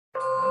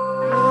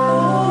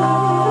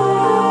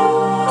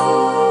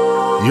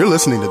You're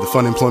listening to the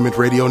Fun Employment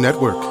Radio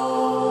Network. The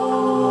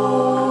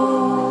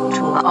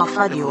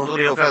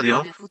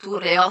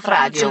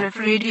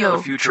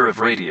future of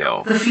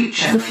radio. The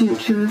future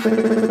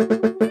of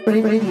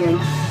radio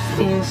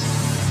is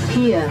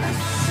here.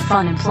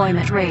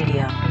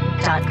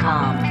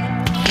 Funemploymentradio.com.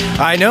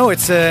 I know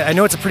it's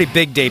a pretty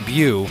big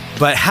debut,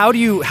 but how do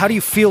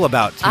you feel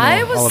about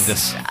all of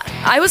this?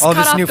 I was all caught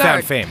this off newfound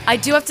guard. fame. I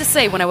do have to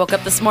say, when I woke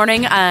up this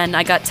morning and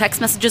I got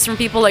text messages from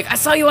people like, "I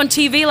saw you on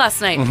TV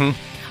last night." Mm-hmm.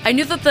 I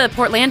knew that the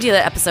Portlandia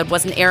episode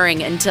wasn't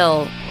airing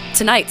until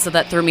tonight, so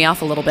that threw me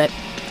off a little bit.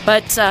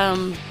 But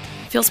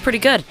feels pretty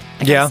good,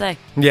 I gotta say.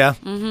 Yeah.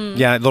 Mm-hmm.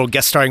 Yeah, a little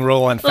guest starring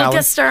role on Fallon. Little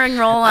guest starring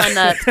role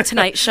on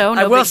Tonight Show.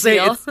 No I will big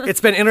say deal. it's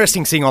been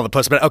interesting seeing all the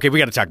posts, but okay, we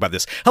got to talk about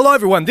this. Hello,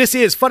 everyone. This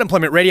is Fun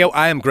Employment Radio.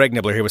 I am Greg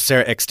Nibbler here with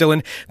Sarah X.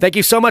 Dillon. Thank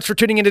you so much for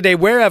tuning in today,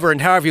 wherever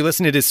and however you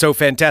listen. It is so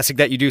fantastic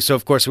that you do so.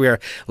 Of course, we are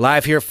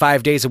live here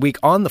 5 days a week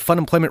on the Fun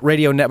Employment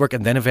Radio Network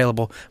and then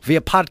available via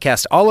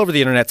podcast all over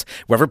the internet,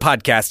 wherever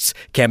podcasts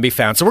can be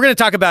found. So we're going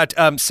to talk about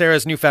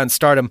Sarah's newfound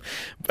stardom,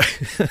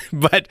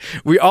 but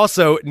we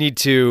also need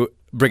to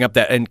bring up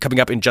that, and coming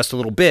up in just a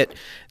little bit,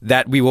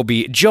 that we will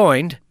be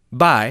joined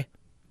by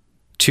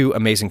two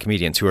amazing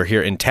comedians who are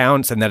here in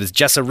town, and that is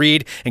JESSA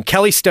Reed and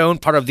Kelly Stone,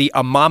 part of the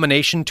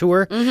Amomination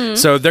tour. Mm-hmm.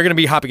 So they're going to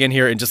be hopping in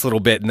here in just a little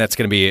bit, and that's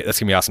going to be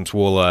awesome.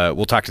 So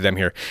we'll talk to them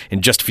here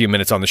in just a few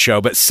minutes on the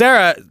show. But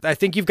Sarah, I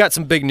think you've got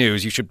some big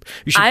news. You should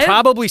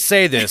probably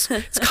say this.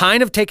 It's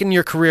kind of taken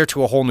your career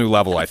to a whole new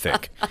level. I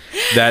think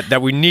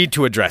that we need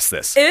to address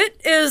this. It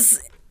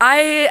is.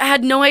 I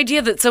had no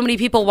idea that so many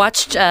people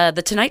watched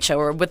the Tonight Show,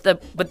 or with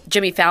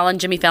Jimmy Fallon,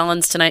 Jimmy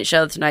Fallon's Tonight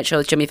Show, the Tonight Show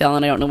with Jimmy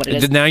Fallon. I don't know what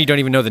it is. Now you don't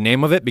even know the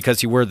name of it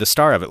because you were the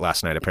star of it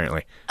last night,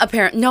 apparently.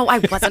 No, I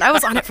wasn't. I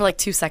was on it for like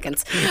 2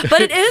 seconds.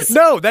 But it is.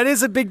 No, that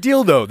is a big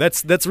deal, though.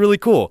 That's really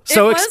cool.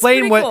 So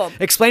explain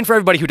for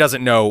everybody who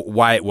doesn't know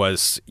why it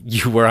was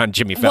you were on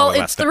Jimmy Fallon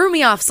last night. Well, it threw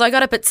me off. So I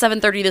got up at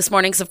 7:30 this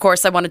morning. So of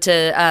course I wanted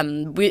to. I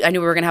knew we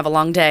were going to have a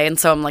long day, and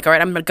so I'm like, all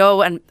right, I'm going to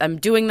go and I'm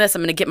doing this.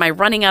 I'm going to get my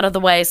running out of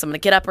the way. So I'm going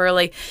to get up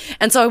early,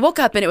 and so I woke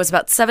up and it was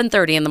about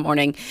 7:30 in the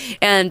morning,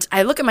 and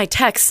I look at my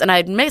texts and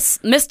I'd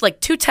missed like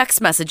 2 text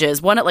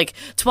messages, one at like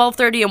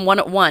 12:30 and one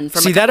at 1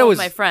 from a couple of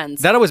my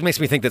friends. That always makes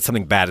me think that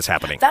something bad is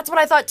happening. That's what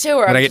I thought too.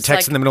 Or when I get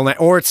texts in the middle of the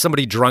night, or it's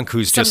somebody drunk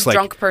who's just like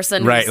drunk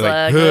person, right? Who's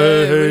like,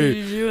 hey, what are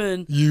you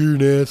doing? You're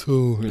an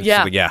asshole.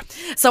 Yeah.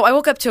 So I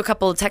woke up to a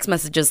couple of text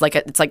messages, like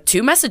it's like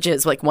 2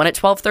 messages, like one at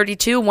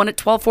 12:32, one at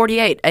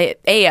 12:48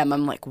 a.m.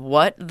 I'm like,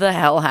 what the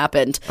hell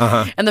happened?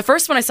 And the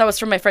first one I saw was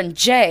from my friend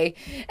Jay,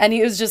 and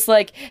he was just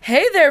like,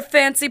 "Hey there,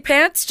 fancy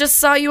pants. Just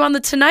saw you on the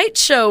Tonight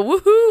Show.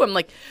 Woohoo!" I'm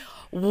like,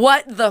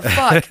 what the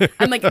fuck?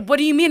 I'm like, what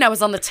do you mean I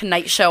was on the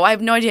Tonight Show? I have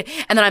no idea.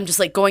 And then I'm just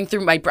like going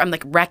through I'm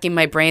like racking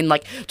my brain,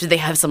 like, do they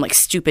have some like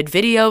stupid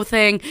video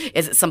thing?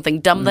 Is it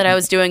something dumb that I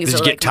was doing? Did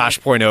you get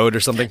Tosh.0'd or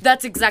something?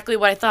 That's exactly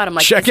what I thought. I'm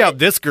like, check out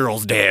this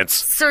girl's dance.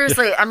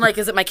 Seriously, I'm like,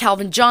 is it my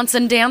Calvin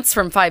Johnson dance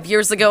from 5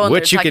 years ago? And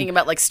they're talking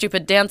about like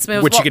stupid dance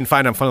moves. Which you can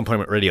find on Fun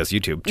Employment Radio's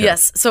YouTube channel.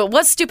 Yes, so it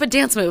was stupid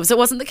dance moves. It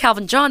wasn't the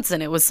Calvin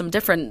Johnson. It was some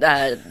different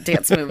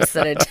dance moves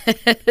that I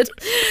did.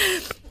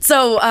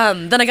 So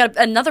then I got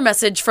another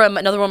message from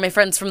another one of my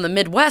friends from the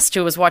Midwest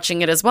who was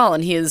watching it as well.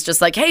 And he is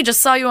just like, "Hey, just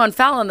saw you on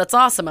Fallon. That's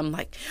awesome." I'm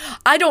like,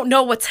 I don't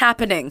know what's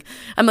happening.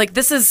 I'm like,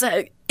 this is,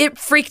 it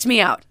freaked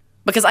me out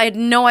because I had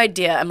no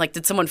idea. I'm like,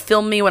 did someone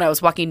film me when I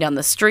was walking down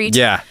the street?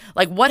 Yeah.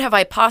 Like, what have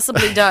I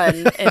possibly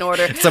done in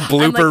order? It's a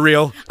blooper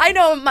reel. I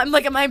know. I'm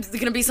like, am I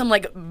going to be some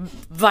like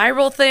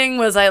viral thing?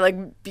 Was I like,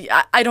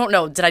 I don't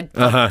know. Did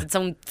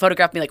someone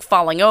photograph me like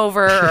falling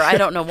over? Or I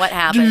don't know what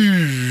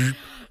happened.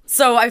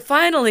 So I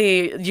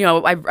finally,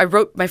 I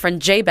wrote my friend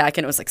Jay back,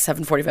 and it was like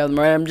 7:45 in the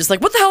morning. I'm just like,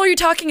 what the hell are you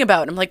talking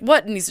about? And I'm like,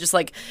 what? And he's just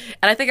like,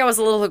 and I think I was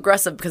a little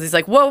aggressive because he's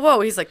like,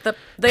 whoa. He's like,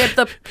 they had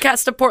the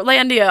cast of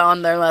Portlandia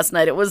on there last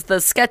night. It was the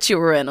sketch you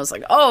were in. I was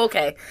like, oh,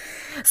 okay.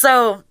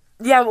 So,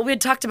 yeah, what we had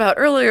talked about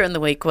earlier in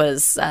the week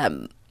was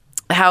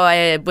how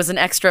I was an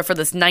extra for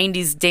this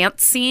 90s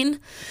dance scene.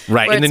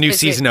 Right, in the new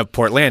season of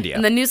Portlandia.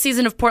 In the new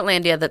season of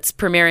Portlandia that's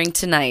premiering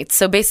tonight.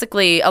 So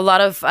basically, a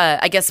lot of,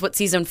 I guess what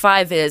season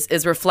 5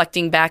 is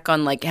reflecting back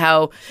on like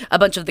how a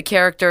bunch of the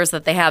characters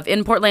that they have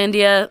in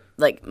Portlandia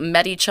like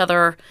met each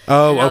other.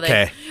 Oh,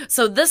 okay.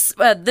 So this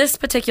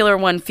particular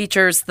one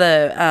features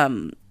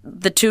the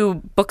 2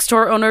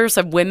 bookstore owners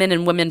of Women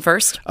and Women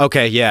First.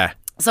 Okay, yeah.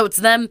 So it's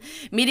them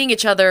meeting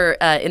each other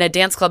in a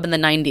dance club in the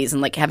 90s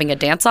and like having a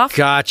dance-off.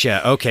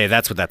 Gotcha. Okay,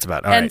 that's what that's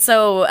about. All and right.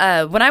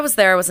 So when I was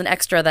there, I was an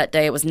extra that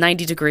day. It was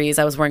 90 degrees.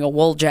 I was wearing a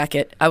wool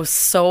jacket. I was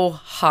so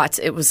hot.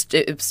 It was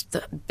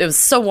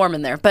so warm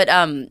in there. But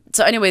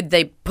so anyway,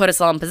 they put us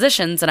all in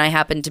positions, and I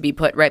happened to be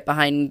put right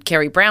behind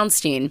Carrie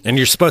Brownstein. And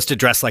you're supposed to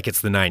dress like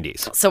it's the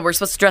 90s. So we're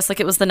supposed to dress like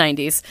it was the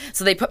 90s.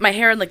 So they put my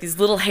hair in like these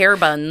little hair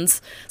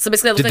buns. So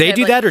basically, did they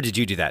do that, or did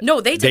you do that?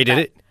 No, they did. They did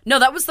it. No,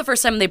 that was the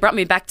first time they brought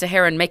me back to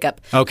hair and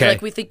makeup. Okay. They're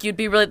like, we think you'd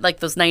be really like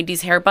those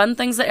 90s hair bun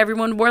things that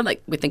everyone wore.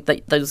 Like, we think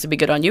that those would be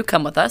good on you.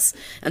 Come with us.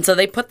 And so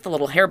they put the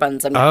little hair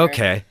buns on my hair.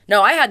 Okay.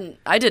 No,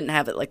 I didn't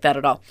have it like that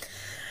at all.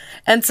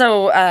 And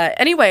so,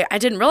 anyway, I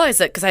didn't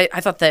realize it because I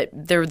thought that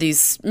there were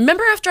these...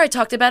 Remember after I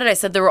talked about it, I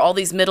said there were all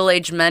these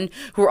middle-aged men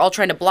who were all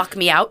trying to block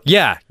me out?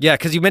 Yeah,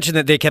 because you mentioned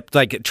that they kept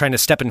like trying to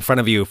step in front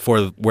of you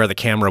for where the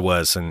camera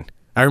was, and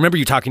I remember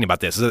you talking about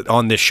this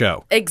on this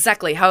show.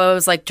 Exactly, how I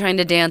was like trying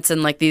to dance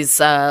and like these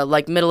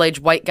like middle-aged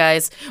white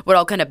guys would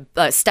all kind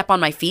of step on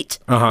my feet.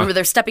 Remember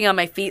they're stepping on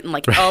my feet and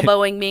like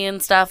elbowing me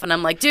and stuff, and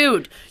I'm like,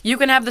 dude, you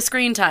can have the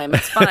screen time,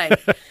 it's fine.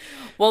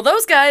 Well,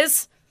 those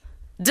guys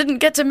didn't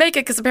get to make it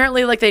because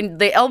apparently like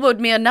they elbowed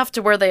me enough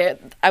to where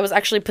I was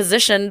actually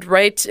positioned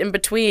right in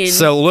between.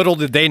 So little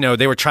did they know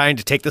they were trying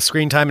to take the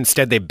screen time.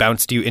 Instead, they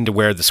bounced you into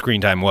where the screen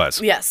time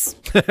was. Yes.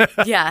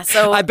 Yeah.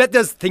 So I bet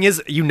the thing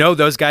is,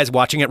 those guys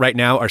watching it right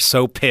now are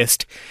so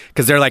pissed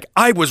because they're like,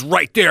 I was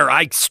right there.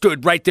 I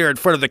stood right there in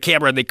front of the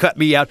camera and they cut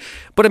me out.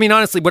 But I mean,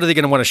 honestly, what are they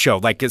going to want to show?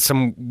 Like it's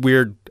some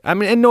weird, I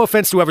mean, and no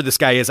offense to whoever this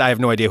guy is. I have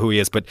no idea who he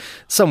is, but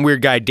some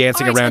weird guy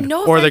dancing around.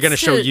 No or they're going to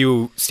show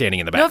you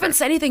standing in the background. No offense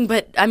to anything,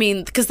 but I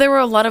mean, because there were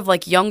a lot of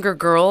like younger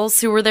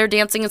girls who were there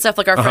dancing and stuff.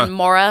 Like our friend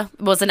Maura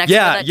was an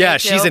extra. Yeah,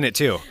 she's in it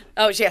too.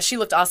 Oh yeah, she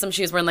looked awesome.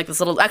 She was wearing like this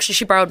little. Actually,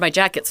 she borrowed my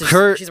jacket,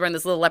 so she's wearing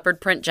this little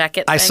leopard print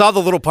jacket. I saw the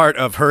little part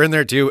of her in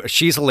there too.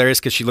 She's hilarious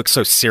because she looks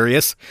so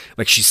serious.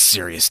 Like she's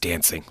serious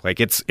dancing.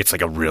 Like it's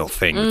like a real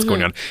thing that's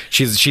going on.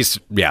 She's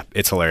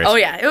it's hilarious. Oh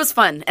yeah, it was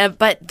fun.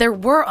 But there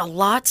were a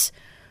lot,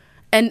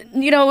 and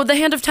the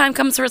hand of time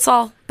comes for us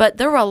all. But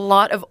there were a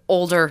lot of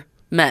older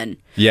men.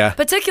 Yeah,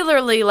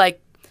 particularly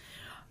like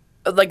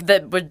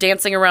that were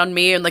dancing around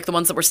me and like the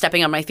ones that were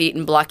stepping on my feet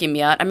and blocking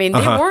me out. I mean, they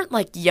weren't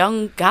like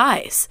young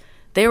guys.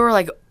 They were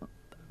like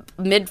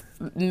mid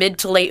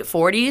to late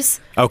 40s.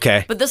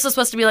 Okay. But this was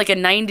supposed to be like a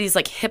 90s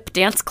like hip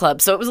dance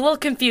club, so it was a little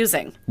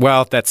confusing.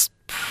 Well, that's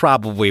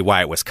probably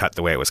why it was cut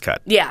the way it was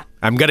cut. Yeah.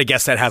 I'm going to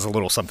guess that has a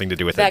little something to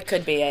do with it. That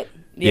could be it.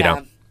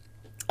 Yeah.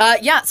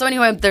 So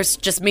anyway, there's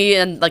just me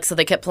and like so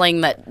they kept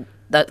playing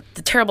the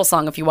terrible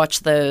song. If you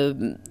watch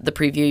the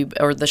preview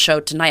or the show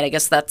tonight, I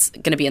guess that's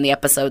going to be in the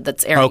episode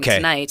that's airing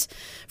tonight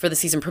for the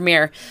season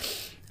premiere.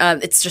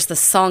 It's just the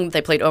song that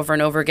they played over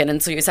and over again,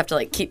 and so you just have to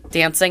like keep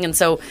dancing. And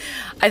so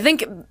I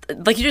think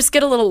like you just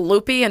get a little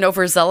loopy and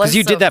overzealous. Because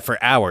you did that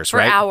for hours,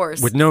 right? For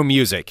hours. With no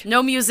music.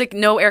 No music,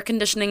 no air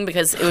conditioning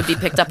because it would be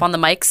picked up on the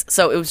mics.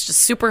 So it was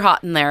just super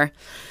hot in there.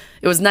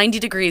 It was 90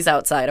 degrees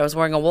outside. I was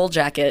wearing a wool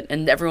jacket,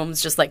 and everyone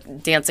was just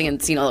like dancing,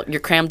 and you're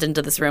crammed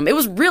into this room. It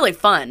was really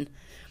fun.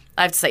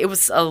 I have to say, it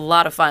was a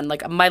lot of fun.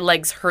 Like my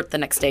legs hurt the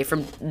next day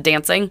from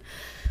dancing.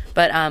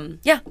 But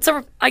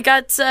so I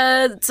got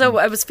so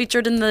I was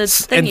featured in the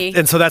thingy,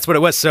 and so that's what it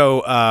was.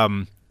 So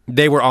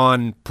they were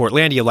on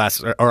Portlandia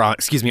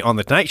on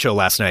the Tonight Show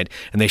last night,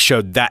 and they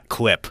showed that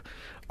clip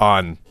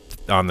on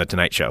the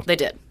Tonight Show. They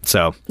did.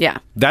 So yeah,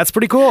 that's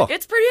pretty cool.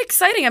 It's pretty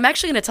exciting. I'm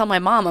actually going to tell my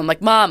mom. I'm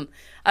like, Mom,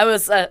 I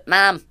was on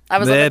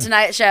the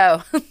Tonight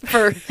Show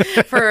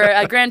for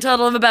a grand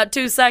total of about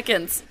 2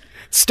 seconds.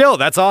 Still,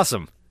 that's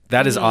awesome.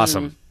 That is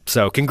awesome.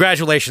 So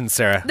congratulations,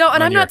 Sarah. No,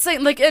 and I'm not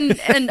saying like and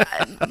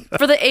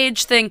for the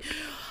age thing.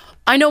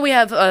 I know we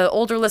have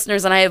older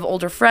listeners and I have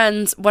older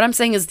friends. What I'm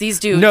saying is these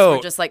dudes were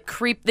just like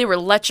creep. They were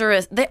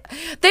lecherous.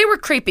 They were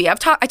creepy. I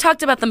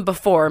talked about them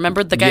before.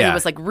 Remember the guy who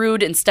was like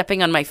rude and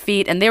stepping on my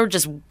feet, and they were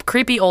just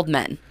creepy old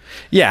men.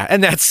 Yeah,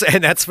 and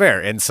that's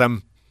fair. And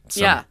some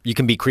you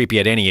can be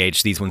creepy at any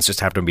age. These ones just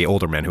happen to be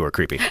older men who are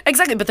creepy.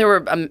 Exactly, but there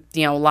were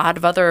a lot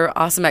of other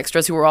awesome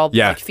extras who were all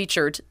like,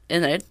 featured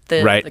in it.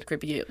 The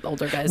creepy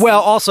older guys.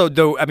 Well, also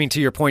though, I mean, to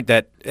your point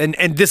that, and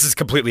this is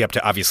completely up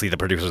to obviously the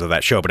producers of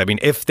that show, but I mean,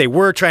 if they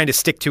were trying to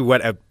stick to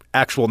what an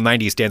actual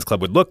 '90s dance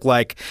club would look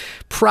like,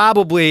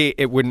 probably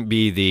it wouldn't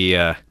be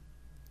the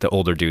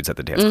older dudes at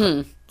the dance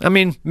club. I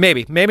mean,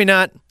 maybe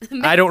not.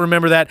 I don't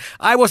remember that.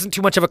 I wasn't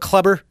too much of a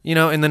clubber,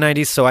 in the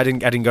 '90s, so I didn't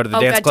go to the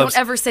dance clubs. Don't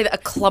ever say that, a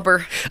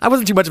clubber. I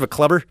wasn't too much of a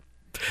clubber.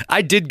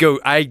 I did go.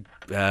 I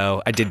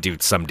did do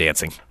some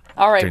dancing.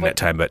 All right, during that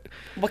time, but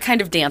what kind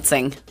of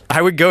dancing?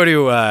 I would go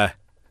to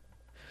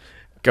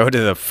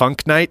the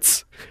funk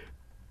nights,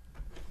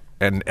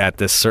 and at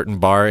this certain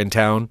bar in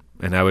town,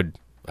 and I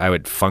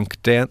would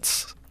funk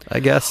dance, I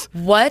guess.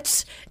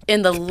 What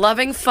in the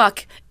loving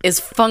fuck is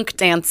funk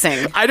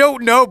dancing? I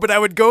don't know, but I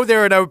would go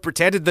there and I would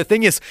pretend. The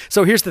thing is,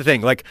 so here's the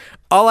thing. Like,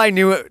 all I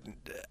knew,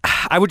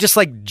 I would just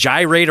like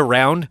gyrate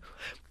around.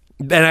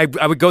 And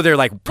I would go there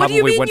like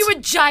probably once. What do you mean you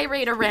would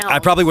gyrate around? I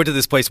probably went to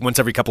this place once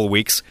every couple of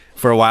weeks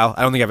for a while.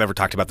 I don't think I've ever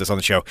talked about this on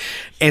the show.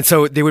 And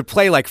so they would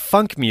play like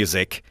funk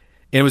music,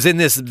 and it was in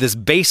this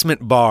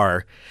basement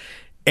bar,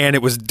 and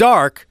it was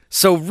dark.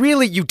 So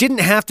really, you didn't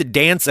have to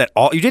dance at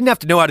all. You didn't have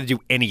to know how to do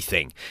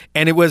anything.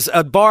 And it was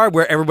a bar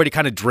where everybody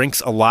kind of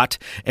drinks a lot.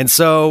 And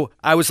so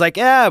I was like,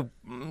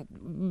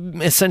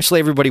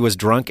 essentially everybody was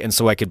drunk, and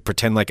so I could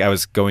pretend like I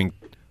was going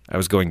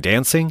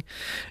dancing,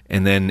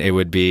 and then it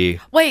would be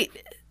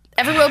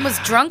everyone was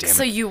drunk,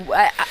 so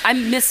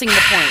I'm missing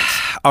the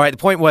point. All right, the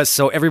point was,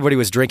 so everybody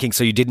was drinking,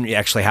 so you didn't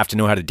actually have to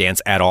know how to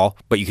dance at all,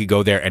 but you could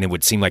go there and it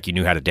would seem like you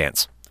knew how to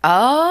dance.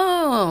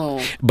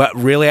 Oh. But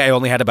really, I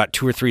only had about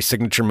 2 or 3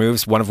 signature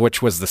moves, one of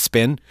which was the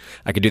spin.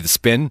 I could do the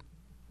spin.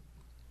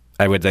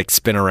 I would like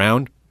spin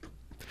around.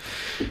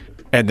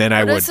 And then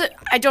I would.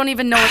 I don't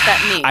even know what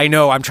that means. I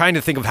know. I'm trying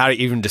to think of how to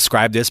even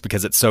describe this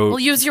because it's so. Well,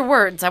 use your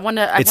words. I want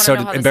to. It's so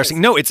know how embarrassing.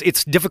 No,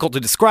 it's difficult to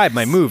describe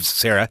my moves,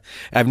 Sarah.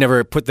 I've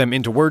never put them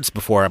into words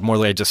before. I'm more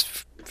like I just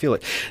feel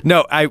it.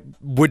 No, I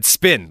would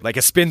spin like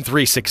a spin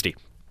 360.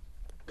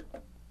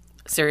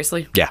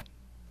 Seriously? Yeah.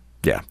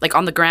 Like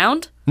on the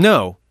ground?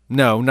 No,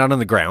 not on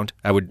the ground.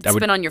 I would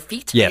spin on your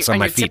feet. Yes, on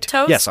my your feet.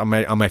 Tiptoes? Yes, on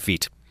my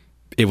feet.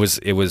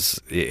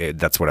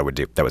 That's what I would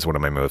do. That was one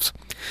of my moves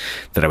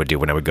that I would do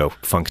when I would go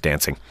funk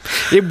dancing.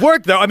 It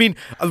worked though. I mean,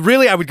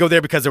 really, I would go there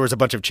because there was a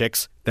bunch of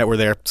chicks that were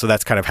there. So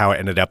that's kind of how it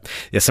ended up.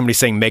 Yeah, somebody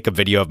saying make a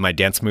video of my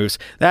dance moves.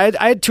 I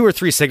had 2 or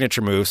 3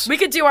 signature moves. We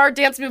could do our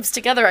dance moves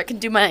together. I can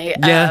do my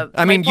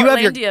I mean, you have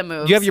your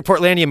moves. You have your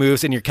Portlandia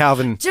moves and your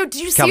Calvin. Dude,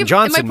 did you Calvin see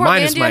Johnson. my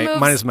Portlandia moves?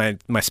 Mine is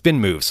my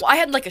spin moves. Well, I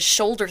had like a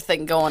shoulder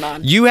thing going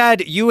on. You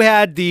had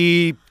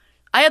the.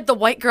 I had the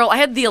white girl. I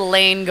had the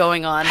Elaine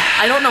going on.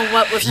 I don't know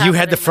what was happening. You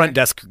had the front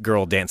desk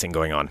girl dancing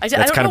going on.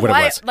 That's kind of what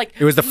it was. Like,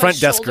 it was the front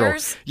desk girl.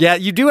 Yeah,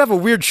 you do have a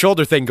weird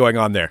shoulder thing going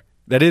on there.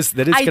 That is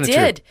kind of true. I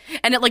did.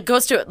 And it like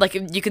goes to like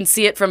you can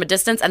see it from a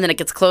distance and then it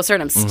gets closer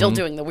and I'm still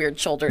doing the weird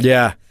shoulder thing.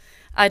 Yeah.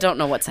 I don't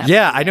know what's happening.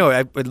 Yeah, I know.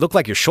 It looked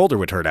like your shoulder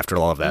would hurt after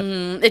all of that.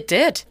 It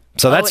did.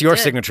 So that's your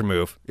signature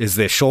move is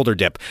the shoulder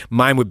dip.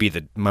 Mine would be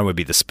the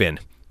spin.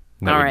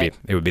 It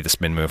would be the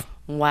spin move.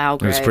 Wow,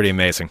 Greg. It was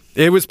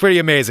pretty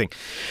amazing.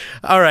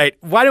 All right,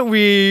 why don't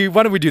we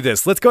do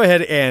this? Let's go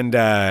ahead and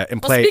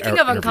play. Speaking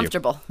of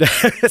uncomfortable,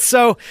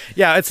 so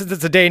yeah, it's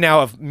a day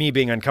now of me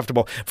being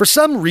uncomfortable for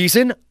some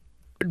reason.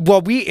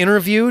 While we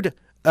interviewed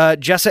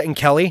Jessa and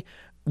Kelly,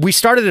 we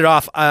started it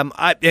off.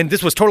 And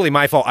this was totally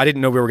my fault. I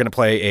didn't know we were going to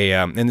play a.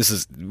 And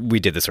we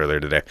did this earlier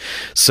today,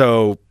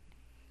 so.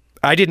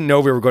 I didn't know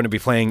we were going to be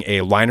playing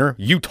a liner.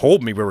 You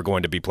told me we were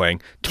going to be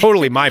playing.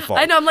 Totally my fault.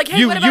 I know. I'm like, hey,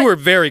 you were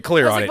very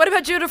clear on it. What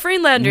about Judah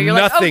Friedlander? You're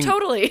like, oh,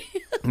 totally.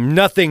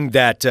 Nothing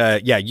that.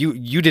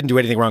 You didn't do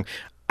anything wrong.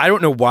 I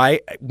don't know why.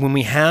 When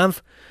we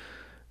have,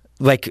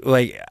 like,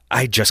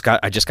 I just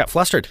got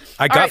flustered.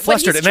 I got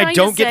flustered, and I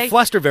don't get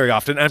flustered very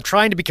often. And I'm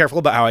trying to be careful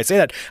about how I say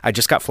that. I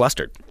just got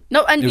flustered.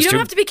 No, and you don't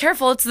have to be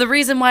careful. It's the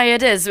reason why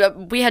it is.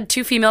 We had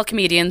 2 female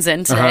comedians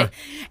in today.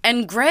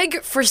 And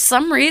Greg, for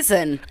some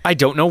reason... I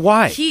don't know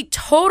why. He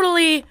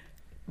totally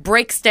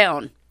breaks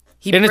down.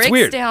 It's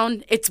weird.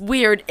 Down. It's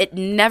weird. It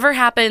never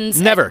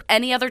happens at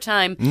any other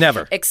time.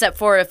 Never. Except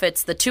for if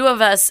it's the 2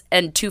 of us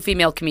and 2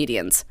 female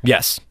comedians.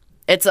 Yes.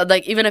 It's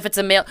like, even if it's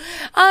a male...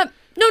 no,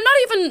 not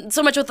even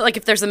so much with like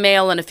if there's a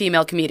male and a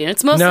female comedian.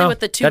 It's mostly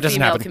with the 2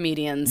 female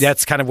comedians.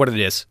 That's kind of what it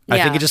is. Yeah.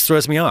 I think it just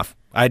throws me off.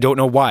 I don't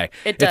know why.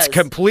 It does. It's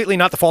completely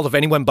not the fault of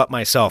anyone but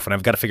myself, and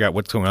I've got to figure out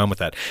what's going on with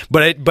that.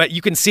 But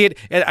you can see it.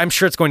 I'm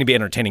sure it's going to be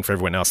entertaining for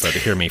everyone else though to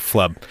hear me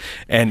flub.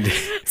 And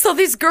so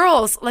these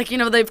girls, like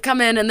they've come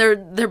in and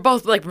they're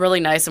both like really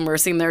nice, and we're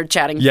seeing they're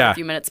chatting for a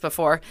few minutes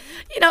before,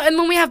 And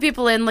when we have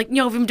people in, like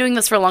we've been doing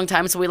this for a long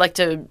time, so we like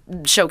to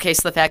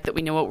showcase the fact that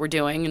we know what we're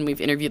doing, and we've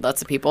interviewed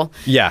lots of people.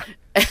 Yeah.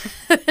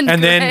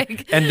 and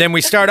then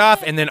we start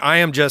off, and then I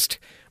am just.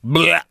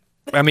 Bleh.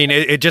 I mean,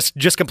 it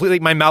just completely,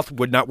 my mouth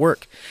would not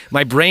work.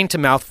 My brain to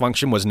mouth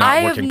function was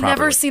not working properly. I have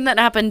never seen that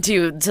happen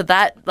to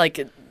that,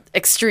 like,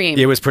 extreme.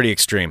 It was pretty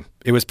extreme.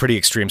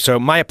 So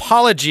my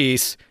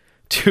apologies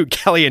to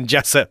Kelly and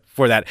Jessa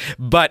for that,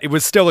 but it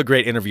was still a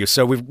great interview.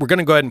 So we're going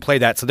to go ahead and play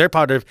that. So they're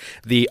part of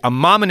the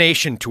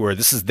Amomination tour.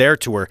 This is their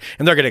tour,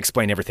 and they're going to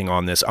explain everything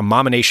on this,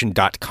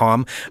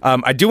 Amomination.com.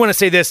 I do want to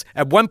say this.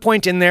 At one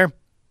point in there,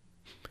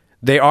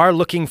 they are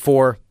looking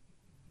for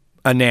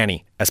a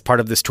nanny as part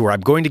of this tour.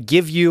 I'm going to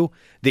give you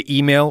the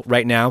email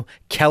right now,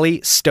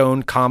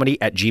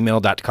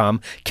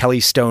 kellystonecomedy@gmail.com,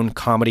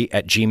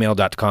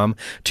 kellystonecomedy@gmail.com,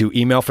 to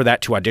email for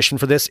that, to audition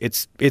for this.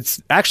 It's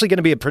actually going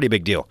to be a pretty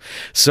big deal.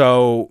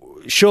 So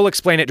she'll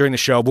explain it during the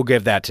show. We'll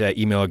give that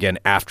email again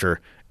after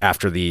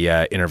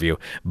the interview.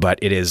 But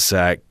it is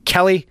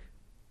Kelly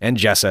and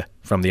Jessa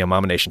from the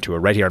Amomination tour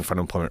right here on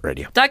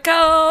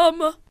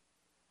FunEmploymentRadio.com.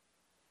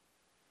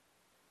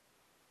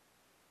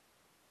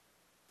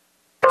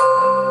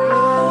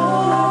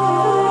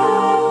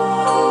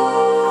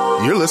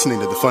 You're listening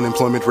to the Fun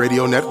Employment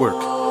Radio Network.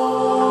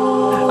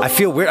 I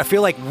feel weird. I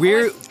feel like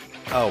we're...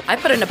 Oh. I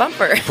put in a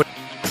bumper.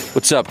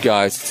 What's up,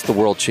 guys? It's the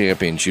world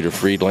champion, Judah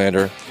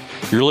Friedlander.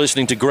 You're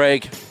listening to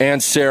Greg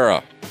and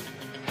Sarah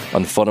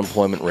on Fun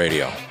Employment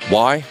Radio.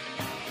 Why?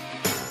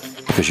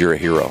 Because you're a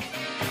hero.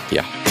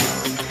 Yeah.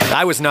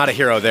 I was not a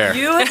hero there.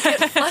 You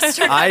get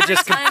flustered. I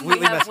just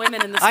completely messed.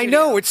 Women in the I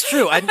know, it's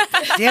true.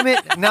 Damn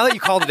it. Now that you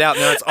called it out,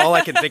 now it's all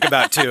I can think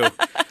about, too.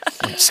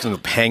 I'm just going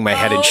to hang my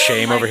head in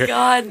shame over here.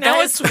 God, that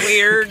was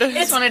weird. I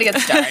just wanted to get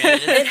started.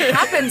 It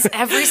happens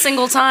every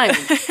single time.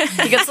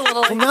 He gets a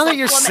little... Well, now that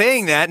you're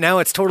saying that, now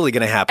it's totally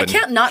going to happen. I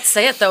can't not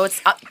say it, though.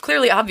 It's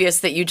clearly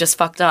obvious that you just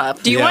fucked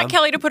up. Do you want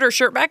Kelly to put her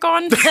shirt back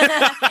on?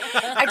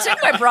 I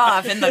took my bra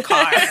off in the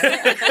car.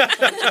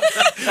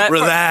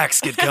 Relax.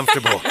 Get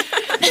comfortable.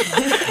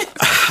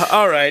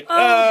 All right.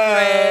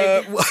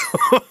 Greg.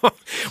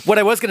 What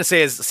I was going to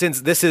say is,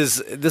 since this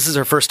is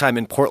her first time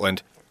in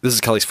Portland, This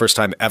is Kelly's first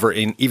time ever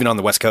even on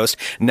the West Coast.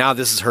 Now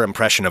this is her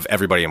impression of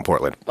everybody in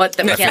Portland. What,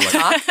 that we can't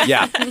talk?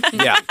 Yeah.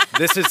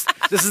 This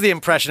is the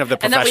impression of the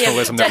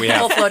professionalism that we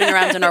have. And that we have dead people floating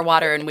around in our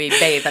water and we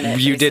bathe in it.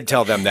 You did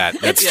tell them that.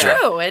 That's It's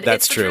true.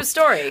 It's a true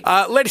story.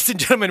 Ladies and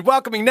gentlemen,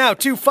 welcoming now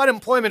to Fun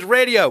Employment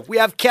Radio, we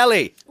have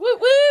Kelly. Woot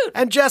woot.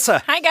 And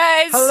Jessa. Hi,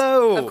 guys.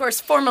 Hello. Of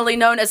course, formerly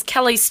known as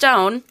Kelly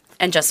Stone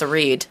and Jessa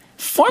Reed.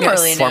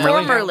 Formerly.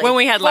 When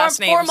we had last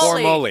names.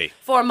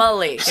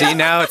 Formally. See,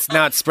 now it's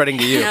not spreading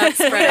to you.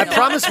 I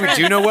promise we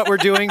do know what we're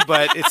doing,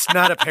 but it's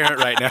not apparent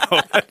right now.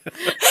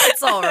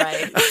 It's all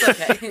right. It's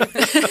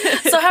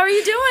okay. So how are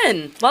you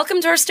doing?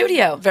 Welcome to our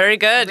studio. Very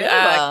good. Really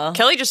well.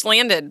 Kelly just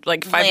landed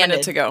like 5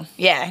 minutes ago.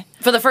 Yeah.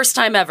 For the first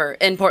time ever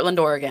in Portland,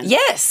 Oregon.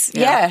 Yes.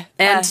 Yeah.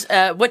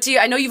 And what do you?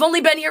 I know you've only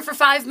been here for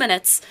 5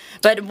 minutes,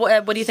 but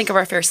what do you think of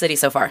our fair city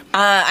so far?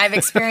 I've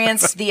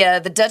experienced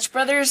the Dutch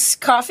Brothers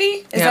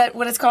coffee. Is that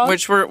what it's called?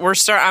 Which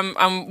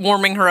I'm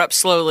warming her up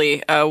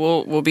slowly.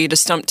 We'll be to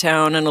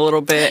Stumptown in a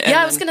little bit.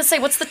 Yeah, I was gonna say,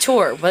 what's the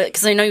tour?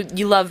 Because I know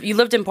you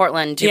lived in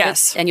Portland.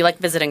 Yes. And you like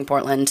visiting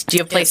Portland. Do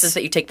you have places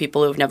that you take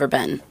people who've never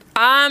been?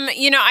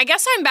 I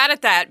guess I'm bad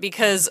at that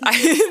because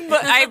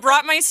I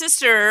brought my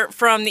sister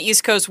from the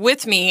East Coast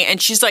with me, and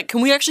she's like,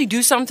 "Can we actually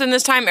do something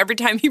this time?" Every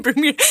time you bring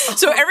me,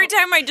 so every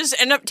time I just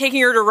end up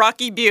taking her to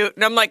Rocky Butte,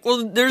 and I'm like,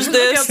 "Well, there's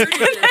this."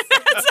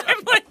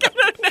 I'm like,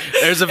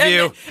 there's a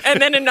view,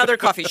 and then another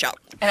coffee shop.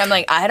 And I'm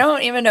like, I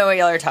don't even know what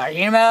y'all are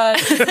talking about.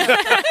 Rocky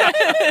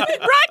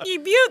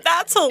Butte,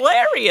 that's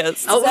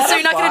hilarious. Oh, so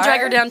you're not going to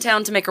drag her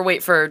downtown to make her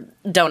wait for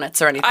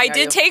donuts or anything? I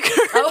did take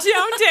her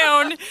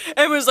downtown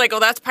and was like, "Oh,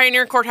 that's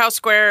Pioneer Courthouse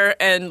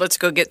Square, and let's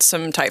go get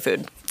some Thai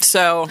food."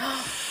 So,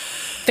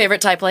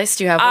 favorite Thai place?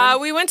 Do you have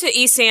one? We went to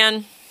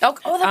Isan. Oh,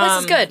 that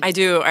place is good. I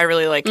do. I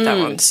really like that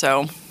one.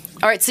 So,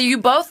 all right. So you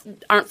both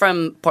aren't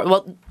from Portland.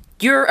 Well,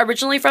 you're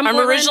originally from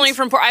Portland? I'm originally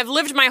from Portland. I've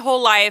lived my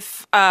whole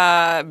life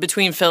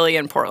between Philly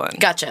and Portland.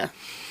 Gotcha.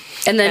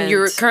 And then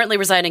you're currently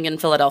residing in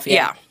Philadelphia.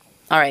 Yeah.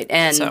 All right.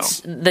 And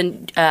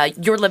then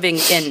you're living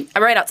in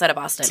right outside of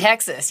Boston.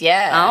 Texas,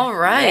 yeah. All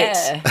right.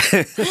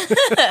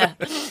 Yeah.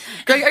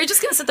 Greg, are you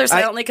just going to sit there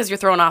silently because you're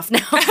thrown off now?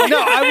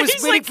 No, I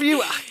was waiting for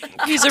you.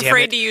 He's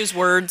afraid to use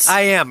words.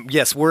 I am.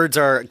 Yes, words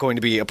are going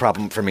to be a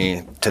problem for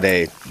me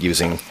today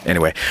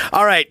Anyway.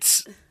 All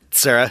right,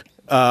 Sarah.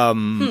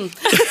 And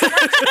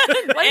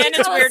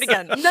it's weird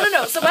again.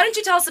 No. So why don't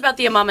you tell us about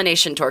the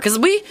Amomination tour? Because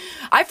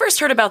I first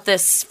heard about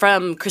this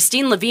from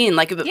Christine Levine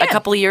a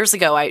couple of years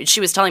ago.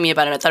 She was telling me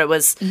about it. I thought it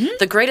was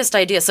the greatest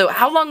idea. So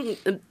how long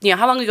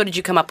ago did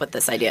you come up with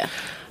this idea?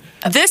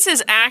 This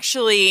is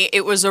actually,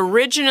 it was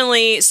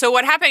originally, so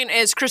what happened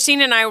is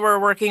Christine and I were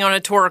working on a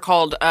tour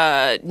called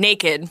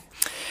Naked.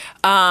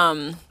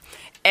 And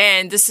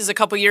this is a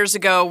couple years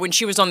ago when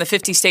she was on the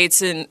 50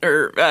 States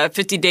or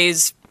 50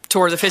 Days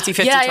tour, the 50-50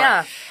 tour.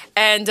 Yeah.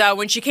 And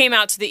when she came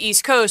out to the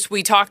East Coast,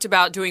 we talked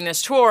about doing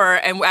this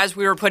tour, and as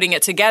we were putting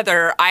it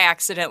together, I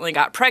accidentally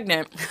got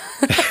pregnant.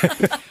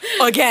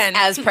 Again.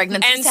 As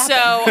pregnancies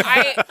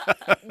happen.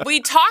 So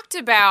we talked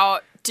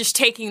about just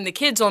taking the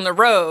kids on the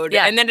road,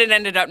 and then it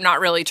ended up not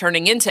really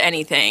turning into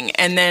anything.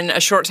 And then a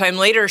short time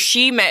later,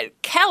 she met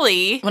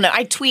Kelly. Well, no,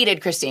 I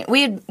tweeted Christine.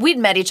 We'd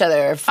met each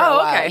other for a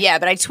while. Okay. Yeah,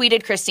 but I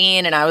tweeted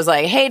Christine, and I was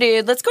like, "Hey,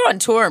 dude, let's go on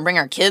tour and bring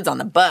our kids on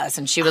the bus."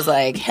 And she was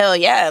like, "Hell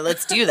yeah,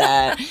 let's do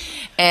that."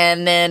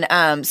 And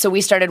then, so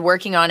we started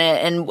working on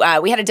it, and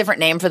we had a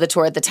different name for the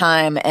tour at the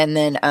time. And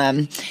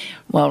then,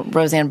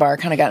 Roseanne Barr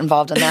kind of got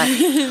involved in that.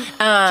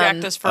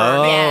 Jacked us for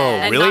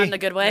And really? not in a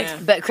good way? Yeah.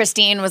 But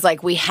Christine was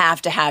like, we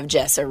have to have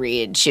JESSA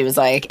Reed. She was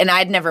like, and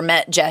I'd never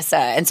met JESSA.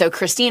 And so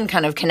Christine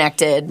kind of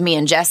connected me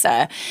and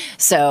JESSA.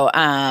 So,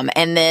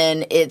 and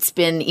then it's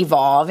been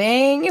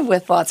evolving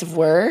with lots of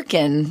work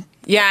and...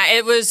 Yeah,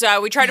 it was,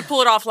 we tried to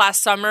pull it off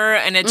last summer,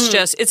 and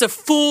it's a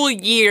full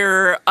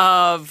year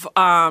of,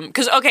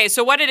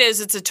 so what it is,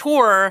 it's a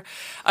tour,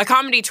 a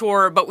comedy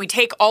tour, but we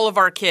take all of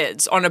our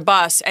kids on a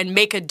bus and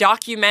make a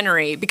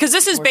documentary, because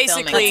this is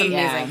basically,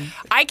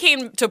 I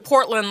came to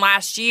Portland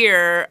last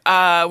year,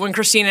 when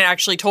Christina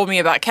actually told me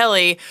about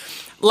Kelly.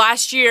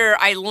 Last year,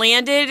 I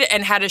landed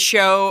and had a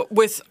show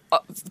with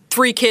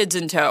 3 kids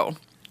in tow.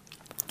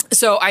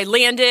 So I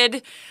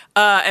landed...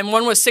 and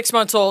one was 6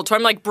 months old, so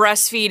I'm like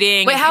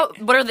breastfeeding. Wait,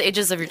 what are the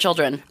ages of your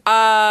children?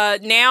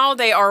 Now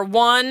they are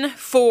 1,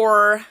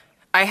 4.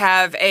 I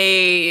have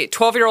a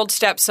 12-year-old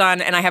stepson,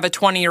 and I have a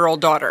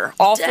 20-year-old daughter.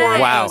 All 4 of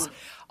those.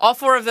 All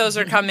 4 of those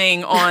are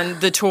coming on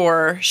the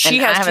tour. She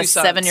has 2 sons.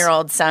 I have a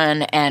 7-year-old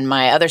son, and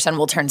my other son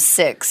will turn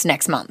 6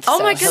 next month.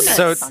 Oh, my goodness.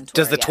 So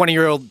does the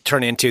 20-year-old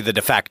turn into the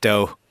de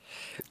facto...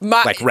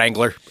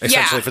 wrangler,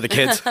 essentially, for the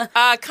kids?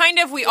 Kind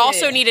of. We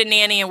also need a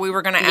nanny, and we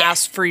were going to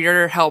ask for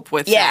your help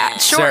with that.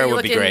 Sure, Sarah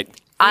would be great.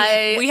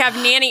 We have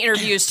nanny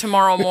interviews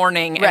tomorrow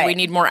morning, and Right. we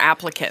need more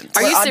applicants.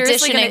 Are We're you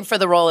seriously auditioning gonna- for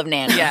the role of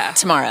nanny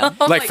tomorrow.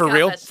 Like for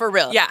real? For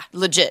real. Yeah.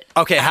 Legit.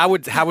 Okay, how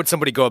would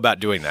somebody go about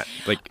doing that?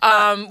 Like,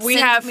 We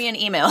Send have me an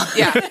email.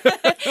 Yeah.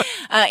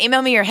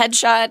 Email me your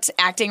headshot,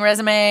 acting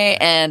resume,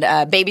 and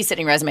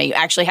babysitting resume. You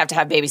actually have to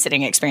have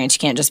babysitting experience. You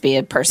can't just be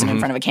a person in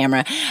front of a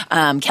camera.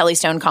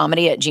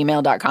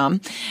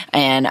 KellyStoneComedy@gmail.com.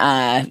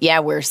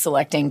 And we're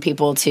selecting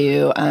people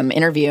to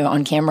interview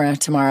on camera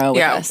tomorrow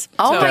with us.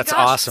 Oh my That's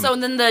gosh! awesome. So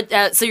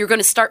then so you're going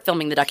to start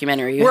filming the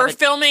documentary. You We're have it-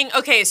 filming.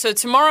 Okay, so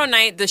tomorrow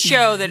night, the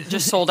show that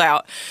just sold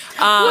out.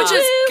 which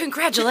is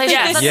congratulations.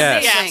 Yes, That's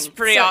Yes. amazing. yes,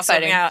 pretty So awesome.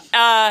 exciting.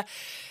 Yeah.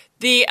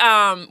 We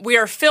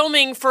are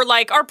filming for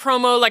like our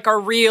promo, like our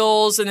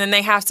reels, and then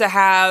they have to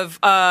have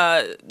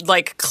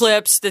like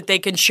clips that they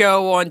can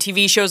show on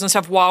TV shows and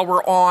stuff while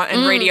we're on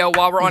and radio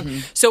while we're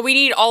on. So we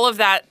need all of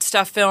that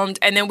stuff filmed,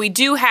 and then we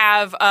do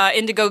have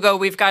Indiegogo.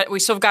 We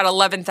still got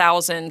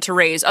 11,000 to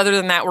raise. Other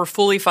than that, we're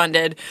fully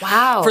funded.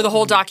 Wow. For the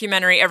whole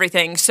documentary,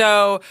 everything.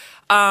 So.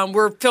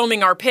 We're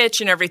filming our pitch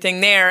and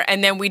everything there,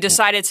 and then we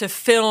decided to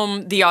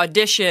film the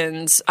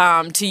auditions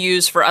to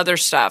use for other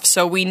stuff.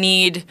 So we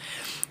need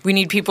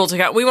people to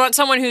go. We want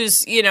someone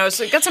who's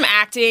got some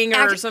acting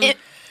or some.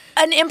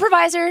 An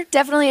improviser,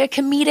 definitely a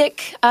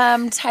comedic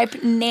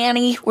type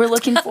nanny we're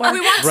looking for. We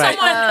want Right.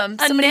 someone.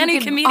 A somebody nanny who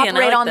can comedian, I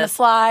operate like on this. the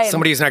fly.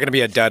 somebody who's not going to be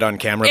a dud on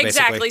camera,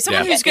 Exactly. basically.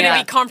 Someone Yeah. who's going to Yeah.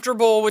 be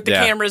comfortable with the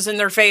Yeah. cameras in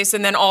their face,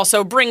 and then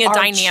also bring a Our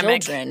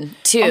dynamic. children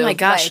too. Oh my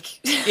gosh.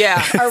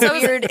 Yeah. Our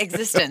weird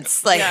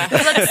existence. Like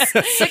That's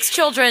 6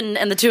 children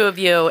and the 2 of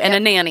you and a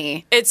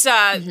nanny. It's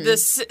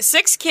the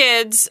 6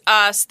 kids,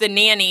 us, the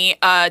nanny,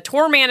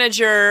 tour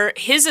manager,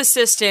 his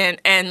assistant,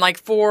 and like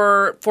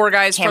four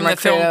guys from Camera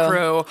the film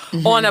crew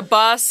on a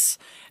bus.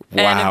 And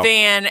Wow. a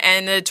van,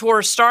 and the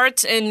tour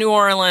starts in New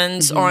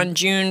Orleans on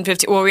June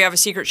 15th. Well, we have a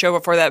secret show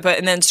before that,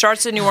 and then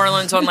starts in New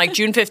Orleans on like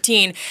June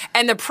 15th.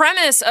 And the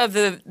premise of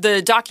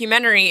the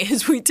documentary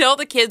is we tell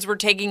the kids we're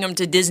taking them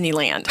to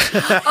Disneyland.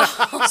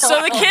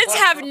 So the kids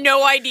have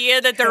no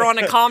idea that they're on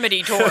a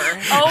comedy tour.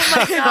 Oh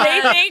my god.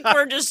 They think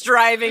we're just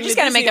driving. just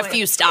got to make a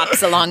few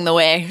stops along the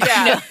way.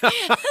 Yeah.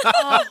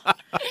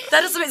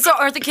 That is amazing. So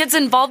are the kids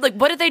involved? Like,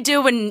 what do they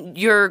do when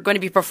you're going to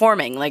be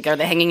performing? Like, are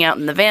they hanging out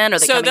in the van? Or are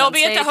they So coming they'll on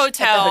be at the stage?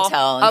 hotel. The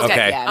hotel.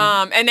 Okay.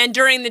 Yeah. And then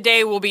during the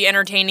day, we'll be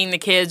entertaining the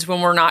kids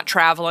when we're not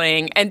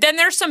traveling. And then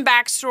there's some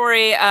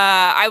backstory.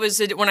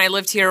 When I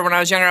lived here when I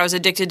was younger, I was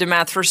addicted to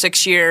meth for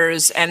 6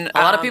 years, and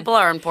A lot of people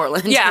are in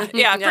Portland. yeah,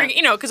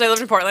 because I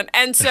lived in Portland,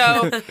 and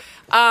so.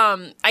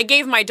 I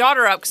gave my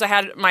daughter up because I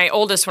had my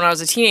oldest when I was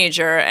a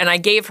teenager, and I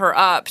gave her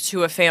up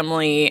to a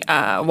family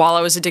while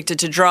I was addicted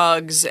to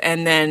drugs.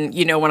 And then,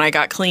 when I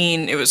got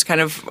clean, it was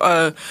kind of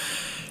a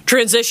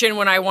transition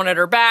when I wanted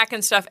her back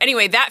and stuff.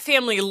 Anyway, that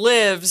family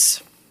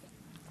lives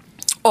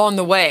on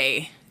the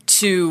way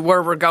to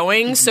where we're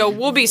going, so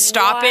we'll be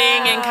stopping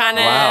and kind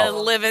of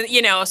living,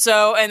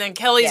 so, and then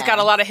Kelly's got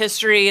a lot of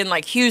history in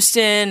like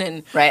Houston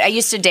and Right. I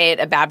used to date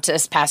a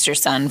Baptist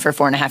pastor's son for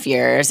 4.5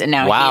 years, and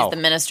now Wow. he's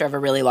the minister of a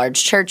really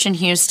large church in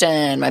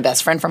Houston. My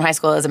best friend from high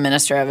school is a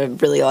minister of a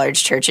really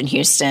large church in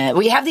Houston.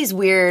 We have these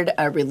weird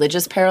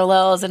religious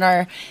parallels in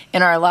our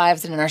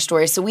lives and in our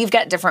stories. So we've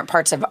got different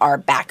parts of our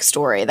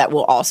backstory that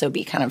will also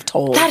be kind of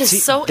told. That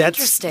is so That's-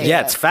 interesting. Yeah,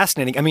 it's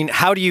fascinating. I mean,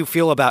 how do you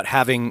feel about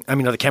having, are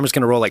the cameras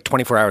going to roll like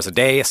 24 hours a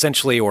day,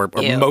 essentially, or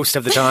most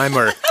of the time?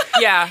 Or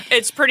yeah,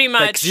 it's pretty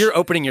much. like, 'cause you're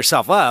opening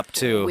yourself up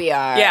to we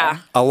are. Yeah.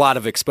 a lot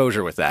of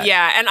exposure with that.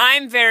 Yeah, and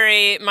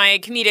my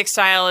comedic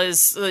style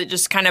is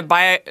just kind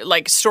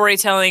of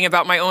storytelling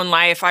about my own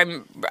life.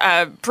 I'm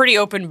a pretty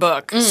open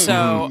book.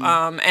 So,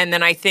 and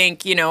then I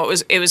think,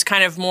 it was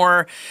kind of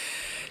more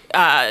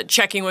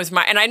checking with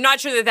and I'm not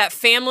sure that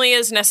family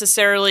is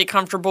necessarily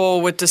comfortable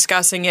with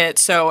discussing it,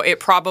 so it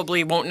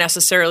probably won't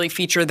necessarily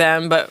feature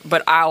them,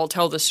 but I'll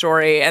tell the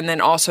story, and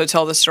then also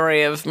tell the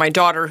story of my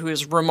daughter, who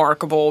is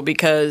remarkable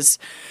because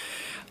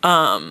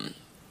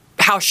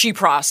how she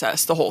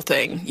processed the whole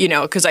thing,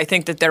 because I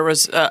think that there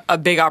was a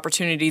big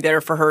opportunity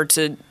there for her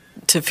to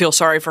feel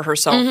sorry for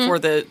herself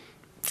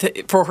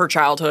for her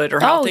childhood or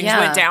how things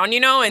went down,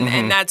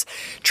 and that's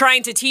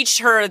trying to teach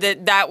her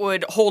that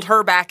would hold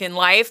her back in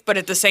life, but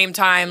at the same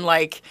time,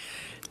 like,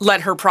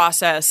 let her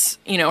process,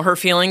 her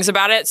feelings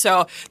about it.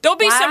 So there'll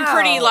be some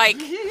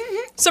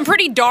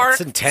pretty dark,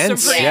 That's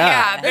intense, some pretty,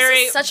 yeah. This very,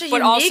 is such a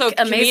but unique, also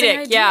amazing comedic,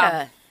 idea.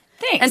 yeah.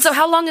 Thanks. And so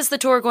how long is the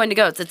tour going to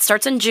go? It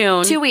starts in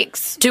June. 2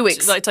 weeks. 2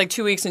 weeks. It's like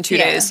 2 weeks and 2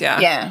 days, yeah.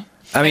 Yeah.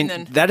 I mean,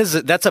 then-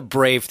 that's a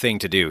brave thing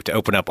to do, to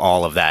open up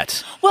all of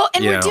that. Well,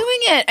 and You we're know. doing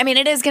it. I mean,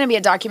 it is going to be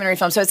a documentary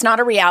film, so it's not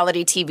a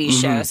reality TV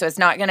show. So it's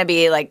not going to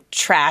be like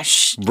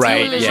trash Right,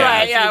 television, yeah.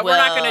 Right, if yeah, you we're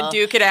not will. going to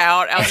duke it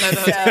out outside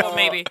the hotel,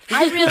 maybe.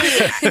 I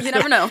really, You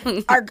never know.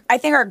 I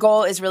think our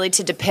goal is really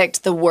to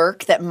depict the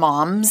work that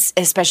moms,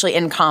 especially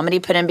in comedy,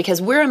 put in,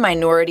 because we're a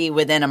minority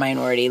within a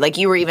minority. Like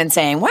you were even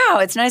saying, wow,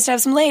 it's nice to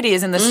have some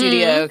ladies in the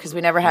studio because we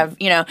never have,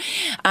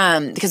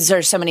 because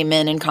there's so many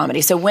men in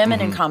comedy. So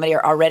women in comedy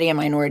are already a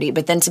minority, but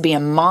but then to be a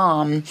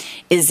mom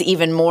is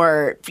even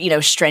more,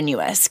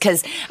 strenuous,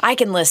 because I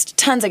can list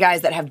tons of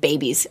guys that have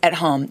babies at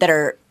home that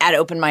are at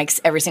open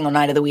mics every single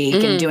night of the week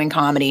and doing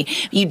comedy.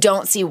 You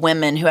don't see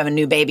women who have a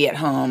new baby at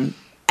home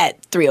at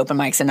 3 open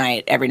mics a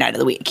night every night of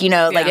the week,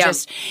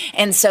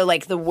 and so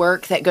like the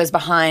work that goes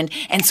behind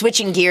and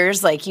switching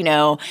gears, like,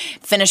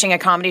 finishing a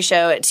comedy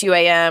show at 2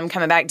 a.m.,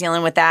 coming back,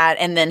 dealing with that,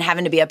 and then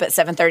having to be up at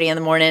 7:30 in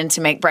the morning to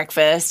make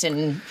breakfast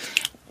and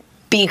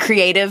be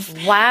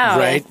creative. Wow.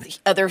 With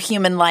other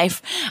human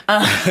life.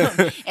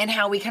 And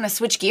how we kind of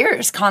switch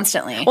gears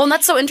constantly. Well, and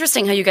that's so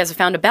interesting how you guys have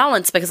found a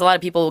balance, because a lot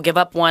of people will give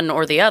up one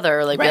or the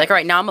other. Like, be like, all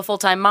right, now I'm a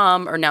full-time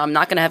mom, or now I'm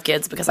not going to have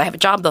kids because I have a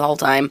job the whole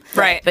time.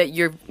 Right. But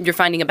you're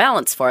finding a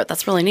balance for it.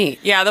 That's really neat.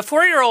 Yeah, the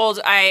 4-year-old,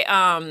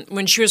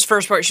 when she was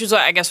first born, she was,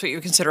 I guess, what you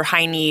would consider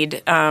high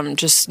need.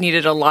 Just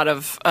needed a lot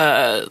of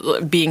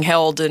being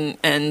held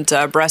and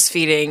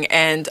breastfeeding.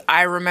 And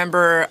I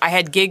remember I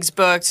had gigs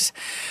booked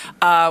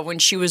when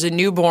she was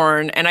a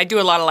newborn, and I do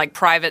a lot of like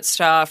private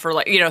stuff or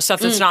like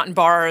stuff that's not in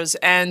bars,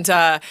 and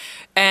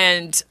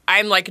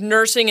I'm like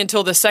nursing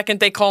until the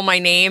second they call my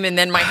name, and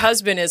then my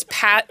husband is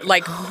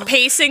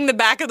pacing the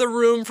back of the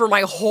room for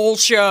my whole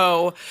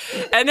show,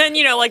 and then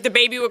like the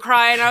baby would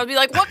cry, and I would be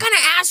like, what kind of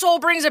asshole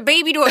brings a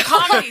baby to a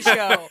comedy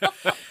show?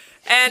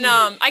 And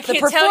I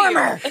can't tell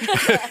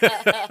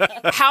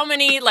you how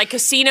many like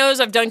casinos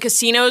I've done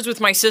casinos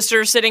with my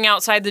sister sitting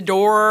outside the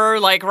door,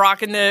 like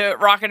rocking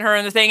her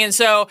in the thing. And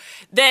so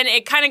then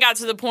it kind of got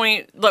to the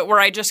point where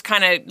I just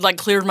kind of like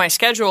cleared my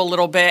schedule a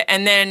little bit.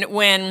 And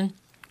then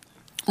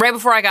right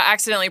before I got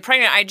accidentally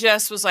pregnant, I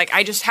just was like,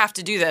 I just have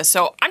to do this.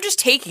 So I'm just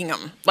taking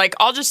them. Like,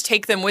 I'll just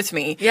take them with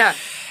me. Yeah.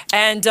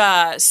 And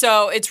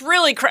so it's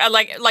really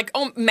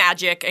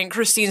magic, and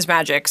Christine's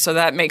magic, so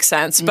that makes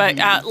sense. But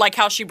like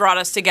how she brought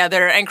us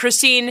together. And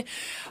Christine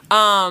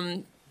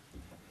already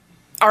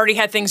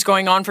had things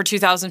going on for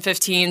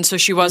 2015, so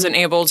she wasn't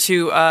able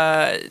to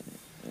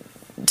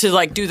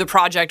like do the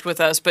project with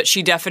us, but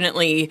she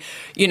definitely,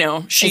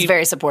 she's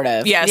very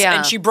supportive. Yes, yeah.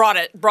 And she brought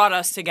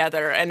us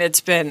together, and it's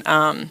been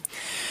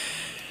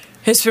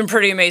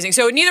pretty amazing.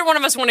 So neither one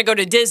of us want to go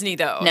to Disney,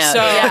 though. No.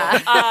 So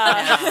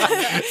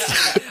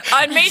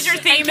a major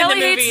theme in the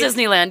movie. Kelly hates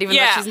Disneyland, even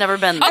though she's never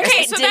been there.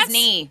 Okay, so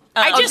Disney.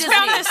 I just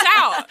found this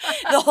out.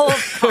 The whole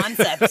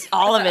concept,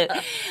 all of it.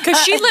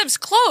 Because she lives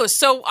close.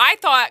 So I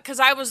thought, because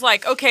I was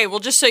like, okay, well,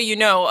 just so you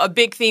know, a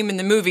big theme in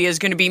the movie is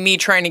going to be me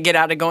trying to get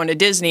out of going to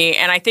Disney.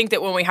 And I think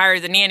that when we hire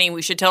the nanny,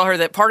 we should tell her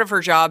that part of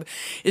her job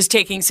is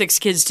taking 6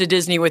 kids to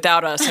Disney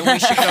without us. And we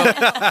should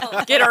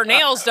go get our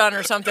nails done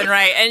or something,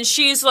 right? And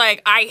she's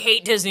like, I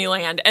hate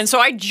Disneyland. And so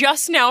I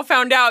just now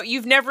found out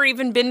you've never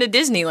even been to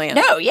Disneyland.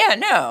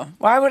 No.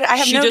 Why would I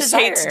have she no just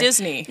desire. hates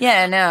Disney.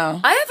 Yeah, no.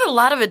 I have a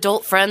lot of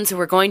adult friends who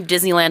are going to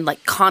Disneyland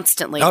like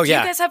constantly. Oh, Do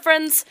yeah. you guys have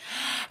friends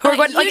who are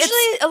going?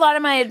 Usually, a lot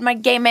of my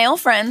gay male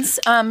friends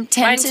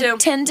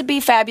tend to be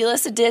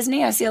fabulous at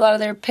Disney. I see a lot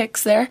of their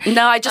pics there.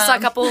 No, I just saw a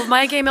couple of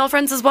my gay male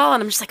friends as well,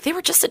 and I'm just like, they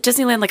were just at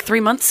Disneyland like 3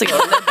 months ago.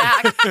 And they're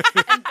back,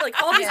 and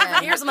like all these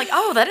different years. I'm like,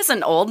 oh, that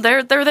isn't old.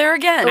 They're there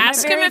again.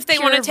 Ask them if they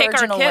want to take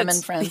our kids.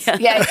 Women friends.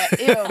 Yeah.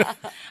 Ew.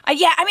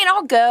 I mean,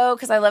 I'll go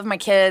because I love my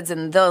kids,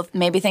 and they'll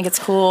maybe think it's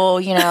cool.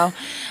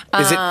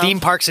 Is it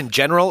theme parks in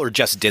general or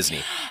just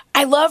Disney?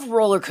 I love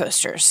roller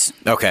coasters.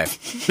 Okay.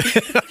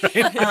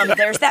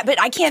 There's that, but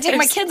I can't take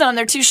my kids on;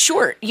 they're too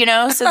short.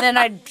 So then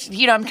I'm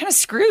kind of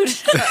screwed.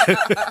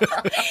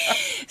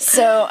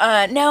 So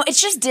no,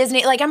 it's just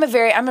Disney. Like I'm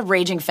a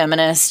raging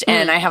feminist,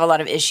 and I have a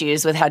lot of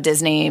issues with how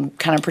Disney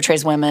kind of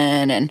portrays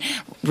women and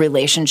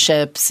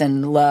relationships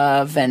and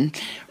love and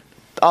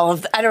all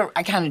of.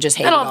 I kind of just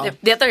hate it all.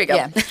 Yeah, there you go.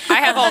 Yeah.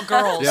 I have all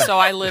girls, so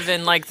I live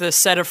in like the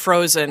set of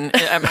Frozen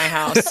at my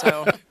house.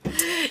 So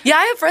Yeah,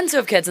 I have friends who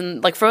have kids,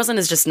 and like Frozen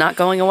is just not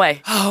going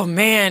away. Oh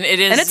man, it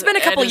is, and it's been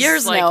a couple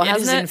years now,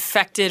 hasn't it? It has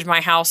infected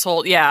my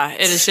household. Yeah,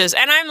 it is just,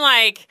 and I'm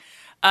like,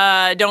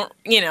 I'm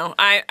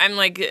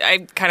like,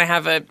 I kind of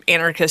have an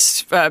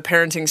anarchist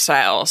parenting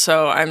style.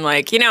 So I'm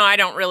like, you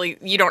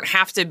don't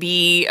have to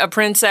be a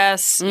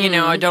princess.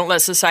 I don't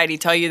let society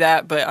tell you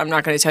that, but I'm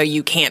not going to tell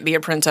you can't be a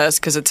princess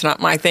because it's not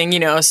my thing,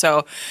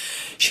 So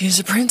she's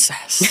a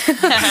princess.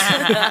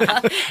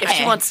 If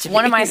she wants to be.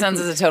 One of my sons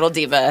is a total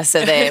diva,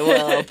 so they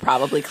will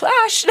probably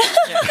clash.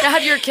 Now,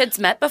 have your kids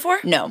met before?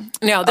 No,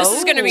 this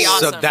is going to be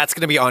awesome. So that's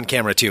going to be on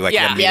camera too, like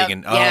them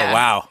meeting. Yep. And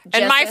wow.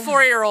 And my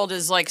 4-year-old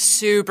is like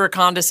super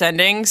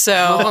condescending, so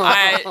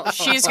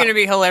she's going to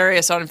be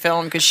hilarious on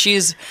film because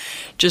she's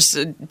just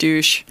a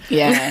douche.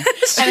 Yeah.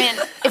 I mean,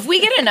 if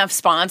we get enough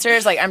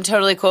sponsors, like I'm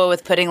totally cool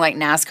with putting like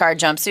NASCAR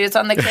jumpsuits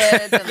on the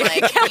kids and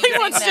like Kelly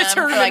wants to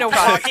turn them into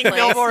walking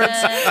billboards.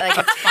 Like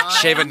it's fun.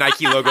 Shave a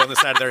Nike logo on the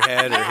side of their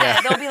head.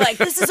 They'll be like,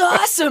 "This is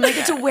awesome! I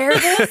get to wear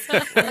this." I'll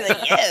be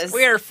like, yes.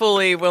 We are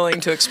fully willing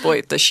to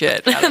exploit the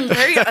shit out of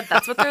There you go.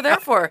 That's what they're there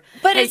for.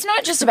 But it's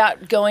not just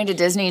about going to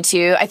Disney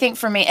too. I think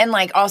for me, and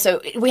like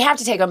also we have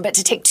to take them, but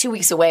to take 2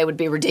 weeks away would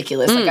be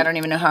ridiculous. Like I don't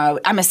even know how.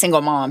 I'm a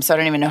single mom, so I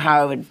don't even know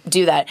how I would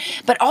do that.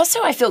 But but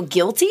also I feel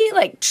guilty,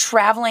 like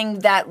seeing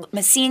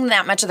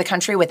that much of the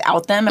country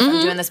without them if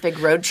I'm doing this big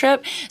road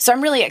trip. So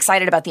I'm really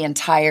excited about the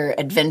entire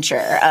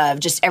adventure of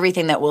just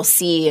everything that we'll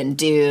see and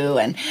do.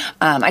 And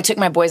I took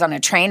my boys on a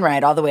train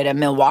ride all the way to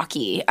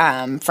Milwaukee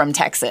from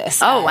Texas.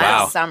 Oh, wow.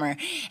 Last summer.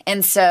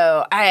 And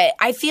so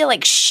I feel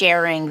like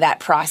sharing that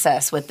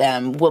process with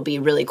them will be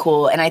really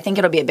cool. And I think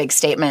it'll be a big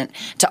statement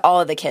to all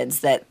of the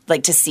kids that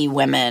like to see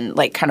women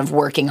like kind of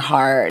working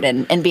hard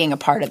and being a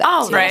part of that.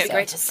 Oh, too. right. So-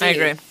 Great to see. I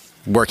agree.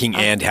 Working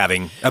and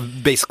having,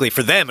 basically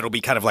for them, it'll be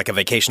kind of like a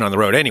vacation on the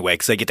road anyway,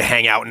 because they get to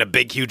hang out in a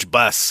big, huge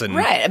bus. And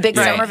Right, a big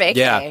summer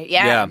vacay.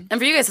 Yeah. And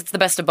for you guys, it's the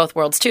best of both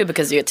worlds, too,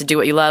 because you get to do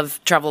what you love,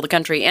 travel the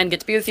country, and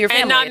get to be with your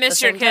family. And not at the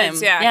miss your same kids,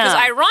 time. yeah. Because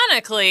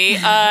ironically,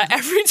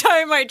 every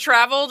time I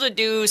travel to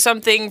do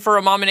something for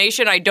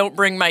Amomination, I don't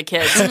bring my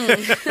kids.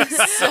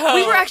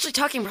 We were actually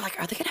talking, we're like,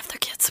 are they going to have their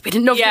kids? We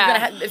didn't know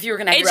if you were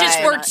going to have It's just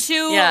kids or we're not.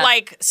 too Yeah.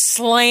 like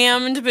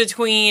slammed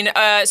between.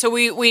 So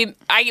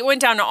I went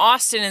down to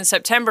Austin in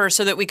September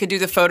so that we could do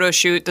the photo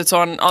shoot that's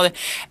on all the,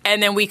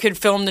 and then we could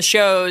film the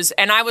shows.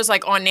 And I was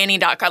like on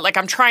nanny.com, like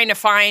I'm trying to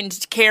find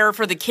care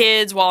for the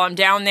kids while I'm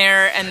down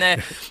there. And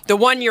the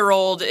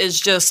 1-year-old is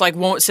just like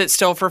won't sit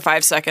still for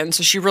 5 seconds,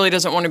 so she really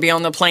doesn't want to be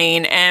on the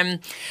plane. And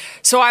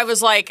so I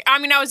was like, I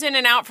mean, I was in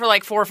and out for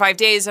like 4 or 5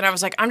 days, and I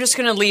was like, I'm just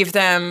gonna leave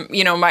them.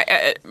 You know,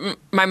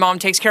 my mom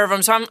takes care of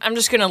them, so I'm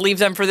just gonna leave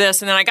them for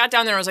this. And then I got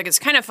down there, and I was like, it's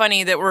kind of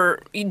funny that we're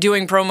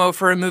doing promo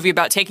for a movie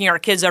about taking our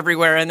kids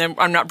everywhere, and then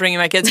I'm not bringing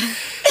my kids.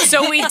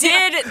 So we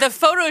did the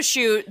photo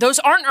shoot. Those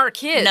aren't our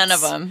kids. None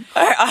of them.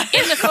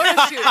 In the photo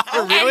shoot.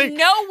 Really? And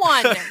no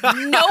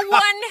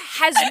one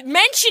has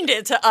mentioned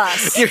it to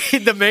us. You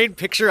read the main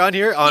picture on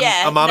here on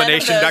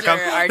Amomination.com. None of those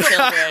are our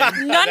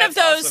children. None of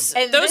those.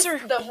 And Those this- are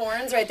the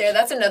horns right there.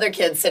 That's another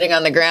kid sitting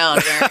on the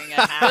ground wearing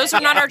a hat. those are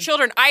not our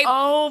children.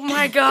 Oh,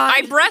 my God.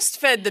 I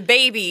breastfed the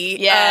baby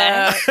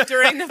Yeah.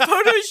 during the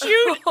photo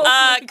shoot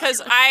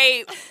because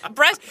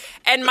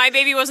and my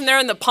baby wasn't there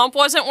and the pump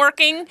wasn't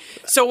working.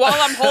 So while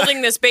I'm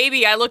holding this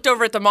baby, I looked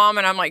over at the mom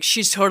and I'm like,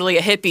 she's totally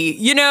a hippie.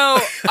 You know,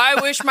 I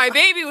wish my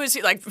baby was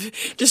here. Like,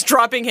 just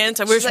dropping hints.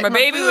 I wish like, my "My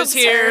baby was boobs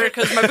here hurt."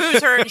 because my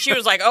boobs hurt. And she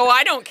was like, oh,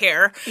 I don't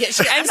care. Yeah,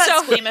 I'm and not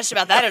so squeamish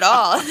about that at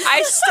all.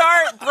 I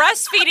start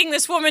breastfeeding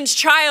this woman's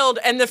child,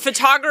 and the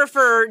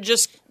photographer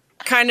just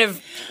kind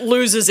of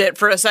loses it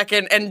for a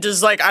second and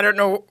just like, I don't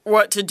know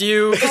what to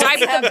do. Because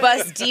The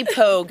bus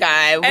depot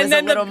guy was and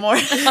then a little more.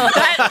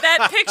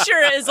 that picture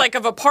is like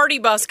of a party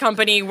bus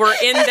company. We're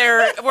in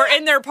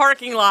their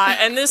parking lot,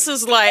 and this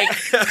is like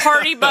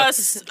party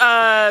bus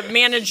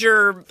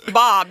manager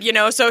Bob, you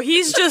know. So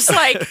he's just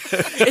like,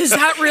 is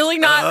that really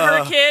not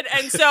her kid?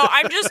 And so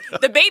I'm just,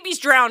 the baby's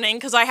drowning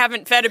because I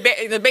haven't fed a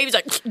baby. The baby's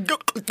like, and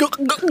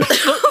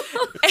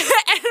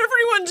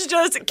everyone's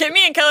just,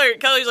 me and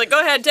Kelly's like, go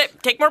ahead,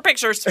 take more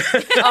pictures.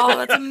 Oh,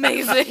 that's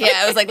amazing.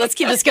 Yeah, I was like, let's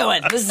keep this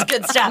going. This is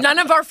good stuff. None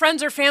of our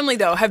friends or family,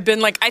 though, have been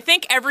like, I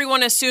think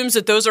everyone assumes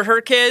that those are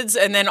her kids,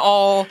 and then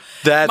all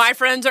my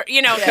friends are,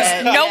 you know,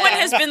 because no one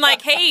has been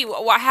like, hey,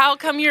 how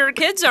come your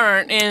kids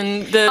aren't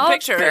in the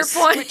pictures?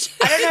 Fair point.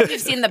 I don't know if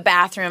you've seen the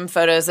bathroom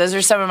photos. Those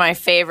are some of my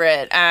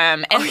favorite.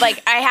 I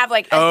have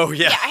like,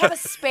 I have a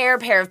spare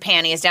pair of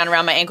panties down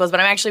around my ankles, but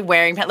I'm actually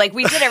wearing like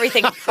we did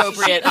everything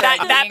appropriate. for, like,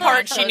 That being on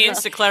part she photo.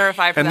 needs to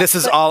clarify for And that. this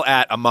is all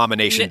at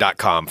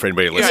Amomination.com for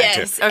anybody listening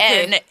Yes, to.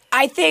 Okay. and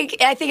I think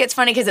it's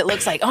funny because it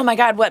looks like, oh my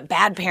God, what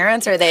bad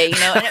parents are they? You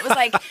know, and it was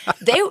like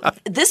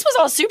this was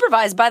all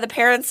supervised by the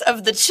parents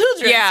of the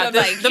children. Yeah, so I'm the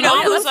like, mom you know,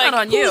 was that's like,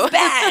 not on you.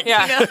 Bad.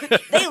 Yeah. You know?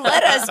 They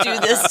let us do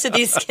this to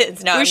these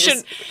kids. No, We I'm should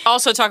just-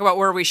 also talk about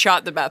where we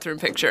shot the bathroom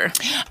picture.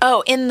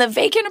 Oh, in the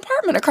vacant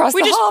apartment across the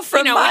just- hall from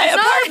you know, my we just-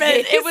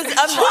 apartment. It was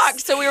unlocked,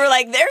 so we were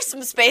like, there's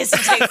some space to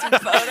take some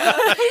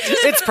photos.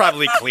 It's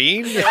probably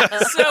clean.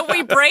 So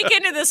we break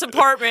into this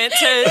apartment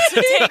to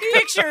take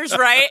pictures,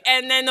 right?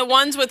 And then the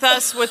ones with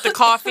us with the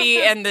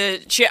coffee and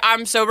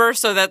I'm sober,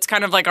 so that's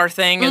kind of like our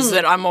thing is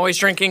that I'm always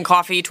drinking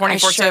coffee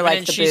 24/7 like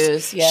and the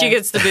booze, yeah. she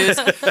gets the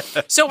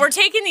booze. So we're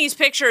taking these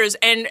pictures,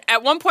 and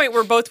at one point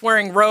we're both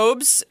wearing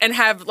robes and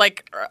have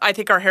like I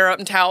think our hair up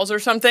in towels or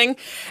something,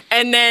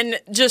 and then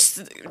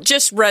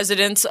just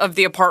residents of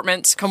the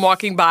apartments come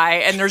walking by,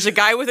 and there's a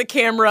guy with a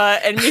camera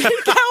and me and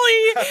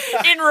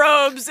Kelly in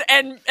robes,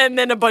 and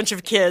then a bunch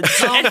of kids,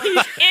 and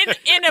he's in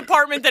an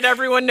apartment that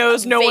everyone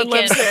knows no one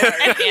lives Vacant there,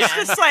 and he's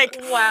apartment, just like,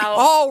 Wow.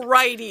 all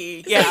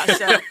righty, yeah.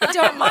 So.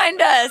 Don't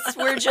mind us.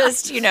 We're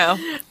just,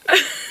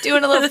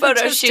 doing a little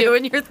photo Just shoot.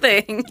 doing your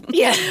thing.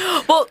 Yeah.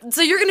 Well,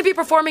 so you're going to be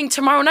performing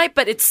tomorrow night,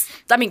 but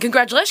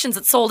congratulations,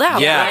 it's sold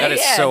out. Yeah, right? that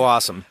is so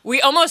awesome.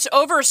 We almost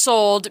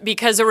oversold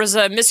because there was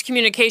a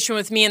miscommunication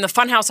with me in the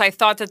Funhouse. I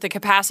thought that the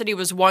capacity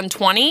was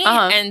 120,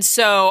 and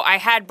so I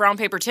had brown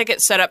paper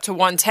tickets set up to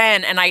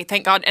 110, and I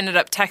thank God ended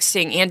up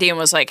texting Andy and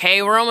was like,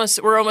 "Hey, we're almost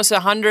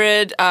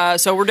 100,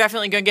 so we're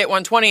definitely gonna get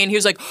 120." And he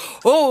was like,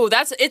 "Oh,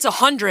 it's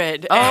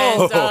 100."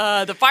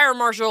 And the fire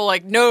marshal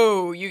like,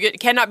 "No,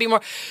 cannot be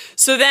more."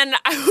 So then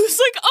I was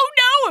like, "Oh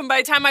no, And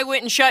by the time I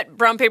went and shut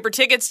Brown Paper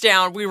Tickets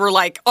down, we were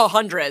like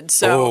 100.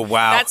 So Oh,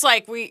 wow. that's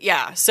like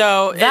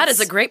So That it's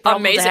is a great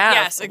problem amazing. to have.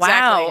 Yes,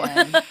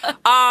 exactly.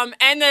 Wow.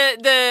 And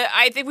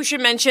I think we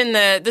should mention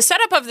the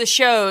setup of the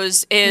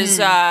shows is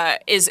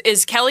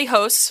Kelly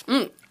hosts.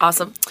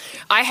 Awesome.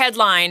 I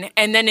headline,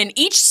 and then in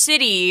each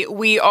city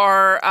we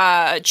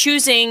are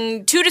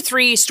choosing 2 to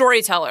 3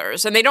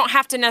 storytellers, and they don't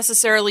have to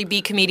necessarily be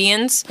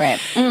comedians. Right.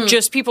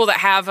 Just people that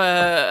have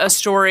a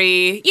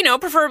story,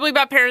 preferably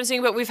about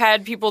parenting, but we've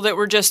had people that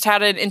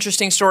had an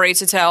interesting story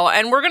to tell,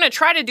 and we're going to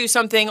try to do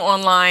something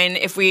online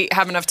if we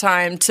have enough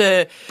time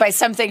to. By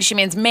something, she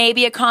means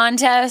maybe a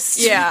contest.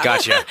 Yeah.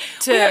 Gotcha.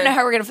 We don't know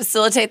how we're going to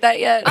facilitate that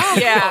yet.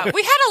 Yeah,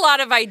 we had a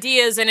lot of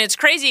ideas, and it's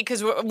crazy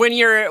because when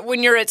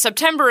you're at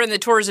September and the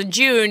tour's in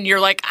June, you're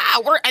like,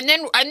 and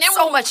then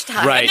So much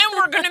time. Right. and then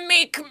we're gonna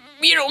make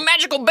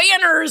magical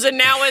banners, and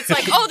now it's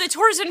like, the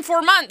tour's in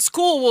 4 months.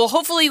 Cool. Well,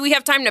 hopefully we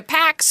have time to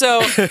pack.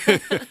 So,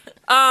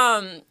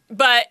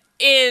 but.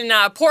 In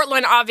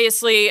Portland,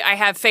 obviously, I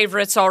have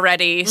favorites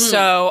already.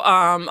 So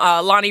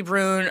Lonnie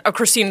Brune,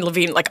 Christine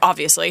Levine,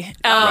 obviously.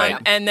 Right.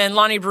 And then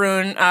Lonnie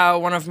Brune,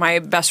 one of my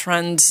best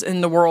friends in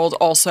the world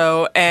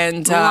also.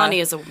 And Lonnie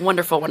is a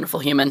wonderful,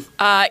 wonderful human.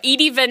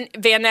 Edie Van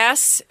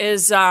Ness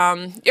is,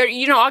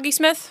 Augie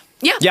Smith?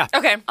 Yeah. Yeah.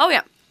 Okay. Oh,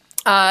 yeah.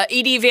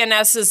 Edie Van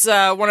Ness is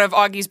one of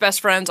Augie's best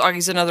friends.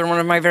 Augie's another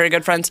one of my very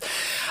good friends.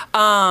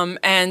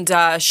 And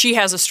she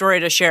has a story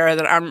to share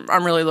that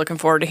I'm really looking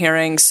forward to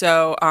hearing.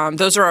 So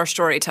those are our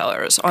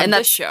storytellers on And this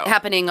that's show.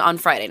 happening on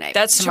Friday night.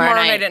 That's tomorrow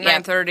night at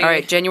 9:30. All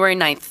right, January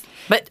 9th.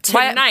 But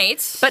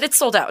Tonight. But it's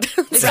sold out.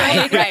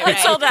 Right.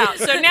 It's sold out.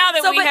 So now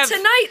that So, we but have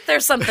tonight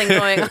there's something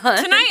going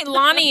on. tonight,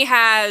 Lonnie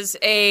has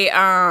a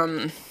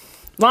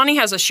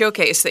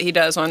showcase that he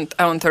does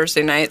on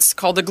Thursday nights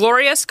called the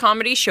Glorious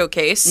Comedy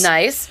Showcase.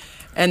 Nice.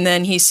 And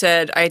then he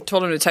said, I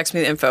told him to text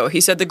me the info.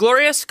 He said, the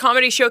Glorious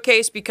Comedy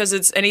Showcase because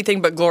it's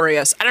anything but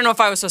glorious. I don't know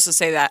if I was supposed to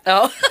say that.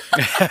 Oh.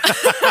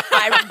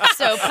 I'm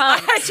so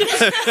pumped. I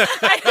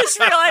just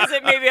realized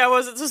that maybe I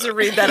wasn't supposed to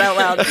read that out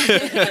loud.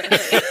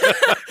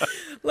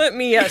 Let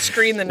me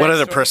screen the next What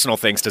other one. personal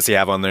things does he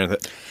have on there?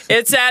 That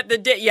It's at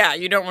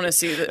you don't want to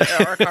see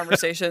our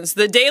conversations.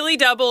 The Daily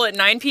Double at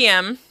 9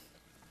 p.m.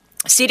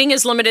 Seating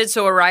is limited,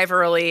 so arrive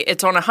early.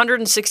 It's on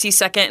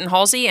 162nd and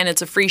Halsey, and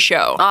it's a free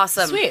show.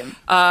 Awesome. Sweet.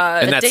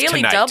 and that's Daily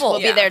tonight. Double.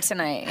 We'll be there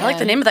tonight. I like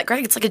the name of that,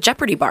 Greg. It's like a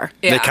Jeopardy bar.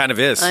 Yeah. It kind of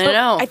is. I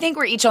know. I think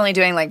we're each only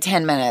doing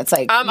 10 minutes.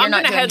 You're I'm not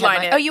going to doing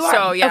headline it. Oh, you are?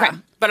 So, yeah. Okay.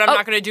 But I'm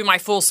not going to do my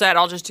full set.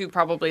 I'll just do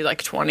probably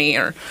 20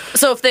 or...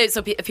 So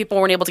if people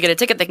weren't able to get a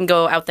ticket, they can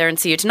go out there and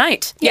see you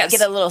tonight. Yeah, Yes.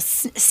 get a little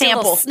sample. A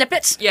little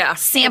snippet. Yeah.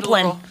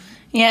 Sampling.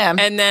 Yeah.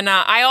 And then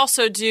I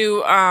also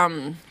do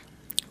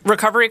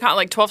recovery,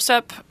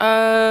 12-step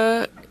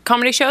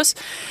comedy shows.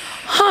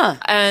 Huh.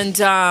 And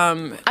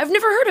I've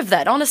never heard of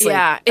that, honestly.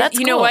 yeah, That's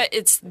you know cool. what?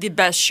 It's the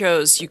best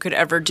shows you could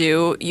ever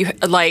do.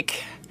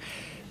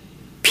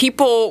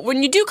 People,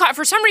 when you do,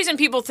 for some reason,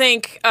 people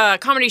think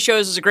comedy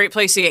shows is a great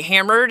place to get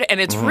hammered,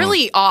 and it's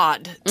really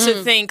odd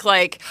to think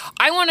I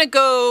want to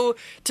go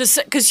to,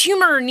 because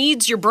humor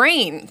needs your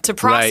brain to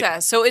process.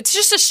 Right. So it's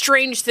just a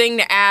strange thing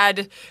to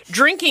add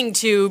drinking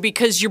to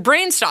because your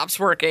brain stops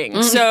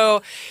working.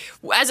 So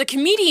as a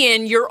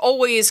comedian, you're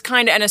always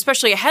kind of, and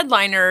especially a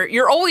headliner,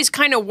 you're always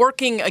kind of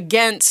working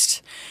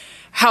against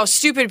how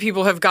stupid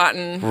people have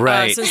gotten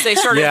Right. since they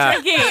started Yeah.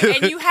 drinking.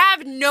 And you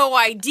have no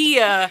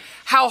idea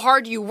how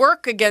hard you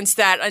work against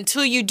that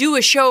until you do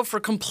a show for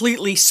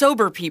completely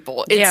sober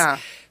people. It's Yeah.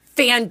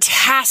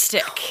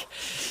 fantastic.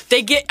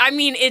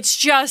 It's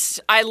just,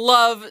 I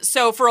love,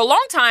 so for a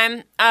long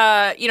time,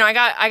 I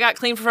got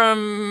clean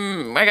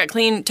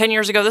 10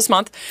 years ago this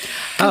month.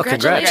 Oh,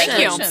 congrats.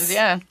 Thank you. Congratulations,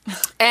 yeah.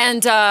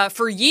 And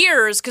for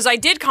years, because I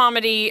did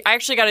comedy, I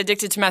actually got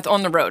addicted to meth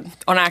on the road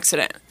on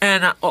accident.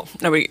 And,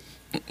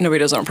 nobody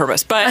does it on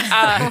purpose. But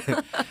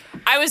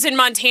I was in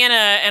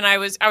Montana, and I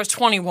was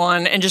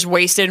 21 and just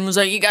wasted and was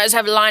like, you guys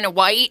have a line of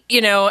white,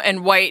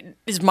 and white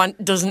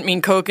doesn't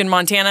mean Coke in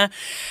Montana.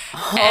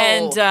 Oh.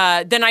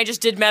 And then I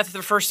just did meth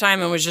the first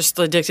time and was just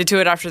addicted to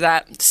it after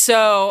that.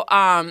 So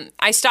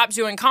I stopped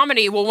doing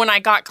comedy. Well, when I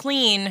got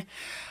clean,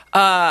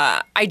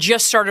 I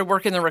just started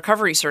working the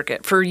recovery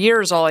circuit. For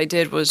years, all I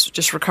did was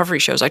just recovery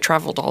shows. I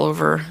traveled all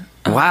over.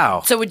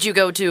 Wow. So would you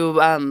go to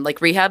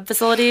rehab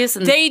facilities?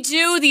 And They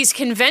do these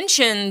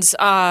conventions,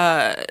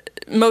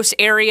 most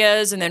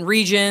areas and then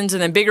regions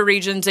and then bigger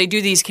regions. They do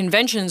these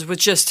conventions with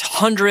just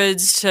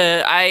hundreds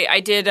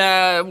I did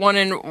one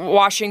in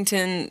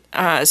Washington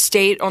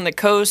State on the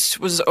coast,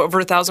 was over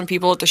 1,000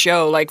 people at the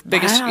show,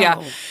 biggest, Wow.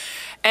 yeah.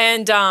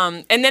 And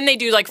then they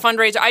do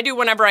fundraiser. I do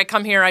whenever I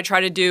come here. I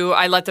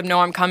let them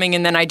know I'm coming,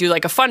 and then I do a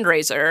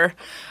fundraiser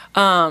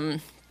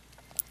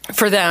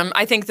for them.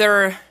 I think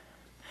they're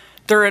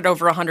at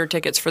over 100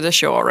 tickets for this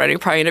show already.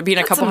 Probably end up being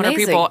a couple hundred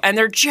amazing. people, and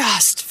they're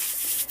just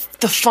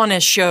the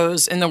funnest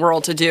shows in the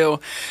world to do.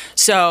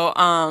 So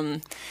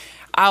I'll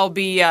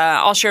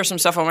share some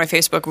stuff on my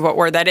Facebook of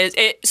where that is.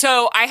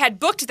 So I had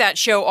booked that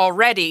show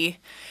already.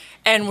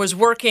 and was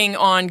working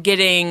on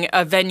getting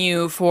a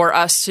venue for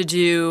us to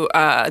do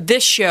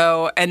this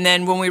show. And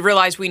then when we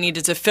realized we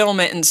needed to film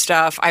it and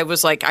stuff, I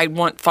was like, I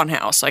want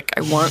Funhouse. Like,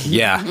 I want...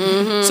 Yeah.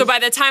 Mm-hmm. So by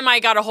the time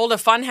I got a hold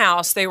of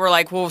Funhouse, they were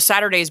like, well,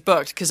 Saturday's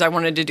booked, because I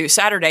wanted to do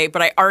Saturday,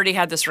 but I already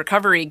had this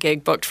recovery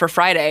gig booked for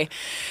Friday.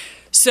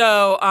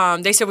 So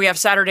they said we have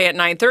Saturday at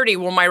 9:30.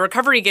 Well, my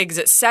recovery gig's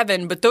at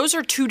 7, but those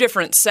are 2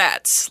 different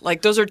sets.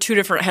 Like, those are 2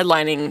 different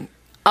headlining.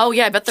 Oh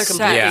yeah, I bet they're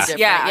completely different.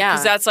 Yeah,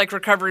 because that's like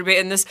recovery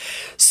and this.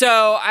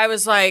 So I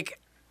was like,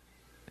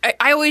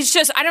 I always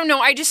just, I don't know,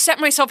 I just set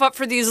myself up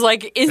for these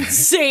like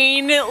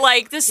insane,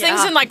 like this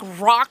thing's in like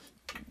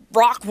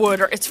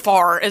Rockwood, or it's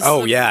far. It's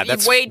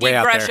that's way deep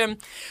out Gresham,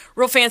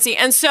 real fancy.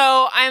 And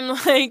so I'm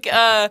like,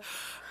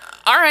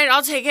 all right,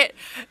 I'll take it.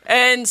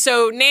 And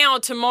so now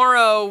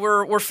tomorrow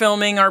we're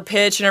filming our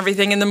pitch and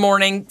everything in the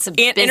morning,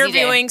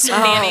 interviewing some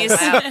nannies,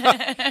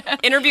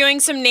 interviewing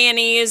some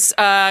nannies,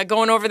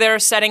 going over there,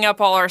 setting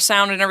up all our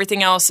sound and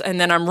everything else, and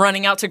then I'm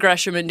running out to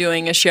Gresham and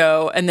doing a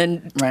show, and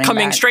then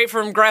coming straight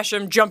from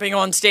Gresham, jumping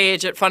on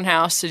stage at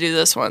Funhouse to do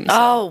this one. So.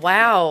 Oh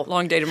wow,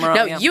 long day tomorrow.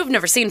 No, you've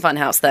never seen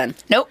Funhouse then?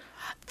 Nope.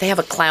 They have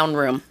a clown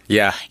room.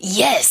 Yeah.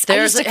 Yes. Have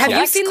you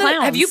seen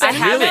clowns? Have you been? I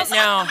haven't.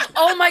 No.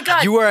 Oh my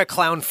god. You are a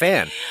clown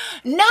fan.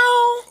 No.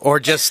 Or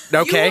just,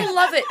 okay. You will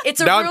love it.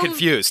 It's a now room, I'm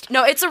confused.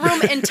 No, it's a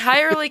room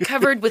entirely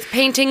covered with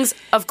paintings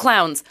of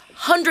clowns.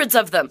 Hundreds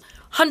of them.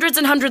 Hundreds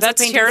and hundreds That's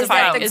of paintings.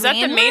 terrifying. Is that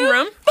the main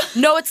room?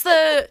 No, it's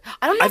the...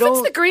 I don't know if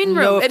it's the green room.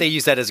 I don't know if they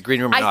use that as a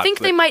green room or not. I think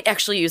they might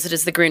actually use it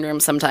as the green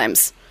room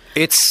sometimes.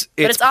 It's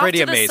but it's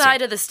pretty off to amazing. the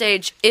side of the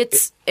stage.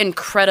 It's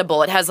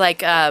incredible. It has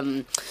like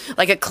a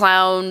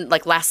clown,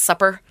 like Last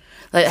Supper.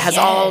 It has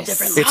all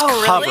different. It's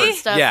covered. Really?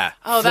 Stuff. Yeah.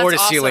 Oh, floor to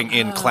that's ceiling awesome.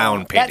 in clown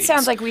That paintings.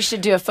 sounds like we should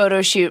do a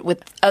photo shoot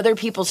with other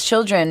people's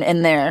children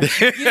in there.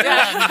 Bring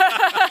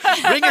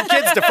your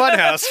kids to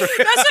Funhouse. That's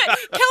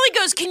what Kelly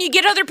goes, can you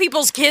get other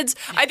people's kids?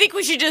 I think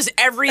we should just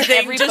everything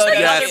Every just photo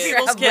be other shoot.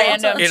 people's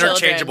kids. Random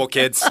Interchangeable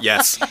kids.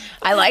 Yes.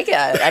 I like it.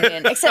 I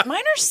mean, except mine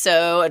are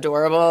so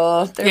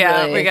adorable. They're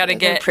Yeah, really, we gotta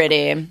they're get-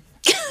 pretty.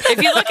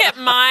 If you look at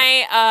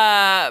my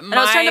And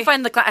I was trying to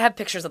find the. I have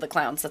pictures of the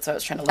clowns. That's what I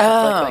was trying to look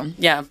up really quick.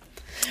 Yeah.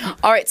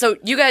 All right. So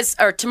you guys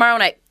are tomorrow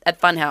night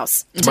at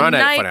Funhouse. Tomorrow night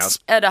at Tonight Funhouse.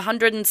 at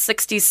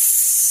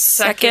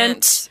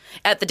 162nd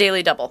at the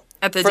Daily Double.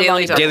 At the For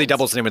Daily Long Double. Daily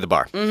Double's the name of the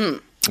bar.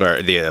 Mm-hmm.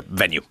 Or the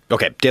venue.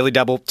 Okay, Daily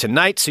Double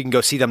tonight, so you can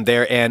go see them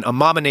there. And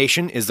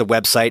Amomination is the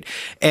website.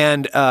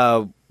 And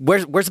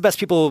where's the best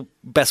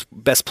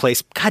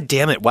place? God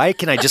damn it! Why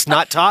can I just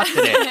not talk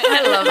today?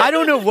 I love it. I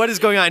don't know what is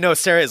going on. I know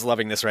Sarah is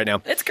loving this right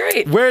now. It's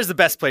great. Where's the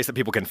best place that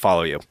people can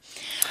follow you?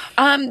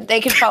 They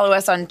can follow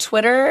us on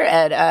Twitter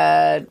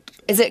at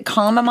is it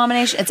Com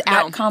Amomination? It's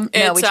at Com.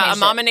 No, we It's changed it.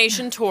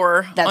 Amomination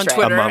Tour That's on right.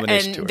 Twitter,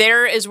 Amomination and Tour.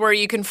 there is where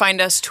you can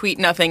find us tweet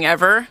nothing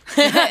ever.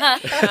 Yeah.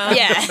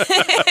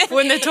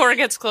 When the tour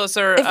gets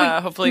closer,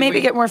 hopefully Maybe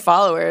we get more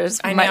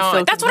followers. I We might know.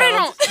 feel That's what I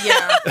compelled. don't.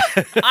 Yeah,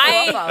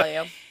 I'll follow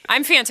you.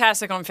 I'm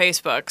fantastic on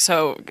Facebook,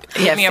 so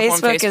hit Yeah, me up on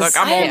Facebook Facebook. is-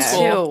 I'm I old am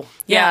school. Too.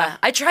 Yeah.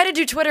 I try to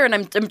do Twitter, and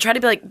I'm trying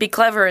to be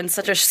clever in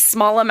such a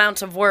small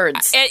amount of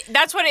words.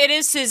 That's what it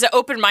is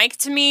open mic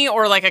to me,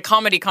 or like a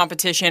comedy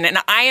competition, and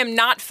I am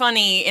not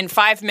funny in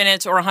 5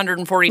 minutes or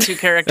 142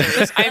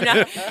 characters. I'm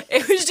not.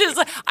 It was just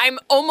like I'm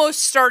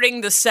almost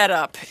starting the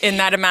setup in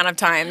that amount of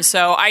time,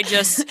 so I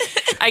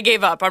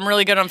gave up. I'm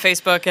really good on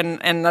Facebook,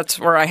 and that's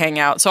where I hang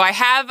out. So I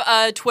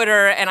have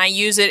Twitter, and I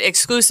use it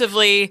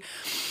exclusively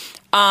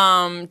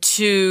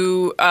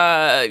to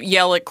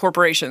yell at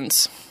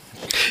corporations.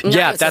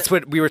 Yeah, that's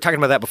what we were talking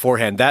about that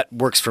beforehand. That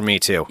works for me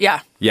too.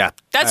 Yeah. Yeah.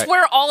 That's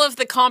where all of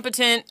the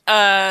competent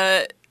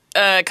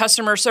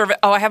customer service.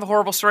 Oh, I have a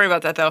horrible story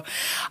about that though.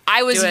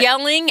 I was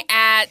yelling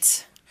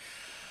at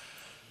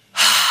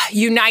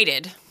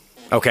United.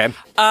 Okay.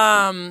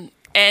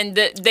 And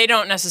they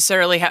don't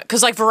necessarily have,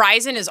 because like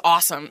Verizon is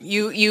awesome.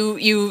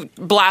 You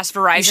blast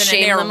Verizon and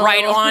they shame are them a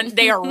right little. on.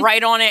 They are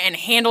right on it and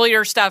handle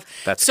your stuff.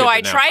 That's so good to I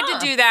know. tried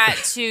to do that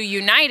to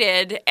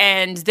United,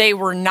 and they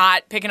were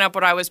not picking up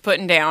what I was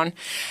putting down.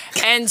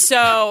 And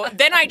so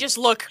then I just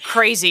look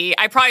crazy.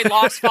 I probably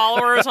lost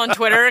followers on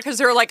Twitter because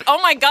they were like, "Oh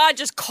my God,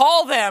 just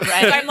call them."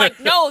 And I'm like,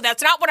 "No,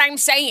 that's not what I'm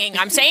saying.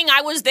 I'm saying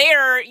I was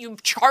there. You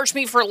charged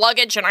me for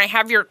luggage, and I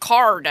have your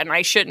card, and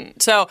I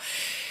shouldn't." So.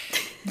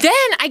 Then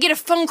I get a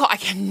phone call. I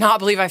cannot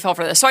believe I fell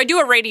for this. So I do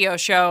a radio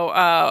show,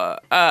 where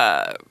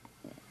I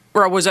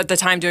was at the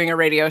time doing a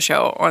radio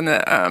show on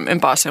the in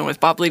Boston with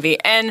Bob Levy,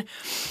 and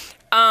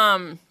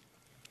so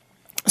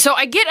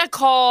I get a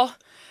call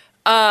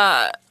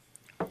as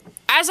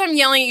I'm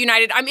yelling at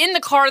United. I'm in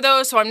the car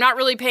though, so I'm not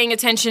really paying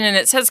attention, and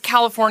it says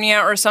California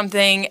or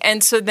something.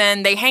 And so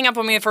then they hang up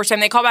on me the first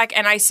time. They call back,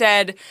 and I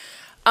said,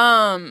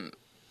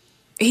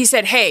 he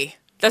said, "Hey."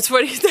 That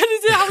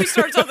is how he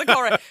starts off the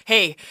call, right?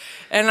 Hey.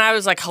 And I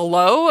was like,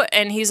 hello?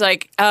 And he's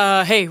like,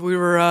 hey, we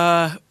were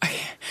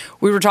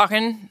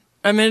talking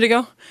a minute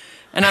ago.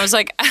 And I was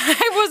like, I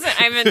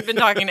haven't been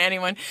talking to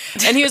anyone.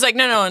 And he was like,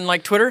 no, and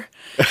like Twitter.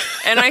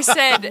 And I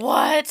said,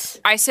 What?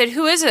 I said,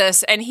 who is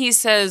this? And he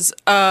says,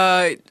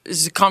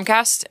 is it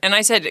Comcast? And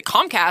I said,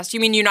 Comcast? You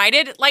mean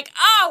United? Like,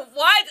 oh,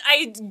 what?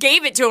 I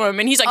gave it to him.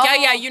 And he's like,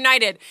 yeah,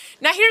 United.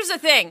 Now, here's the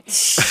thing.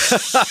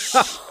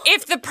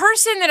 If the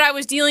person that I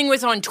was dealing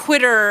with on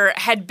Twitter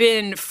had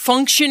been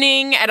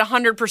functioning at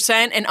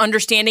 100% and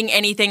understanding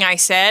anything I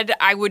said,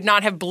 I would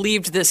not have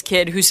believed this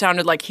kid who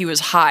sounded like he was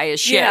high as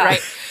shit,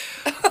 right?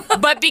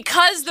 But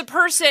because the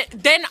person,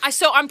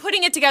 so I'm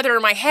putting it together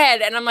in my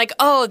head and I'm like,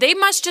 oh, they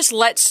must just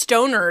let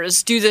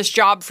stoners do this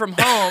job from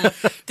home.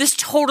 This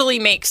totally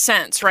makes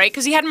sense, right?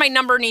 Because he had my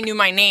number and he knew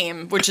my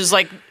name, which is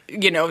like,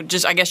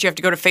 just I guess you have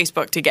to go to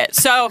Facebook to get.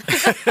 So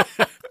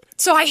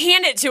I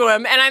hand it to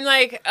him and I'm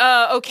like,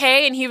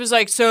 okay. And he was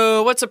like,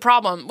 so what's the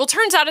problem? Well,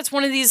 turns out it's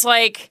one of these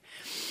like,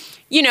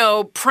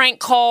 prank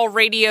call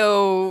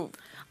radio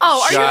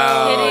are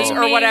you kidding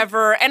me? Or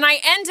whatever. And I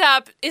end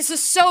up, this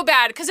is so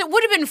bad, because it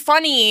would have been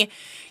funny,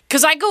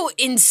 because I go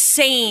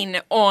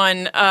insane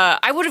on,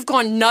 I would have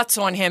gone nuts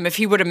on him if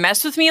he would have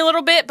messed with me a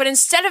little bit, but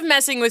instead of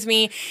messing with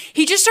me,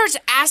 he just starts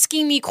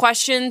asking me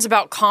questions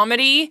about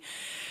comedy,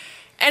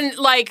 and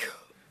like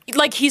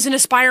he's an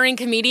aspiring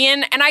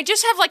comedian, and I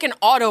just have like an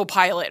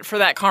autopilot for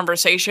that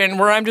conversation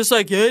where I'm just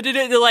like, so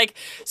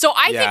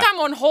I think I'm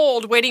on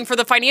hold waiting for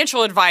the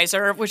financial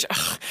advisor, which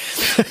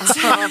to get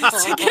on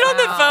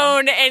the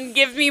phone and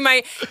give me and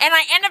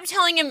I end up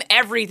telling him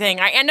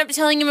everything. I end up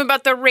telling him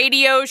about the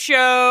radio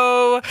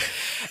show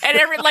and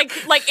like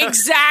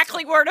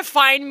exactly where to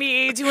find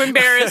me to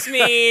embarrass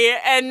me,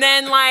 and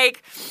then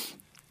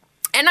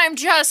and I'm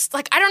just,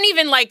 I don't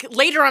even,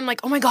 later I'm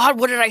like, oh my God,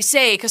 what did I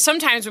say? Because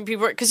sometimes when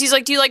people, because he's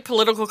like, do you like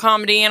political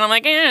comedy? And I'm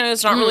like,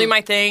 it's not really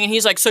my thing. And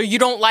he's like, so you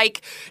don't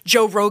like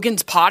Joe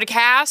Rogan's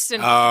podcast?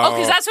 And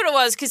because that's what it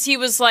was. Because he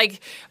was like,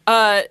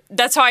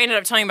 that's how I ended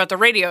up telling him about the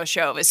radio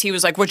show, is he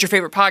was like, what's your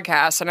favorite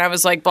podcast? And I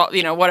was like,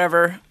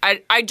 whatever.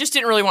 I just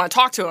didn't really want to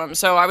talk to him.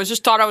 So I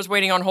thought I was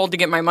waiting on hold to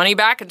get my money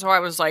back. And so I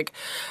was like,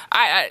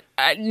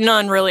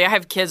 none really. I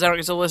have kids. I don't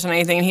get to listen to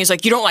anything. And he's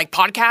like, you don't like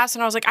podcasts?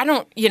 And I was like, I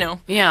don't,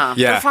 Yeah.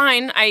 They're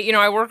fine.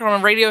 I work on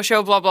a radio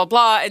show, blah, blah,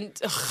 blah. And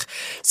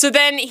so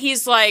then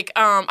he's like,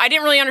 I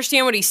didn't really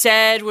understand what he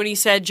said when he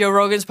said Joe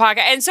Rogan's podcast.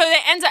 And so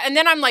that ends up, and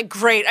then I'm like,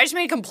 great. I just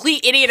made a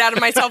complete idiot out of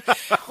myself.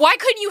 Why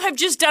couldn't you have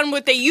just done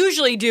what they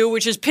usually do,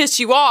 which is piss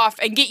you off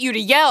and get you to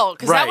yell?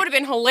 Because that would have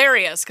been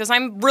hilarious, because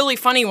I'm really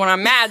funny when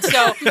I'm mad.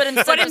 So,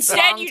 but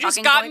instead you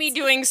just got me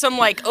doing some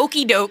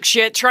okey doke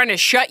shit, trying to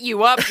shut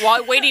you up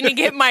while waiting to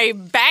get my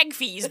bag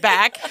fees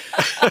back.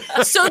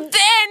 So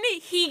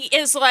then he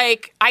is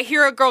like, I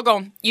hear a girl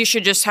go, you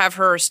should just have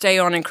her stay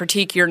on and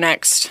critique your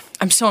next,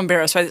 I'm so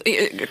embarrassed by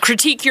this,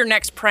 critique your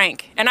next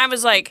prank. And I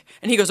was like,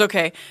 and he goes,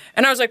 okay.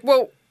 And I was like,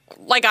 whoa,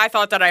 I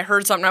thought that I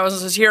heard something I wasn't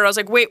supposed to hear. I was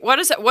like, wait, what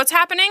is that? What's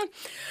happening?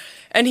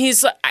 And I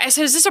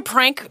said, is this a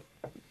prank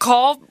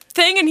call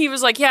thing? And he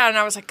was like, yeah. And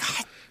I was like,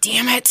 God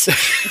damn it.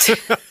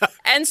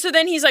 And so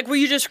then he's like, will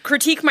you just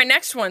critique my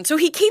next one? So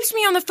he keeps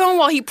me on the phone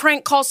while he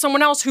prank calls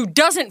someone else who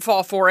doesn't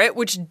fall for it,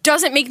 which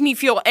doesn't make me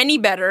feel any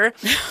better.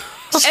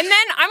 And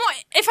then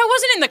if I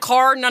wasn't in the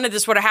car, none of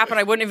this would have happened.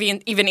 I wouldn't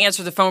have even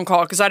answered the phone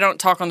call, because I don't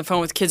talk on the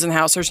phone with kids in the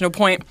house. There's no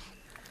point.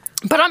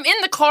 But I'm in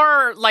the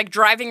car,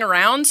 driving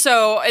around,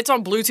 so it's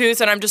on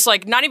Bluetooth, and I'm just,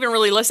 not even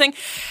really listening.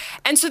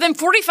 And so then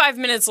 45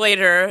 minutes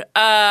later,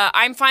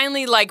 I'm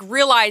finally,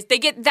 realize they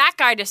get that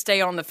guy to stay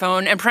on the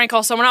phone and prank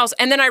call someone else.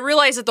 And then I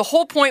realize that the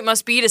whole point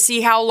must be to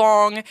see how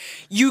long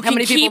you can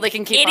keep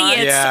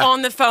idiots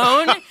on the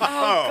phone.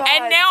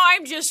 And now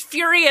I'm just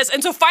furious.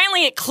 And so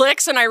finally it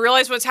clicks, and I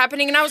realize what's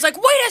happening, and I was like,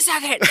 wait a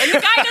second. And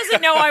the guy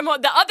doesn't know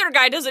the other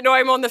guy doesn't know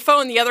I'm on the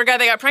phone, the other guy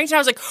that got pranked. And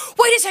I was like,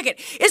 wait a second.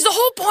 Is the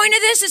whole point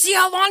of this to see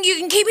how long you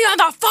can keep me on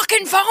the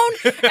fucking phone?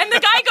 And the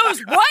guy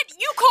goes, what?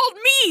 You called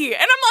me.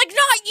 And I'm like,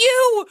 not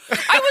you.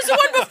 I was the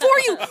one before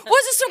you.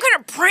 Was this some kind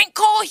of prank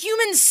call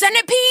human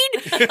centipede?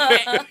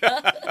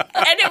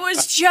 And it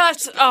was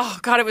just, oh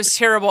God, it was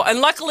terrible. And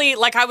luckily,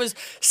 I was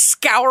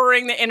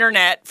scouring the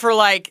internet for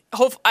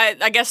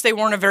I guess they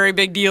weren't a very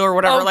big deal or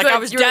whatever. Good. I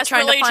was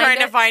desperately trying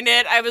to find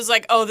it. I was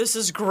like, oh, this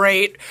is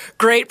great.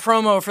 Great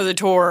promo for the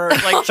tour.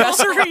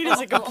 Jessa Reed is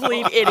a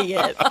complete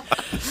idiot.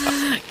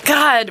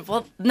 God,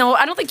 well, no,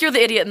 I don't think you're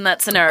the idiot in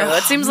that scenario.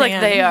 It seems like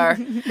they are.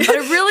 But I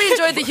really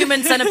enjoyed the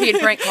human centipede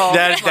prank call.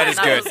 That is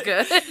good. Was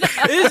good.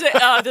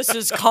 This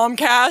is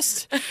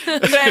Comcast.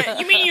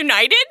 You mean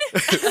United?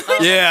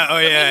 Yeah, oh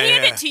yeah. Let me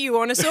hand it to you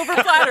on a silver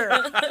platter.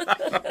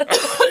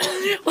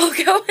 We'll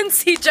go and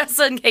see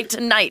Jessa and Kate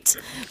tonight.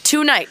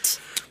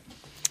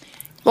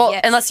 Well,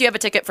 Yes. unless you have a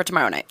ticket for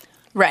tomorrow night.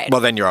 Right.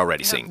 Well, then you're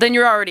already seeing. Then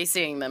you're already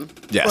seeing them.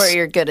 Yes. Or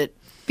you're good at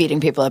beating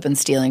people up and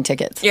stealing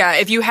tickets. Yeah,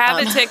 if you have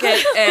a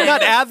ticket. I'm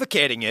not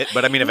advocating it,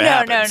 but I mean, if it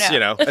happens,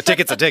 no. a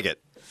ticket's a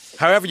ticket.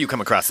 however you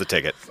come across the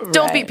ticket.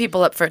 Don't beat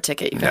people up for a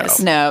ticket, you guys.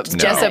 No,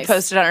 Jessa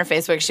posted on her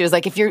Facebook. She was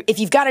like, if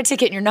you've got a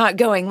ticket and you're not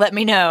going, let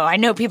me know. I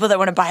know people that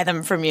want to buy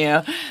them from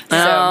you.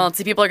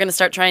 See, people are going to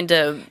start trying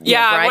to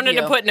I wanted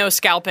to put no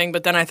scalping,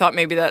 but then I thought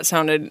maybe that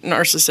sounded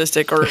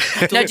narcissistic. Or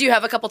now, do you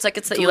have a couple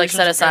tickets that you like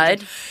set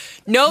aside?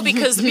 No,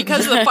 because of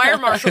the fire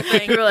marshal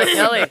thing. You were like,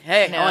 Kelly,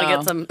 hey, I want to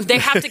get some. They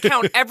have to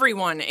count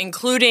everyone,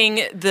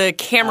 including the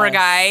camera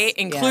guy,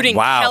 including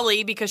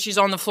Kelly, because she's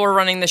on the floor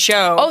running the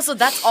show. Oh, so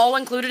that's all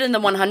included in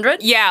the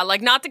 100? Yeah,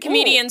 like not the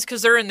comedians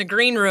because they're in the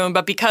green room,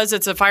 but because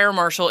it's a fire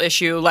marshal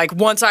issue, like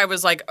once I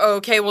was like,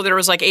 okay, well, there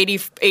was like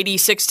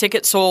 86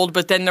 tickets sold,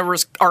 but then there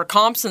was our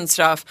comps and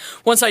stuff.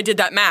 Once I did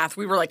that math,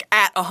 we were like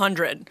at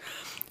 100.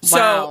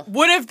 So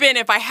would have been,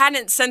 if I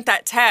hadn't sent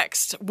that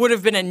text, would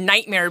have been a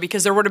nightmare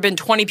because there would have been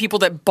 20 people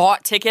that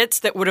bought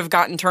tickets that would have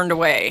gotten turned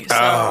away.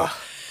 So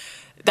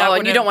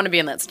and you don't want to be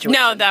in that situation.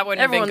 No, that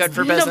wouldn't have been good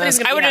for business.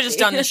 I would have just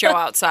done the show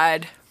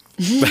outside.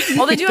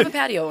 Well, they do have a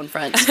patio in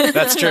front.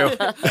 That's true.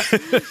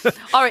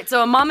 All right,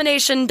 so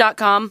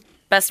Amomination.com,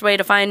 best way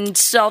to find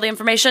all the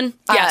information?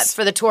 Yes.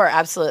 For the tour,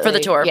 absolutely. For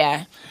the tour.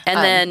 Yeah. And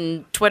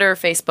then Twitter,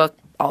 Facebook,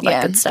 all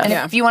that good stuff. And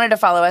if you wanted to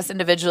follow us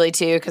individually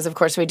too, because of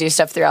course we do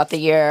stuff throughout the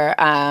year,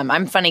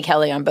 I'm Funny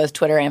Kelly on both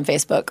Twitter and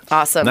Facebook.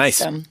 Awesome. Nice.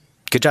 So,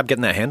 good job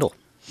getting that handle.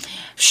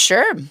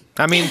 Sure.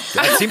 I mean,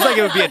 it seems like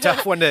it would be a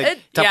tough one to get.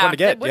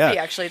 It would be,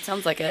 actually. It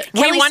sounds like it.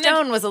 Kelly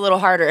Stone was a little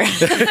harder.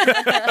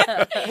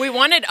 We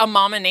wanted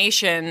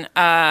Amomination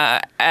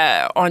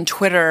on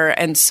Twitter,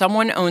 and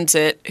someone owns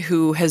it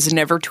who has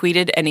never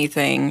tweeted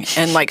anything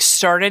and like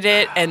started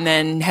it and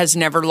then has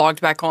never logged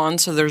back on,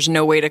 so there's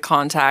no way to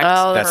contact.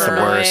 Oh, that's the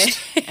worst.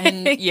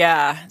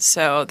 And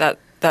so that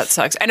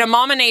sucks. And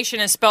Amomination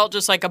is spelled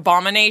just like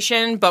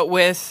abomination, but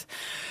with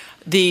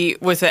the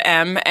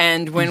M.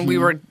 And when we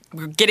were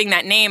getting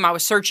that name, I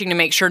was searching to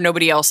make sure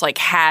nobody else like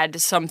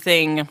had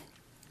something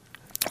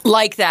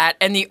like that,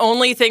 and the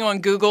only thing on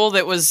Google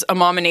that was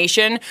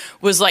Amomination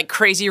was like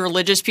crazy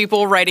religious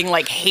people writing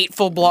like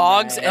hateful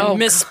blogs and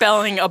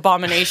misspelling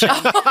abomination.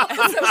 So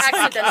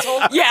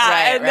accidental.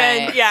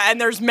 Yeah, and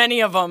there's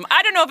many of them.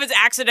 I don't know if it's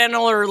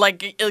accidental or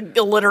like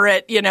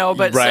illiterate,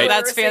 but so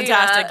that's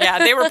fantastic. Yeah,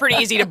 they were pretty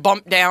easy to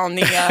bump down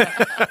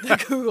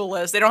the Google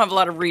list. They don't have a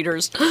lot of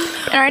readers.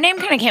 And our name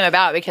kind of came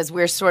about because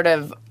we're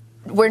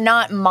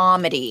not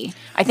momedy.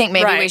 I think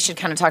maybe we should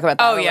kind of talk about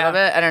that a little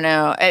bit. I don't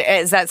know.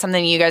 Is that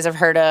something you guys have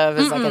heard of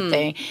as like a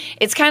thing?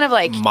 It's kind of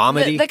like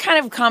momedy? The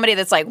kind of comedy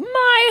that's like,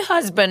 my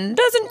husband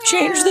doesn't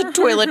change the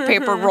toilet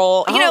paper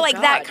roll.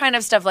 That kind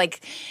of stuff.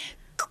 Like,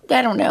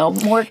 I don't know,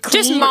 more clean.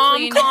 Just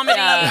mom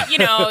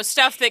comedy,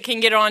 stuff that can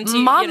get on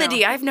TV.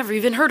 Momedy, I've never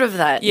even heard of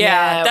that.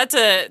 Yeah,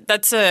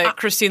 that's a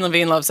Christine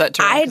Levine loves that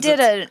term. I did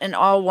an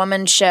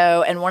all-woman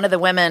show, and one of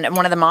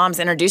the moms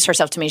introduced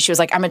herself to me. She was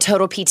like, I'm a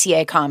total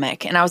PTA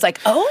comic. And I was like,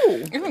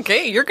 oh.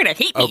 Okay, you're going to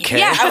hate me. Okay.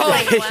 Yeah, I was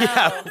like, wow.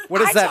 Yeah. What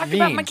does that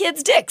mean? I talk about my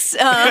kids' dicks.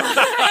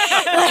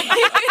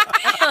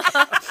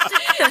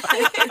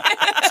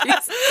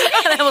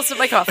 I almost took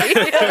my coffee.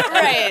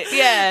 Right,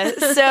 yeah.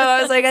 So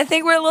I was like, I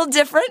think we're a little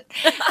different.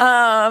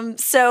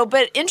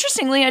 But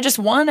interestingly, I just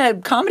won a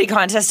comedy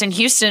contest in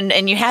Houston,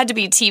 and you had to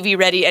be TV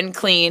ready and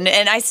clean.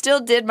 And I still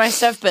did my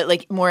stuff, but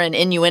like more in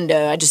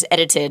innuendo. I just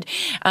edited.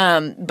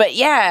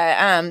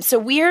 So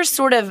we're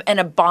sort of an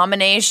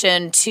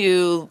abomination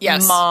to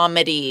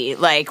momedy.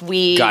 Like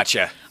we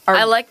gotcha.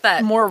 I like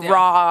that. More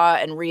raw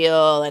and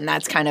real, and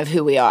that's kind of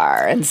who we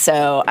are. And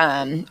so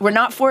we're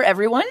not for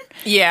everyone.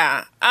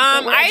 Yeah.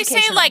 I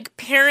say like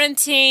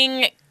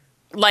parenting,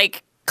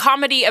 like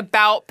comedy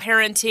about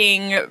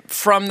parenting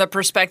from the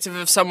perspective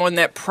of someone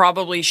that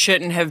probably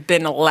shouldn't have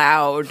been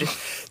allowed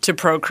to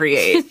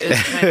procreate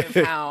is kind of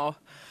how...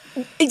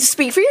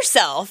 Speak for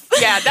yourself.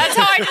 Yeah, that's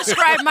how I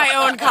describe my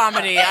own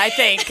comedy, I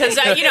think. Because,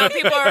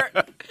 people are...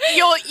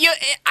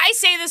 I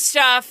say the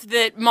stuff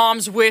that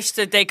moms wish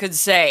that they could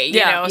say, you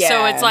know? Yeah.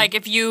 So it's like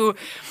if you...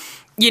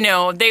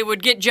 they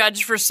would get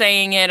judged for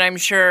saying it, I'm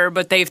sure,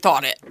 but they've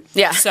thought it.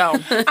 Yeah. So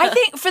I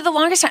think for the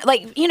longest time,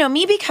 like,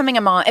 me becoming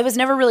a mom, it was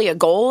never really a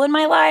goal in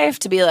my life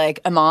to be like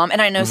a mom.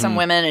 And I know some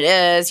women it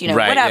is,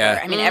 Right, whatever. yeah.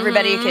 I mean,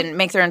 everybody can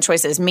make their own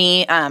choices.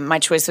 Me, my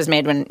choice was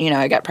made when,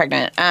 I got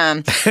pregnant.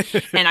 And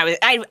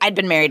I'd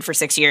been married for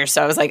 6 years.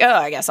 So I was like, oh,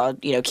 I guess I'll,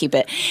 keep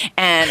it.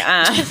 And,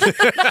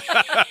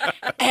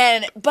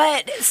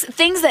 but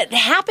things that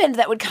happened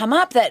that would come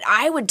up that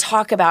I would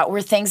talk about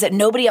were things that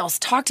nobody else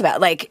talked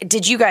about. Like,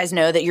 did you guys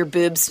know that your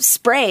boobs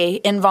spray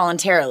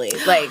involuntarily?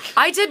 Like,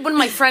 I did when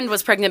my friend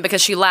was pregnant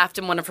because she laughed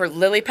and one of her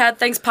lily pad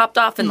things popped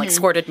off and like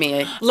squirted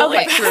me through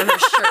her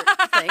shirt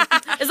thing.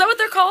 Is that what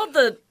they're called?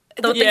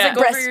 The things that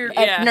go over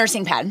your...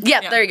 nursing pad.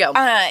 Yeah, there you go.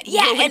 I'm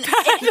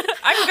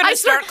going to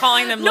start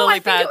calling them lily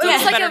pads.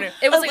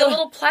 It was like a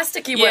little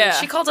plasticky one.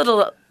 She called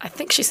it I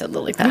think she said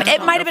lily pad.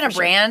 It might have been a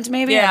brand,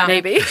 maybe. Yeah,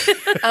 maybe.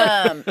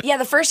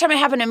 The first time it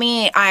happened to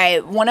me,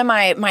 one of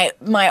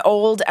my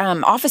old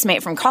office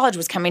mate from college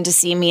was coming to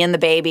see me and the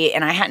baby,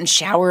 and I hadn't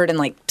showered in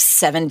like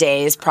 7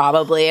 days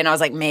probably, and I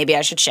was like, maybe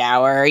I should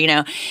shower,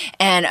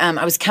 and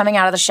I was coming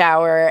out of the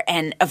shower,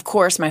 and of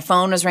course my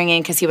phone was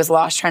ringing because he was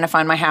lost trying to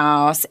find my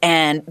house,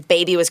 and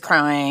baby was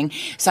crying,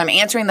 so I'm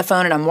answering the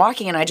phone and I'm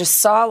walking, and I just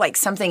saw like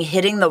something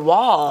hitting the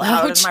wall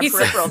out of my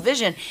peripheral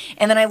vision,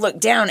 and then I looked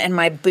down and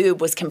my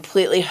boob was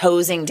completely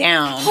hosing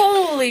down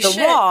the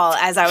wall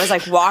as I was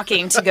like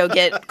walking to go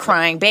get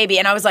crying baby,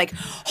 and I was like,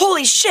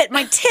 holy shit,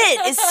 my tit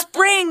is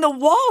spraying the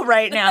wall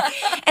right now,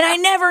 and I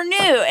never knew.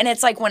 And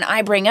it's like when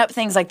I bring up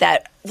things like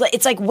that,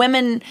 it's like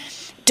women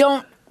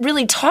don't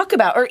really talk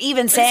about, or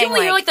even saying, you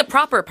only hear like the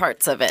proper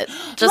parts of it,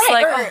 just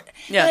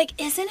like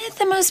isn't it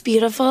the most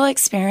beautiful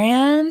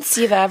experience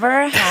you've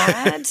ever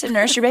had to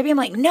nurse your baby? I'm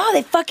like, no,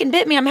 they fucking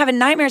bit me. I'm having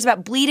nightmares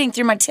about bleeding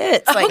through my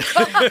tits. Like,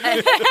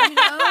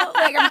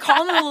 like I'm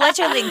calling the leche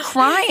and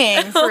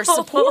crying for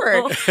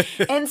support.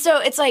 And so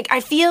it's like,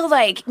 I feel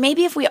like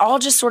maybe if we all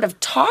just sort of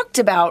talked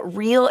about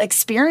real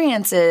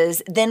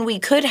experiences, then we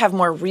could have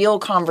more real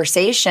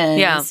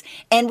conversations,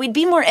 and we'd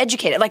be more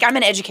educated. Like, I'm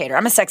an educator.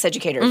 I'm a sex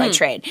educator by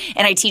trade,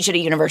 and I teach at a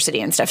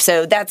university and stuff.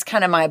 So that's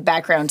kind of my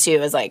background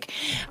too, is like,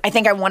 I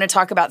think I want to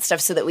talk about stuff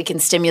so that we can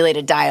stimulate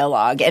a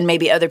dialogue, and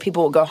maybe other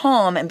people will go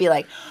home and be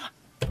like,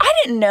 I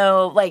didn't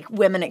know like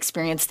women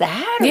experience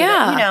that.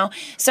 Or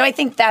so I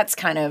think that's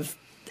kind of,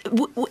 and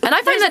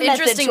I find that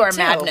interesting to our too.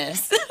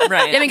 Madness.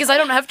 Right. I mean, because I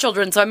don't have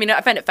children, so I mean,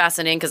 I find it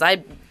fascinating because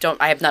I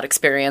have not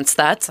experienced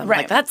that. So I'm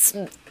like, that's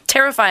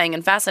terrifying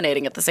and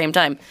fascinating at the same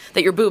time,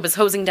 that your boob is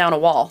hosing down a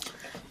wall.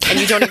 And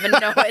you don't even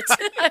know it.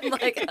 I'm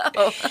like,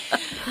 oh.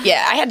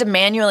 Yeah, I had to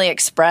manually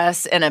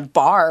express in a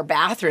bar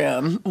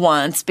bathroom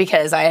once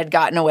because I had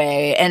gotten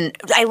away. And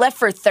I left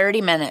for 30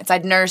 minutes.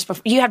 I'd nurse.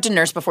 You have to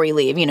nurse before you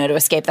leave, to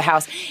escape the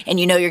house. And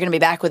you're going to be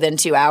back within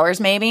 2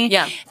 hours maybe.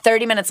 Yeah.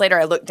 30 minutes later,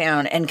 I looked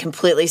down and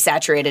completely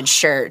saturated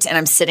shirt. And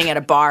I'm sitting at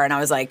a bar and I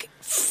was like,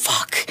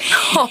 fuck.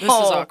 This is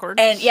awkward.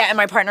 And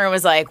my partner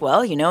was like,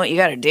 well, you know what you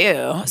got to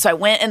do. So I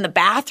went in the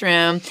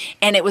bathroom,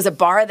 and it was a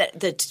bar that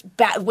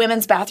the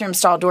women's bathroom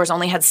stall doors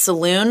only had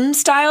saloon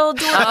style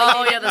doors.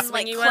 The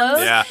swingy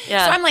ones.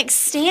 Yeah. So I'm like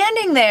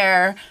standing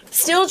there,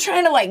 still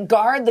trying to like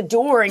guard the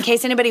door in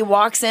case anybody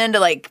walks in to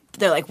like,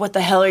 they're like, what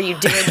the hell are you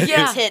doing with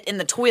your tit in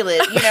the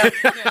toilet,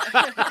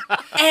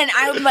 And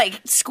I'm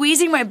like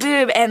squeezing my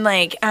boob, and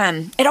like,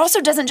 it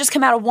also doesn't just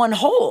come out of one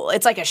hole.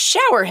 It's like a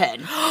shower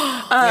head.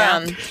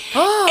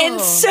 And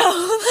so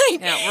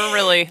like, we're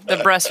really, the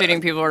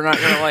breastfeeding people are not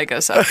going to like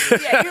us.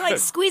 You're like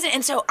squeezing.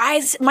 And so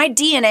my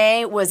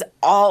DNA was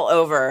all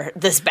over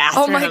this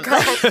bathroom. Oh my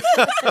God.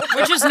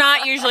 Which is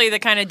not usually the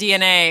kind of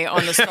DNA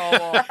on the stall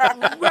wall.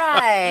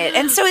 Right.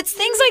 And so it's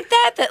things like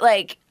that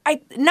like,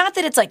 not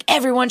that it's like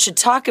everyone should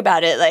talk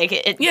about it like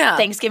at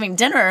Thanksgiving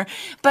dinner,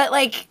 but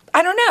like,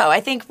 I don't know. I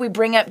think we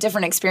bring up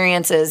different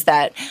experiences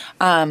that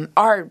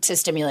are to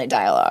stimulate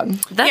dialogue.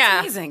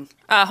 That's amazing.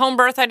 Home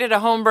birth, I did a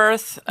home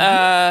birth,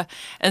 and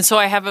so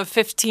I have a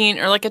 15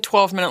 or like a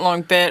 12-minute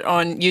long bit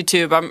on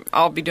YouTube.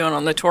 I'll be doing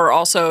on the tour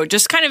also,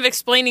 just kind of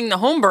explaining the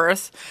home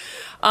birth,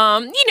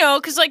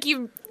 because like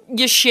you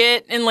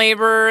shit in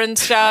labor and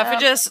stuff. It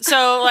just,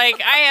 so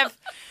like I have...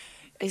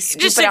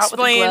 Just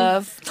explain.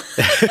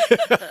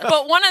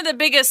 But one of the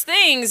biggest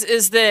things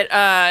is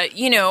that,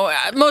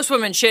 most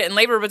women shit in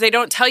labor, but they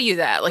don't tell you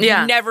that. Like,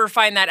 you never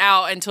find that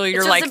out until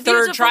you're like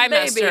third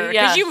trimester.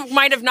 Because you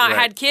might have not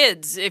had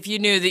kids if you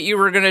knew that you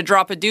were going to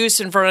drop a deuce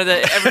in front of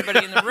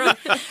everybody in the room.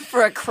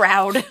 For a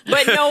crowd.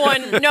 But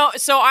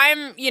so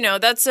I'm,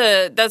 that's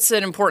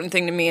an important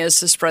thing to me, is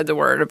to spread the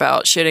word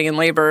about shitting in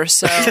labor.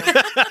 So.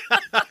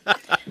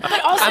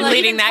 But also, I'm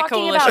leading that talking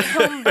coalition.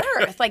 about home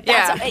birth, like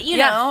that's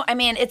I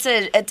mean,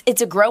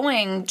 it's a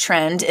growing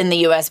trend in the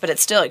U.S., but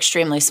it's still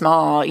extremely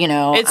small.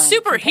 It's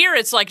super here.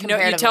 It's like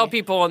you tell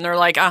people and they're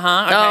like, okay.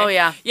 Oh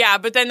yeah.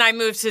 But then I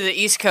moved to the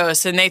East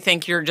Coast and they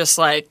think you're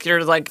like,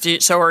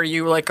 so are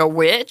you like a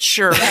witch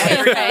or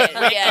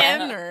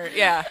Wiccan or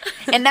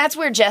And that's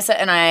where JESSA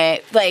and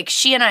I, like,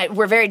 she and I,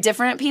 we're very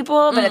different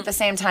people, but at the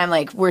same time,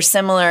 like, we're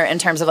similar in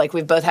terms of like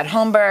we've both had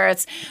home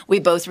births. We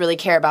both really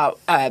care about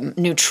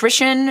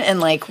nutrition and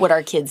like what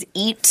our kids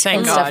eat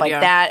and stuff like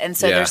that. And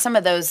so there's some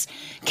of those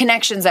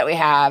connections that we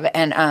have.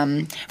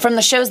 And from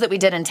the shows that we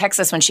did in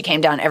Texas when she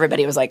came down,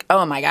 everybody was like,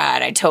 oh my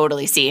God, I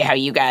totally see how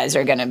you guys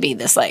are going to be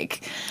this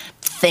like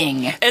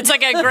thing. It's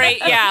like a great,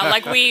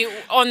 like we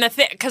on the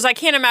thing, because I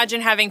can't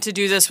imagine having to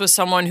do this with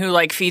someone who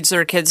like feeds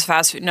their kids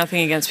fast food.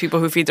 Nothing against people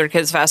who feed their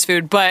kids fast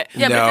food, but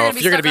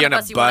if you're going to be on a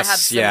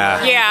bus,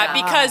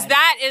 because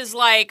that is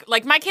like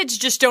my kids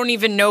just don't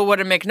even know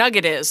what a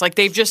McNugget is. Like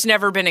they've just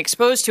never been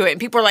exposed to it, and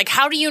people are like,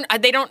 "How do you?"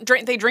 They don't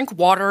drink. They drink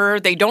water.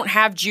 They don't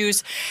have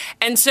juice,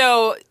 and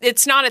so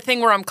it's not a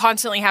thing where I'm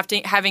constantly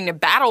having to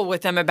battle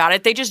with them about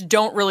it. They just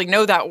don't really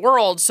know that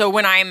world. So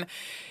when I'm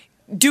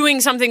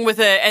doing something with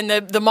it, and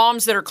the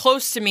moms that are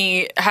close to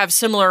me have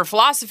similar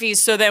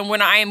philosophies. So then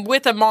when I am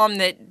with a mom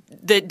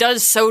that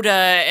does soda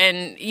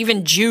and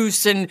even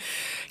juice and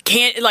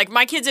can't, like,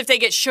 my kids, if they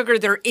get sugar,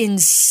 they're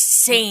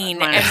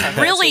insane and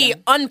really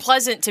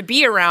unpleasant to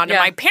be around. Yeah.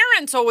 And my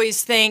parents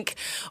always think,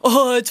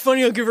 oh, it's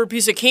funny, I'll give her a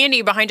piece of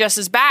candy behind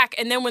Jess's back.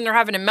 And then when they're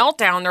having a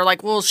meltdown, they're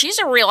like, well, she's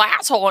a real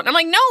asshole. And I'm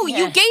like, no,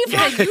 you gave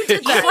her, you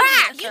did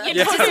crack. You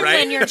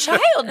discipline your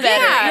child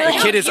better. Yeah.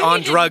 The kid is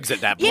on drugs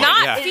at that point.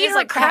 Not Yeah. feed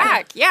her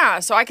crack. Yeah,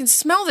 so I can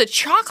smell the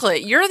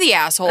chocolate. You're the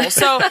asshole.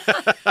 So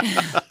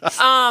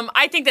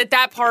I think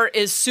that part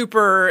is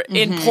super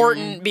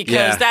important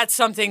because that's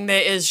something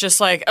that is just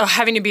like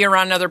having to be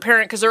around another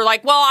parent because they're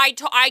like, well,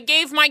 I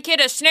gave my kid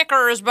a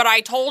Snickers, but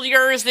I told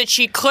yours that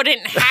she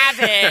couldn't have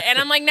it. And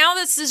I'm like, now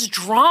this is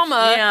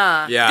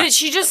drama that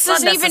she just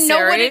doesn't even know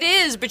what it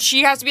is, but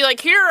she has to be like,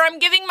 here, I'm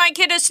giving my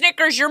kid a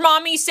Snickers. Your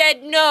mommy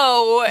said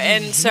no.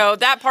 And so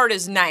that part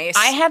is nice.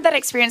 I had that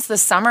experience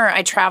this summer.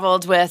 I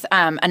traveled with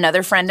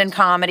another friend in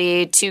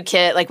comedy, 2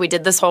 kids. Like, we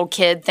did this whole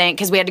kid thing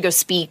because we had to go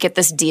speak at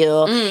this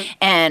deal.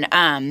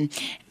 And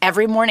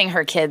every morning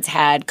her kids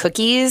had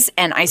cookies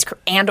and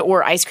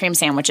or ice cream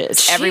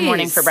sandwiches every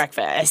morning for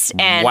breakfast.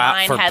 And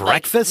mine for had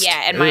breakfast?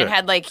 Mine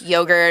had like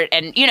yogurt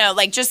and,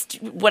 like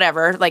just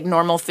whatever, like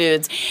normal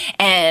foods.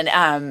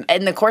 And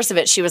in the course of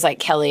it, she was like,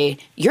 Kelly,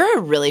 you're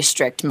a really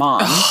strict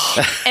mom.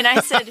 And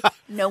I said,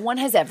 no one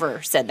has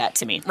ever said that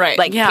to me. Right.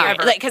 Like, Yeah.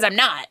 period. Like, because I'm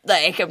not.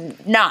 Like, I'm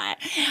not.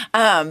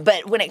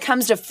 But when it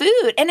comes to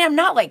food, and I'm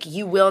not like,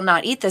 you will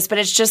not eat this, but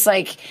it's just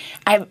like,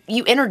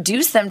 you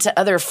introduce them to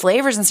other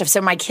flavors and stuff.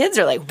 So my kids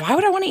are like, why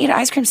would I want to eat an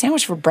ice cream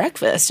sandwich for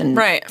breakfast and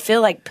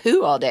feel like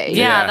poo all day?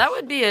 Yeah, that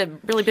would be a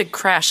really big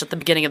crash at the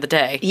beginning of the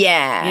day.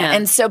 Yeah.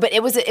 And so, but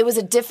it was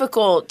a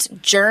difficult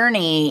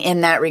journey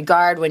in that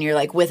regard when you're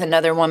like with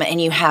another woman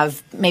and you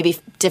have maybe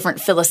different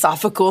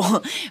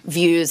philosophical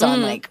views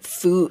on like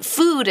food.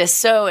 Food is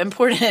so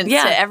important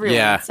to everyone.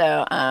 Yeah.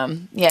 So,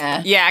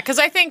 Yeah, because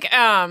I think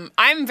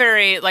I'm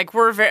very, like,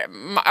 our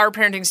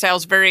parenting style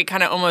is very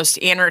kind of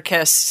almost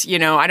anarchist.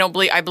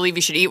 I believe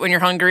you should eat when you're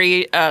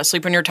hungry,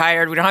 sleep when you're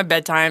tired. We don't have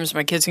bedtimes.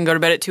 My kids can go to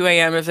bed at 2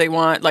 a.m. if they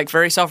want, like,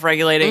 very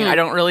self-regulating. I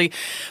don't really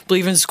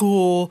believe in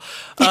school.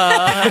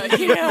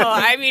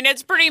 I mean,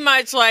 it's pretty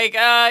much like,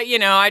 I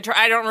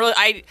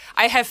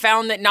have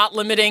found that not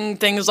limiting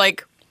things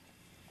like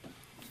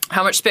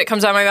how much spit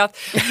comes out of my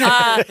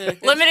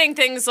mouth. Limiting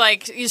things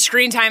like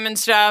screen time and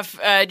stuff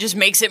just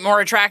makes it more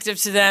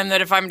attractive to them. That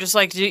if I'm just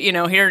like,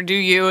 here, do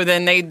you,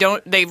 then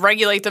they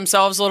regulate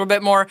themselves a little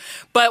bit more.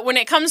 But when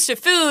it comes to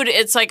food,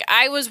 it's like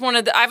I was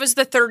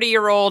the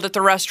 30-year-old at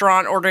the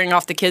restaurant ordering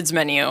off the kids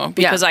menu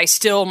because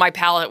my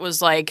palate was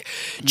like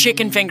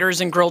chicken fingers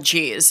and grilled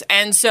cheese.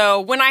 And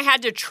so when I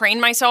had to train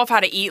myself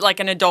how to eat like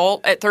an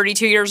adult at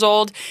 32 years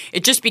old,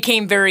 it just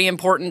became very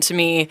important to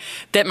me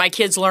that my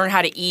kids learn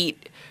how to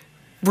eat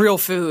real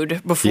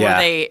food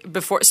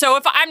before. So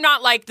if I'm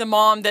not like the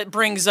mom that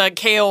brings a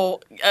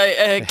kale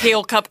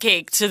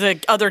cupcake to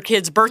the other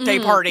kid's birthday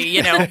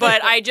party,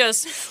 but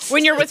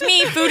when you're with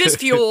me, food is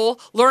fuel.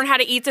 Learn how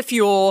to eat the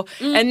fuel,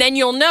 and then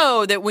you'll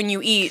know that when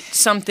you eat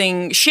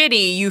something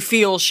shitty, you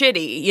feel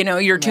shitty.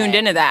 You're tuned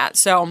into that.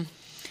 So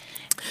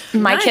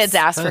my kids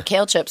asked for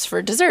kale chips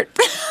for dessert.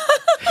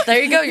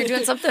 There you go. You're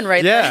doing something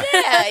right there.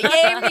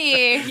 Yeah,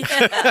 yay me.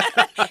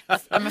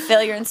 I'm a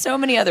failure in so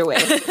many other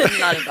ways.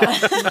 Not at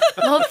all.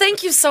 Well,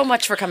 thank you so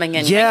much for coming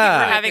in. Yeah.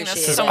 Thank you for having us.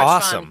 This is so much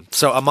awesome. fun.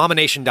 So,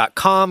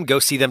 Amomination.com. Go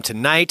see them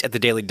tonight at the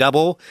Daily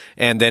Double.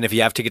 And then if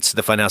you have tickets to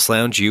the Funhouse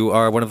Lounge, you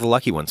are one of the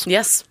lucky ones.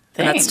 Yes.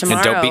 Thanks. That's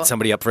tomorrow. And don't beat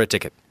somebody up for a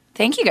ticket.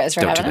 Thank you guys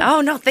for having us.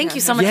 Oh, no. Thank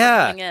you so much for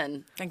coming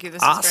in. Thank you.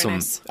 This Awesome. is very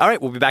nice. All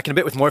right. We'll be back in a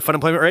bit with more Fun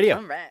Employment Radio.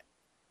 All right.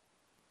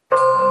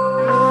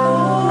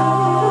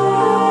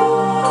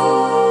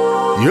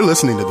 You're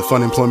listening to the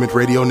Fun Employment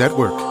Radio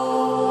Network.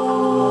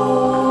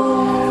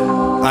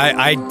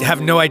 I have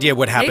no idea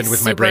what happened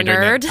with my brain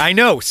during nerd. that. I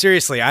know,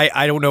 seriously.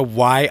 I don't know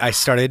why I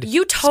started.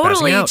 You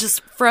totally spazzing out.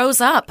 just froze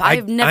up.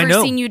 I've I never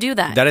know. seen you do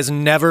that. That has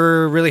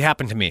never really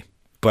happened to me,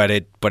 but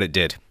it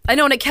did. I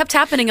know, and it kept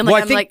happening. I'm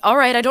like, all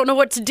right, I don't know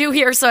what to do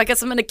here, so I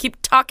guess I'm going to keep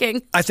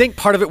talking. I think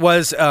part of it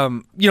was,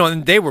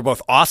 and they were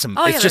both awesome.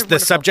 Oh, it's yeah, just they're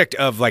the subject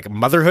of like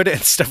motherhood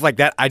and stuff like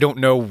that. I don't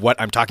know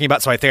what I'm talking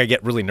about, so I think I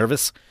get really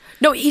nervous.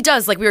 No, he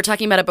does. Like, we were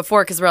talking about it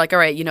before because we're like, all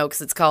right, because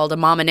it's called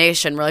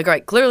Amomination. We're like, all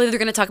right, clearly they're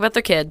going to talk about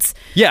their kids.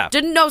 Yeah.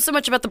 Didn't know so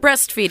much about the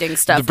breastfeeding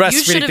stuff. The breastfeeding You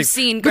should have thing.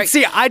 seen But Greg.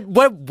 see,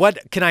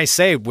 what can I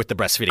say with the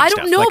breastfeeding I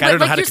stuff? don't know, Like, but I don't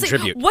know like how to you're saying,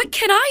 contribute. what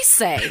can I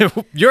say?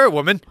 You're a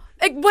woman.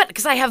 Like, what?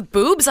 Because I have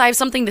boobs? I have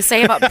something to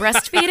say about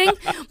breastfeeding?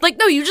 Like,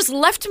 no, you just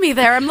left me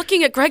there. I'm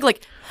looking at Greg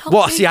like, help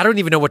Well, me. see, I don't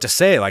even know what to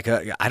say. Like,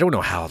 I don't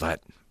know how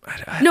that.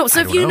 No, so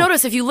I if don't you know.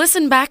 notice, if you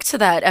listen back to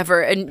that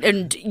ever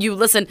and you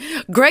listen,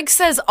 Greg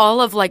says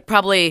all of like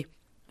probably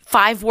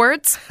 5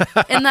 words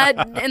in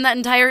that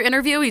entire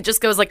interview. He just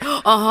goes like,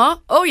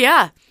 oh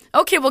yeah.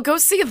 Okay, well, go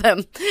see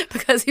them,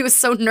 because he was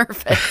so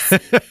nervous.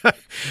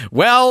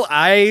 Well,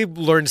 I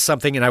learned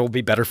something, and I will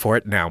be better for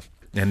it now.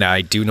 And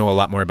I do know a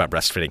lot more about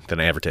breastfeeding than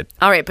I ever did.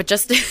 All right, but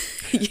just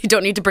you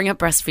don't need to bring up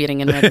breastfeeding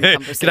in regular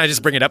conversation. Can I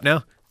just bring it up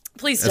now?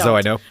 Please don't. As though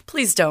I know?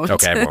 Please don't.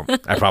 Okay, I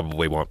won't. I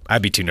probably won't.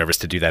 I'd be too nervous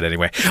to do that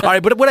anyway. All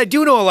right, but what I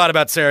do know a lot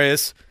about, Sarah,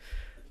 is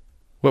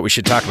what we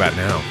should talk about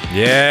now.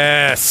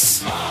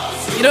 Yes.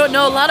 You don't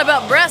know a lot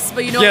about breasts,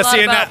 but you know a lot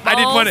about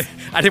balls.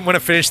 I didn't want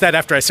to finish that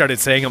after I started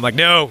saying. I'm like,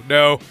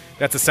 no,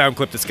 that's a sound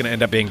clip that's going to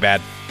end up being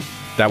bad.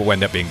 That will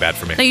end up being bad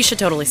for me. No, you should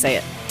totally say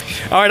it.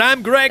 All right,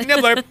 I'm Greg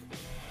Nibbler.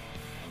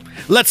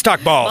 Let's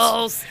talk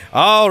balls.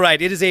 All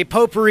right, it is a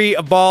potpourri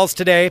of balls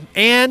today,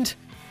 and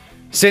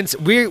since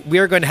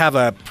we're going to have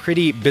a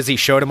pretty busy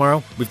show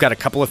tomorrow, we've got a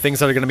couple of things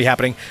that are going to be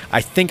happening.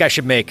 I think I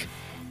should make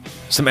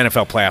some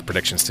NFL playoff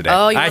predictions today.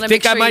 Oh, you want to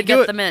make sure you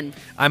get them in.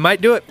 I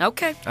might do it.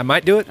 Okay. I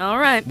might do it. All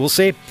right. We'll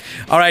see.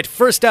 All right,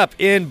 first up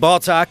in Ball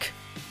Talk,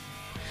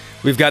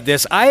 we've got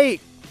this. I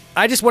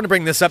just want to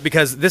bring this up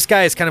because this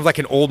guy is kind of like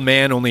an old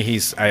man, only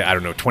he's, I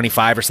don't know,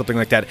 25 or something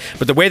like that.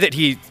 But the way that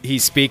he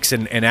speaks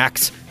and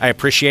acts, I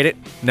appreciate it.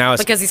 Now,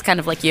 because he's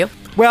kind of like you?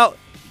 Well,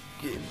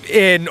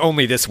 in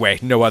only this way,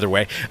 no other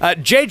way.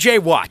 J.J.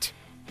 Watt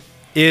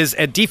is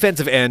a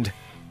defensive end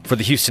for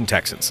the Houston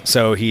Texans.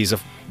 So he's a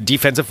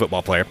defensive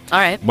football player. All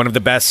right. One of the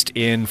best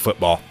in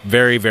football.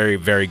 Very, very,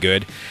 very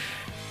good.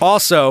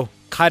 Also,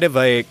 kind of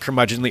a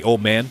curmudgeonly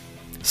old man.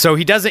 So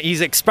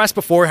he's expressed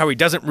before how he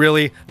doesn't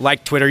really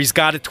like Twitter. He's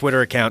got a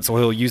Twitter account, so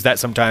he'll use that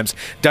sometimes.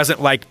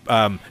 Doesn't like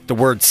the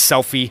word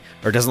selfie,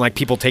 or doesn't like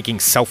people taking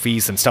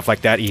selfies and stuff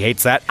like that. He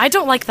hates that. I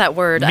don't like that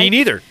word. Me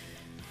neither.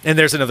 And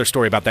there's another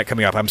story about that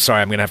coming up. I'm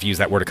sorry, I'm going to have to use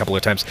that word a couple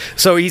of times.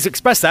 So he's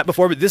expressed that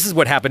before, but this is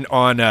what happened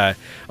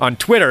on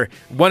Twitter.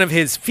 One of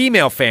his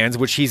female fans,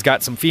 which he's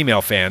got some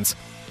female fans,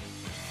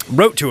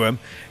 wrote to him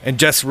and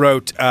just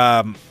wrote,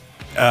 well,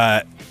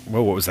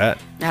 what was that?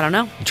 I don't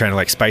know. I'm trying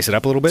to spice it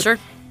up a little bit? Sure.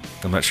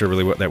 I'm not sure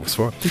really what that was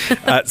for.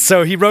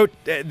 So he wrote,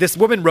 this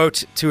woman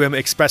wrote to him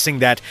expressing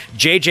that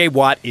J.J.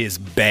 Watt is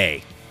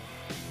bae.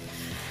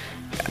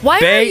 Why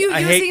bae, are you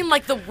using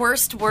the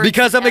worst word?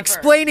 Because I'm ever?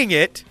 explaining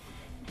it.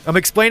 I'm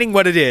explaining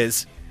what it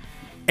is,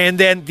 and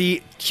then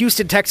the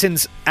Houston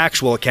Texans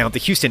actual account, the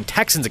Houston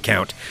Texans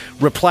account,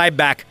 replied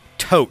back,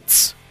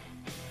 totes.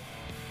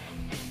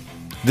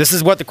 This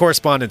is what the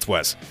correspondence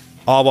was,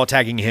 all while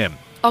tagging him.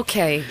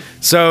 Okay.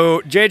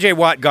 So J.J.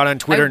 Watt got on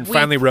Twitter and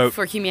finally wrote,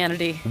 for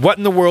humanity. What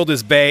in the world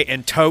is bae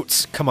and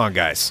totes? Come on,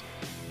 guys.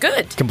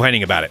 Good.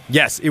 Complaining about it.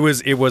 Yes, it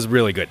was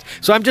really good.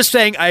 So I'm just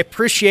saying I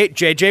appreciate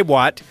J.J.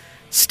 Watt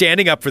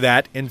standing up for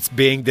that and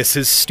being, this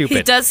is stupid.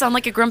 He does sound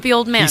like a grumpy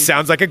old man. He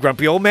sounds like a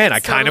grumpy old man.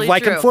 That's I kind of totally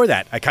like true. him for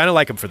that. I kind of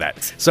like him for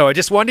that. So I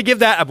just wanted to give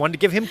that. I wanted to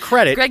give him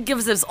credit. Greg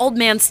gives his old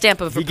man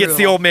stamp of approval. He gets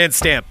the old man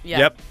stamp. Yeah.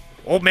 Yep.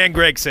 Old man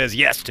Greg says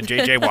yes to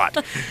J.J.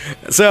 Watt.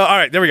 So, all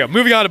right, there we go.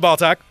 Moving on to Ball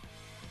Talk.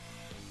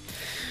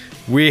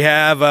 We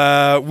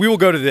have, we will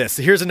go to this.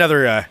 Here's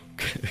another,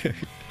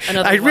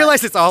 I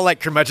realize it's all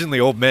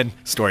curmudgeonly old men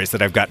stories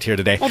that I've got here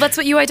today. Well, that's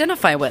what you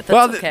identify with.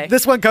 That's okay.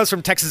 This one comes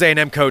from Texas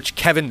A&M coach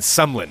Kevin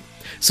Sumlin.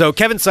 So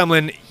Kevin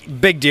Sumlin,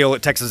 big deal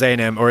at Texas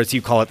A&M, or as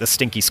you call it, the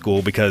stinky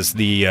school, because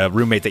the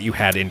roommate that you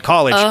had in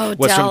college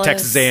was Dallas. from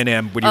Texas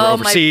A&M when you were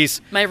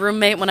overseas. My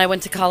roommate when I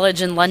went to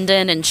college in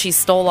London, and she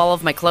stole all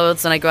of my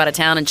clothes when I go out of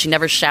town, and she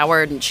never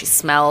showered, and she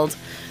smelled.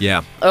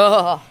 Yeah.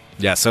 Ugh.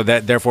 Yeah, so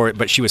therefore,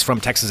 but she was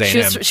from Texas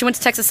A&M. She went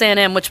to Texas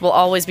A&M, which will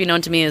always be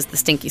known to me as the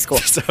stinky school.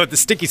 So the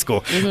stinky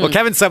school. Mm-hmm. Well,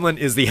 Kevin Sumlin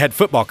is the head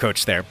football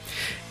coach there,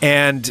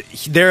 and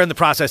they're in the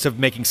process of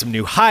making some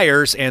new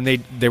hires, and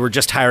they were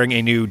just hiring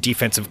a new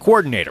defensive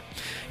coordinator.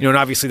 And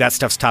obviously that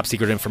stuff's top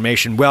secret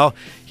information. Well,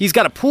 he's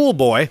got a pool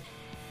boy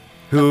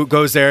who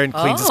goes there and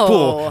cleans his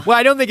pool. Well,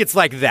 I don't think it's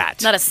like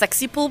that. Not a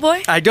sexy pool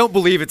boy? I don't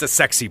believe it's a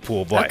sexy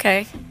pool boy.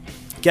 Okay.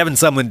 Kevin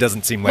Sumlin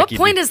doesn't seem like What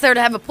point is there to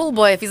have a pool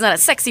boy if he's not a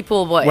sexy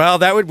pool boy? Well,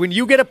 when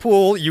you get a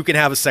pool, you can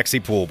have a sexy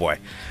pool boy.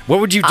 What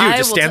would you do?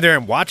 Just stand there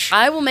and watch?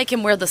 I will make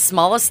him wear the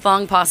smallest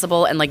thong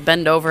possible and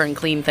bend over and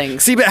clean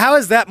things. See, but how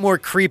is that more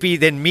creepy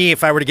than me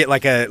if I were to get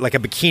like a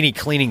bikini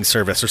cleaning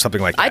service or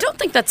something like that? I don't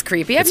think that's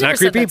creepy. I've It's never not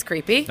said creepy? that's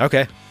creepy.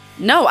 Okay.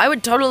 No, I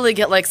would totally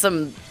get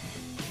some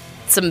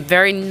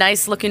very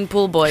nice looking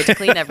pool boy to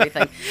clean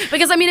everything.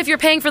 Because if you're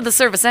paying for the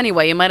service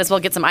anyway, you might as well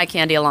get some eye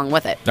candy along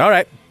with it. All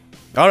right.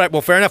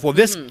 Well, fair enough. Well,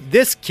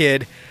 this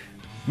kid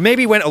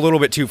maybe went a little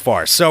bit too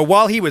far. So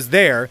while he was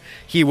there,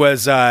 he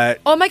was... am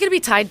I going to be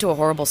tied to a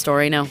horrible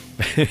story now?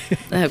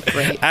 Oh,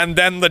 great. And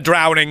then the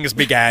drownings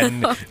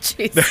began. Oh,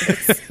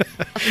 Jesus.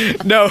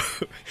 No,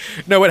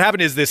 what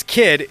happened is this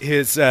kid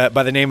is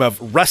by the name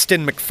of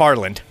Rustin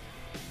McFarland.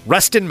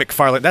 Rustin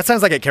McFarland. That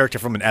sounds like a character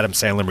from an Adam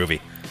Sandler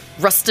movie.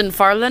 Rustin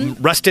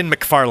Farland? Rustin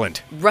McFarland.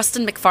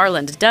 Rustin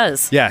McFarland, it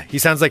does. Yeah, he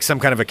sounds like some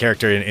kind of a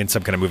character in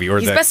some kind of movie.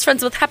 He's best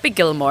friends with Happy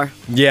Gilmore.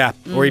 Yeah,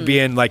 or he'd be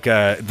in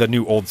the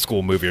new old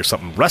school movie or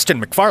something. Rustin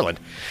McFarland.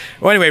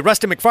 Well, anyway,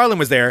 Rustin McFarland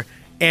was there,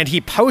 and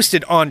he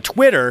posted on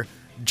Twitter,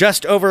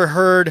 just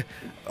overheard...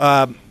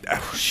 of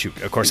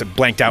course it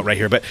blanked out right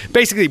here, but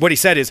basically what he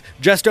said is,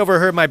 just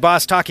overheard my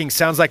boss talking,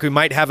 sounds like we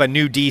might have a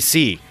new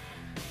DC.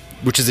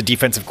 Which is a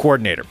defensive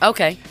coordinator.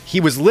 Okay.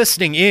 He was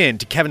listening in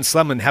to Kevin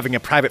Sumlin having a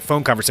private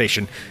phone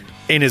conversation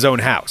in his own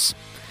house.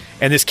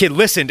 And this kid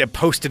listened and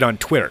posted on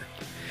Twitter.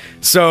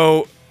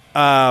 So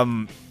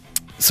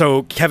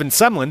Kevin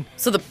Sumlin,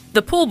 So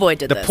the pool boy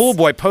did this. the pool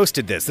boy,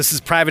 posted this. This is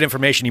private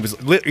information.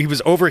 He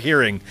was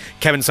overhearing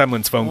Kevin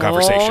Sumlin's phone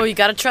conversation. Oh, you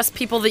got to trust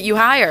people that you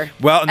hire.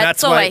 Well, and that's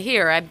so why- I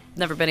hear. I've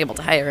never been able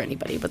to hire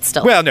anybody, but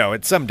still. Well, no,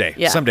 it's someday.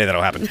 Yeah. Someday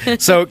that'll happen.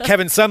 So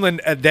Kevin Sumlin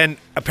then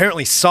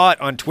apparently saw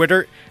it on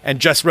Twitter and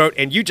just wrote,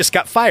 "And you just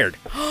got fired."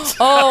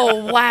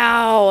 Oh,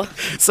 wow.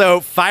 So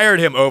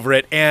fired him over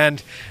it,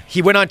 and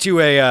he went on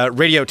to a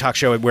radio talk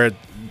show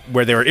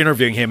where they were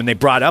interviewing him, and they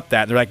brought up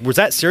that. They're like, "Was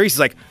that serious?" He's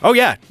like, "Oh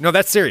yeah, no,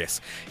 that's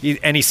serious."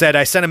 And he said,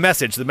 "I sent a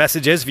message. The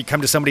message is, if you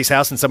come to somebody's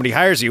house and somebody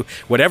hires you,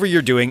 whatever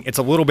you're doing, it's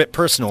a little bit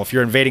personal. If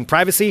you're invading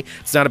privacy,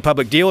 it's not a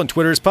public deal, and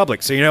Twitter is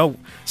public. So you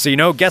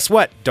know, guess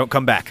what? Don't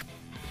come back."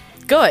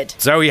 Good.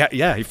 So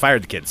he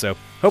fired the kid. So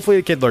hopefully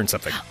the kid learned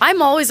something.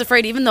 I'm always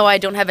afraid, even though I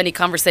don't have any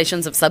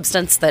conversations of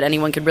substance that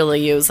anyone could really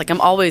use. Like, I'm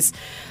always,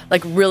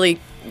 like, really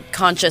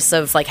conscious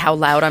of, like, how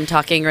loud I'm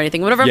talking or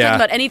anything. Whenever I'm Yeah.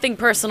 talking about anything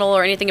personal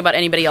or anything about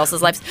anybody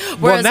else's lives.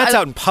 Well, and that's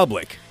out in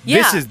public.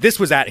 Yeah. This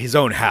was at his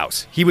own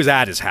house. He was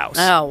at his house.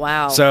 Oh,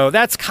 wow. So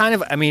that's kind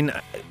of, I mean,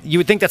 you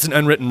would think that's an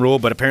unwritten rule,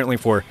 but apparently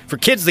for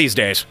kids these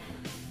days,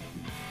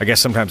 I guess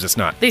sometimes it's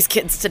not. These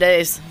kids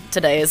today's,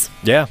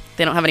 Yeah.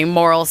 they don't have any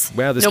morals.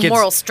 Well, no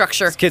moral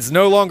structure. This kid's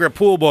no longer a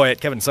pool boy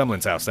at Kevin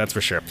Sumlin's house, that's for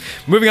sure.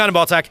 Moving on to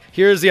ball talk.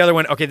 Here's the other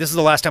one. Okay, this is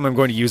the last time I'm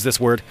going to use this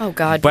word. Oh,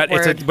 God, But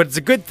what word? it's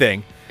a good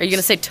thing. Are you going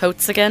to say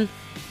totes again?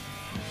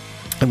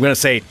 I'm going to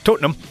say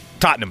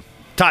Tottenham.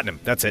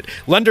 That's it.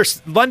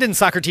 London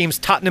soccer teams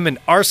Tottenham and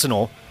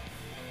Arsenal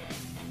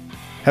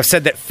have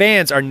said that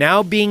fans are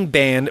now being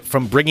banned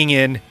from bringing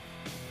in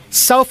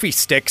selfie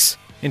sticks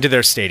into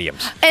their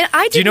stadiums. And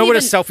I Do you know what a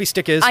selfie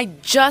stick is? I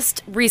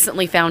just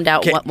recently found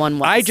out what one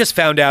was. I just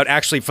found out,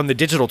 actually, from the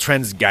Digital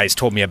Trends guys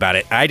told me about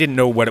it. I didn't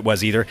know what it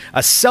was either. A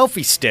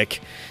selfie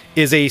stick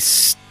is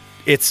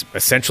it's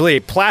essentially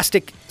a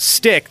plastic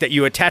stick that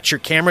you attach your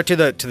camera to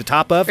the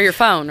top of. For your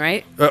phone,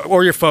 right?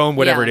 Or your phone,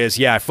 whatever Yeah. it is.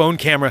 Yeah, phone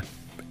camera.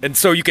 And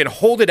so you can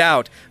hold it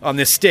out on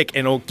this stick,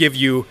 and it'll give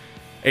you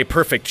a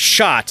perfect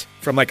shot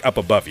from, like, up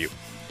above you.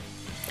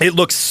 It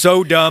looks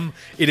so dumb.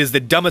 It is the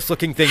dumbest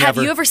looking thing ever.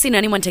 Have you ever seen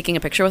anyone taking a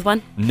picture with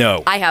one?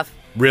 No. I have.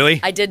 Really?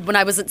 I did when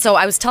I was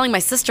telling my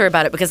sister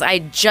about it because I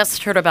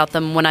just heard about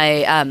them when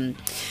I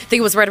think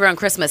it was right around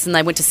Christmas, and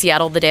I went to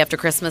Seattle the day after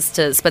Christmas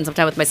to spend some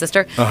time with my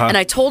sister, and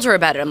I told her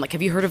about it. I'm like,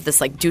 "Have you heard of this,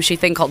 like, douchey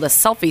thing called a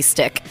selfie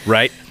stick?"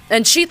 Right.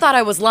 And she thought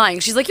I was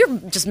lying. She's like, "You're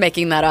just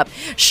making that up."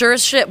 Sure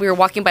as shit, we were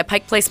walking by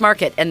Pike Place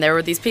Market, and there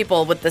were these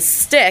people with this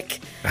stick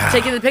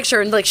taking the picture,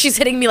 and, like, she's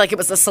hitting me like it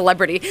was a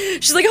celebrity.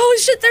 She's like, "Holy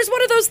shit, there's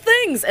one of those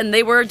things!" And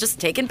they were just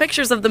taking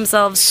pictures of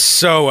themselves.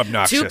 So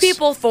obnoxious. 2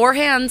 people, 4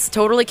 hands,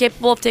 totally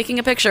capable of taking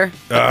a picture.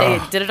 But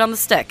they did it on the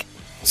stick.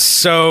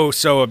 So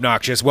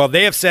obnoxious. Well,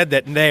 they have said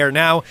that they are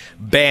now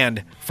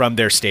banned from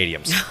their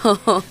stadiums.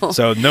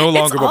 So no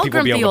longer will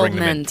people be able to bring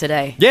them in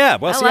today. Yeah,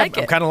 well, I see, like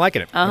I'm it. kind of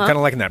liking it. I'm kind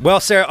of liking that.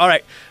 Well, Sarah, all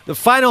right. The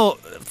final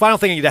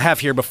thing I have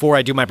here before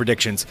I do my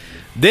predictions.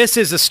 This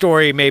is a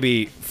story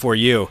maybe for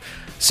you.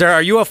 Sarah,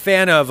 are you a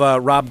fan of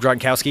Rob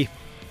Gronkowski?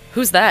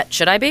 Who's that?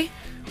 Should I be?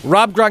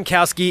 Rob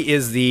Gronkowski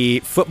is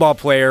the football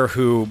player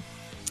who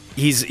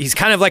he's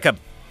kind of like a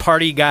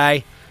party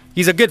guy.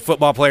 He's a good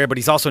football player, but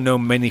he's also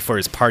known mainly for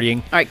his partying.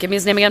 All right, give me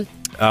his name again.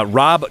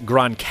 Rob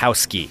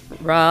Gronkowski.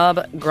 Rob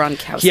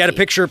Gronkowski. He had a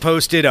picture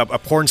posted. A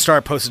porn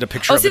star posted a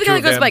picture. Oh, of see the the guy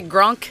two that goes of by them.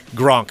 Gronk?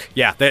 Gronk.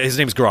 Yeah, his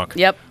name's Gronk.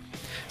 Yep.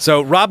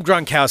 So Rob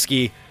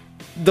Gronkowski,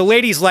 the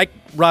ladies like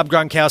Rob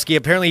Gronkowski.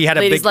 Apparently, he had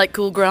a Ladies big. like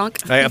cool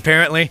Gronk.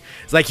 Apparently,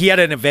 it's like he had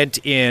an event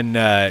in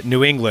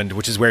New England,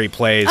 which is where he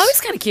plays. Oh, he's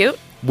kind of cute.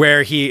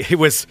 Where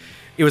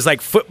it was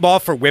like football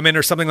for women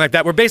or something like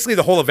that, where basically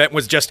the whole event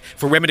was just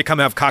for women to come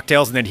have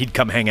cocktails and then he'd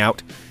come hang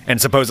out and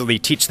supposedly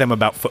teach them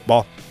about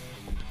football.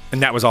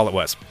 And that was all it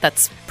was.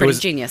 That's pretty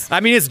genius. I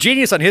mean, it's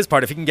genius on his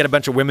part if he can get a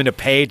bunch of women to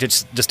pay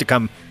just to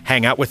come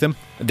hang out with him.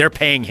 They're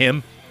paying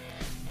him.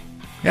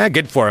 Yeah,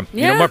 good for him.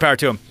 Yeah. More power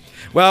to him.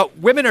 Well,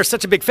 women are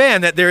such a big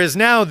fan that there is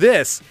now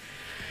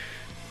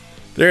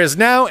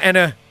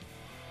an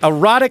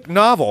erotic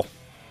novel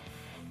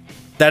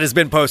that has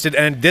been posted,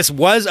 and this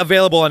was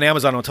available on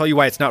Amazon. I'll tell you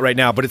why it's not right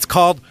now, but it's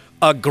called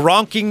A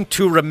Gronking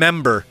to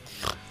Remember.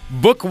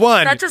 Book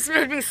 1. That just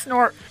made me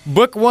snort.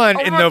 Book 1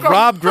 in my the God.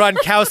 Rob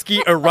Gronkowski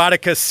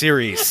erotica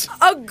series.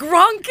 A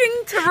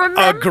Gronking to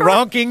remember. A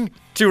Gronking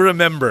to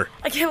Remember.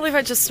 I can't believe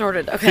I just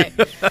snorted. Okay.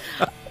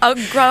 A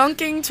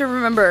Gronking to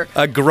remember.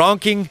 A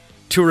Gronking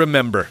to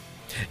Remember.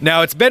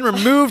 Now, it's been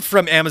removed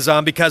from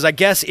Amazon because I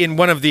guess in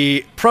one of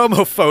the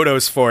promo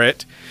photos for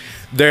it,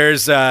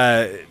 there's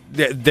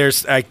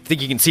I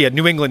think you can see a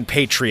New England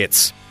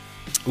Patriots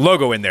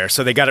logo in there,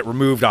 so they got it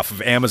removed off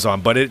of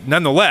Amazon. But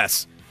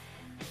nonetheless,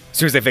 as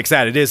soon as they fix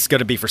that, it is going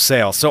to be for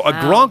sale. So A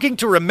Gronking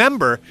to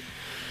Remember.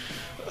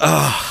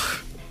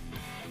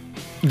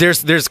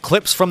 There's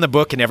clips from the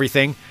book and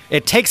everything.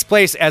 It takes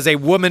place as a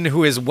woman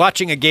who is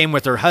watching a game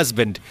with her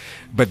husband,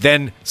 but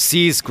then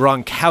sees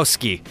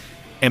Gronkowski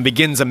and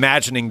begins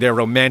imagining their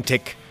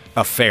romantic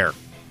affair.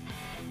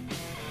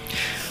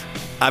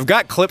 I've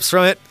got clips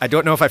from it. I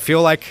don't know if I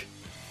feel like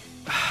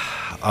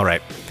All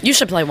right. You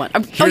should play one.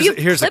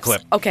 Here's a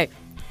clip. Okay.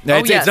 No,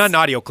 yes. it's not an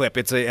audio clip.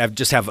 I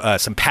just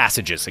have some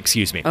passages.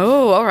 Excuse me.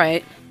 Oh, all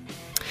right.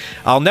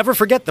 I'll never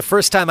forget the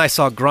first time I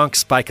saw Gronk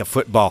spike a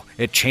football.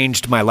 It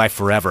changed my life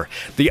forever.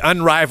 The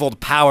unrivaled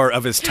power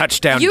of his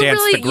touchdown dance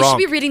to Gronk. You should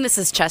be reading this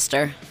as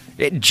Chester.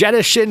 It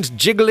jettisoned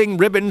jiggling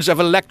ribbons of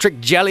electric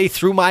jelly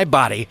through my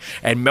body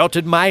and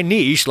melted my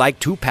knees like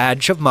 2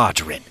 pads of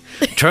margarine.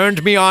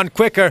 Turned me on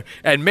quicker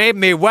and made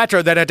me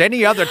wetter than at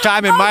any other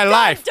time in my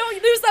life.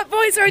 Don't lose that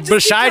voice or I just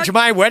Besides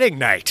my wedding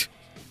night.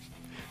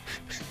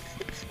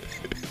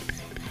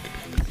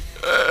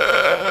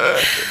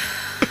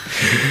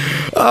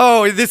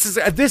 Oh, this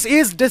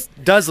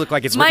does look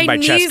like it's written by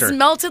Chester. My knees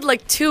melted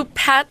like 2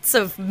 pats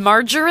of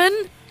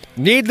margarine.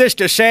 Needless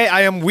to say,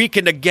 I am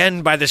weakened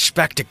again by the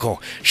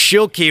spectacle.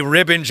 Silky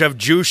ribbons of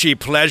juicy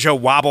pleasure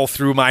wobble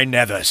through my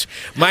nethers.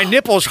 My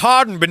nipples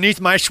harden beneath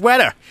my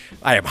sweater.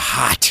 I am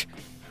hot.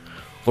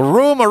 The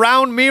room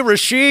around me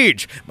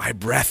recedes. My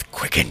breath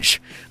quickens.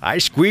 I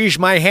squeeze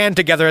my hand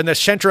together in the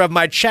center of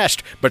my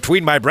chest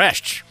between my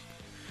breasts.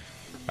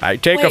 I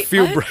take a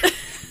few breaths.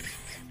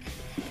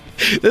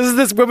 This is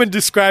this woman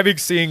describing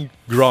seeing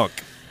Gronk.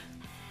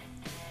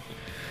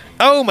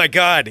 Oh my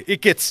God. It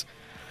gets...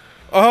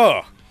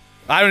 Oh...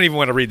 I don't even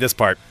want to read this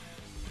part.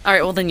 All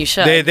right, well then you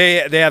should.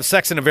 They have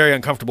sex in a very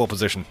uncomfortable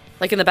position.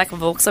 Like in the back of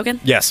a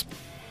Volkswagen? Yes.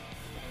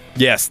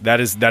 Yes,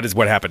 that is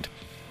what happened.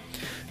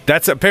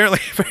 That's apparently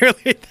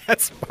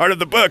that's part of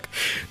the book.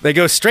 They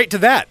go straight to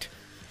that.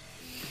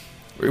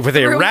 With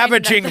a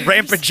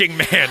rampaging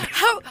man.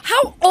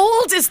 How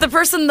old is the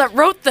person that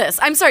wrote this?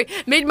 I'm sorry.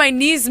 Made my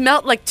knees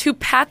melt like 2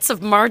 pats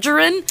of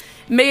margarine.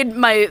 Made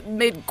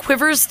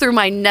quivers through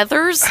my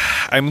nethers.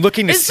 I'm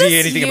looking to see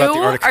anything about the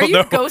article. Are you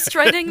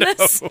ghostwriting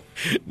this?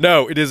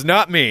 No, it is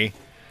not me.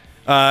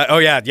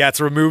 It's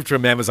removed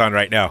from Amazon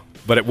right now,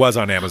 but it was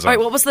on Amazon. All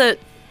right, what was the...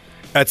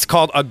 It's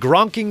called A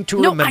Gronking to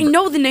Remember. No, I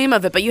know the name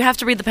of it, but you have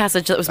to read the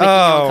passage that was making you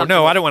uncomfortable.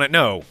 No, I don't want to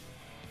know.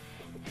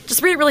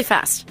 Just read it really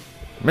fast.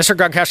 Mr.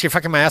 Gronkowski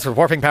fucking my ass with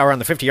warping power on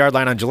the 50-yard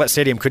line on Gillette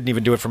Stadium couldn't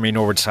even do it for me.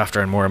 Norwood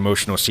softer and more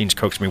emotional scenes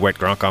coaxed me wet.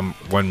 Gronk on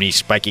one knee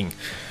spiking.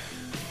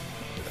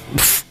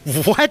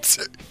 What?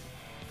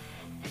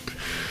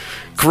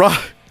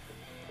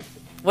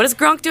 What is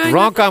Gronk doing?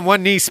 Gronk on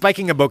one knee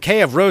spiking a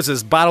bouquet of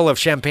roses, bottle of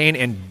champagne,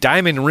 and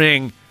diamond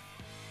ring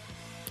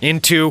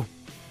into...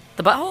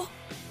 The butthole?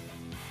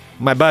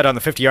 My butt on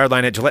the 50-yard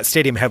line at Gillette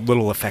Stadium had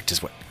little effect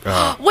as what...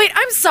 Wait,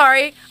 I'm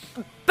sorry.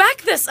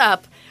 Back this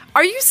up.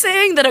 Are you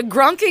saying that A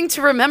Gronking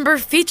to Remember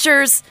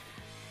features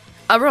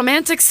a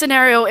romantic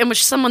scenario in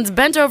which someone's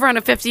bent over on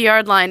a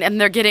 50-yard line and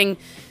they're getting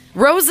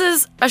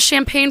roses, a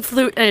champagne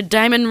flute, and a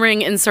diamond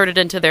ring inserted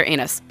into their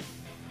anus?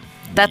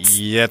 That's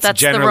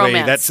generally the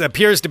romance. That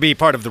appears to be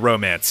part of the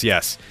romance.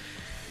 Yes,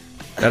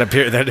 that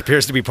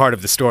appears to be part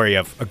of the story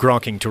of A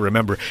Gronking to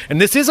Remember. And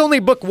this is only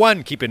book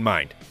 1. Keep in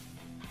mind,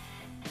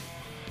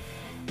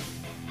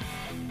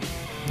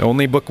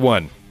 only book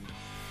 1.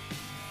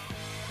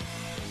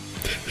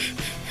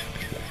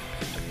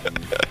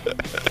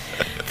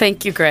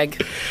 Thank you,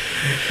 Greg.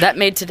 That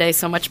made today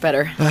so much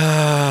better.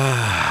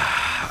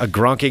 A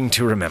Gronking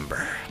to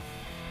Remember.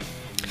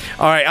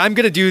 All right, I'm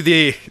going to do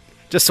the...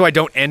 Just so I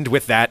don't end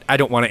with that. I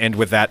don't want to end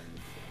with that.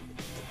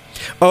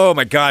 Oh,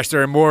 my gosh,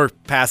 there are more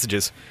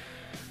passages.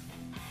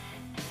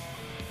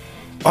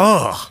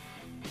 Oh.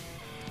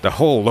 The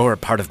whole lower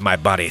part of my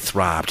body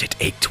throbbed. It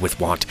ached with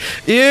want.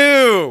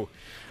 Ew!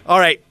 All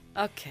right.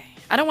 Okay.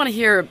 I don't want to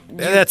hear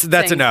that's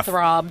enough.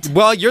 Throbbed.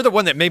 Well, you're the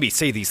one that made me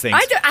say these things.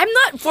 I'm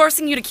not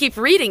forcing you to keep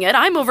reading it.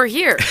 I'm over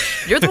here.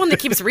 You're the one that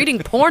keeps reading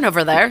porn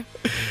over there.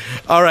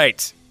 All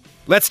right.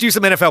 Let's do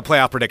some NFL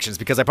playoff predictions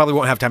because I probably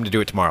won't have time to do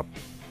it tomorrow.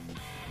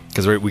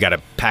 Because we got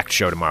a packed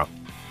show tomorrow.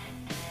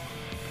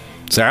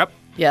 Sarah?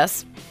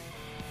 Yes?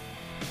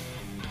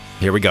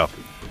 Here we go.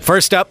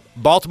 First up,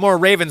 Baltimore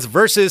Ravens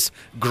versus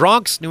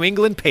Gronk's New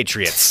England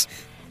Patriots.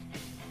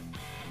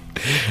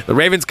 The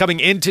Ravens coming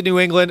into New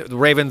England. The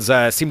Ravens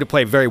seem to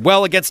play very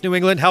well against New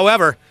England.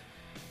 However,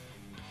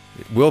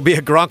 it will be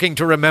a Gronking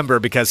to remember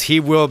because he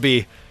will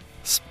be...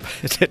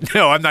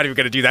 No, I'm not even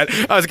going to do that.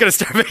 I was going to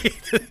start making...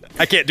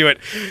 I can't do it.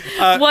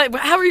 What?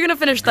 How are you going to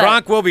finish that?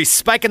 Gronk will be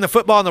spiking the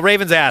football in the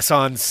Ravens' ass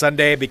on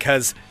Sunday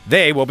because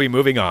they will be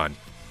moving on.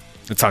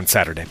 It's on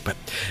Saturday.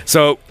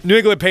 So, New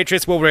England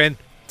Patriots will win.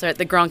 That's right.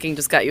 The Gronking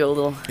just got you a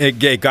little...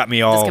 It got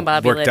me all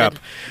worked up.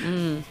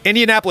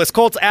 Indianapolis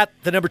Colts at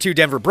the number 2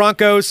 Denver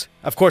Broncos.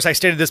 Of course, I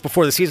stated this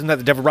before the season that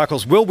the Denver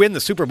Broncos will win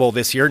the Super Bowl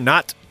this year,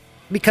 not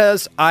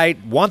because I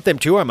want them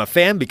to. I'm a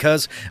fan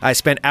because I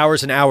spent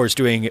hours and hours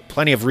doing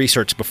plenty of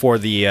research before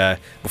the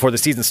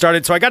season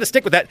started. So I got to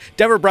stick with that.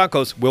 Denver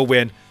Broncos will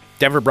win.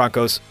 Denver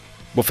Broncos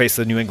will face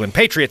the New England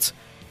Patriots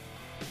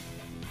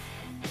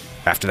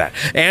after that.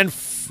 And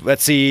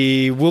let's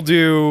see, we'll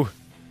do...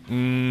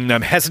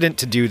 I'm hesitant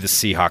to do the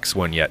Seahawks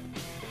one yet.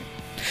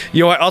 You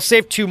know what? I'll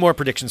save 2 more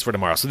predictions for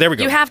tomorrow. So there we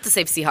go. You have to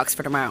save Seahawks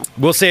for tomorrow.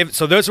 We'll save...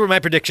 So those were my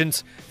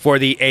predictions for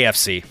the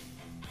AFC.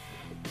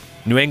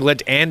 New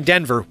England and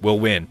Denver will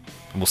win.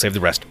 And we'll save the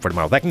rest for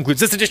tomorrow. That concludes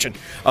this edition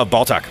of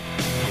Ball Talk.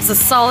 It's a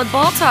solid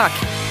Ball Talk.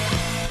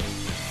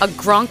 A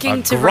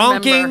gronking to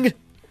Gronking remember.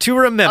 to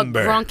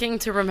remember. A gronking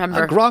to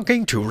remember. A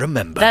gronking to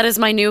remember. That is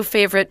my new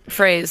favorite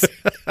phrase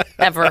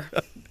ever.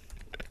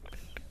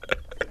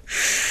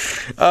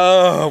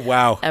 Oh,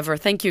 wow. Ever.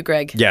 Thank you,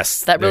 Greg.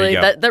 Yes, That there really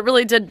you go. that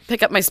really did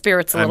pick up my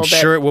spirits a I'm little bit.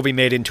 sure it will be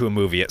made into a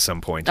movie at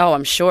some point. Oh,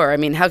 I'm sure. I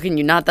mean, how can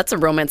you not? That's a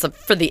romance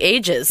for the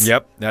ages.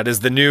 Yep, that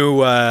is the new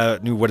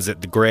what is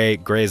it? The gray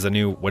is the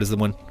new, what is the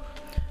one?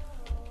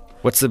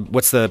 What's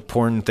the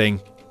porn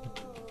thing?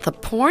 The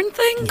porn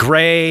thing?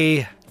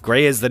 Gray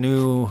is the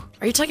new.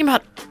 Are you talking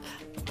about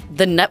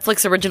the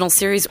Netflix original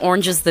series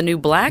Orange is the New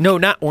Black? No,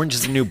 not Orange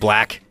is the New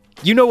Black.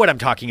 You know what I'm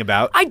talking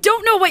about. I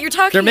don't know what you're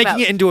talking They're about.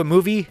 making it into a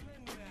movie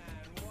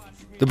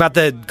about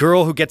the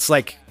girl who gets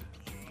like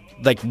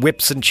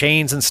whips and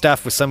chains and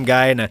stuff with some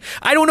guy, and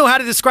I don't know how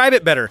to describe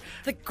it better.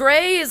 The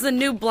Gray is the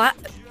New Black.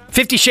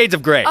 50 Shades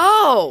of Grey.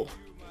 Oh.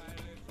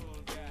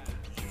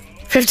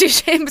 50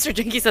 Shades. Mr.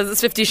 Jinky says it's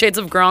 50 Shades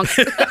of Gronk.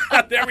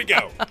 There we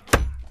go.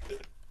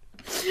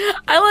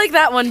 I like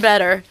that one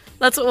better.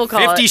 That's what we'll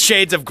call 50 it.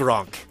 Shades of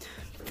Gronk.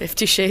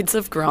 50 Shades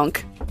of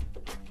Gronk.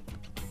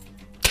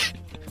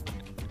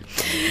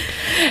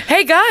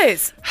 Hey,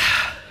 guys.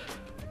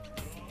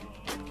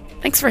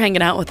 Thanks for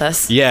hanging out with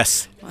us.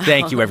 Yes.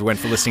 Thank you, everyone,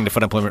 for listening to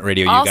Fun Employment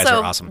Radio. You Also, guys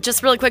are awesome.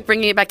 just really quick,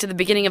 bringing it back to the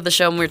beginning of the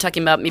show when we were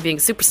talking about me being a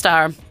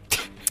superstar.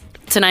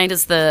 Tonight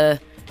is the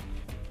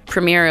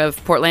premiere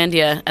of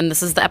Portlandia, and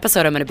this is the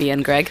episode I'm going to be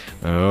in, Greg.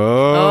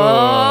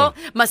 Oh.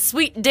 My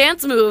sweet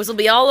dance moves will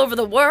be all over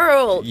the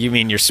world. You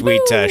mean your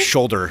sweet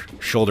shoulder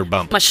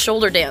bump. My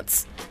shoulder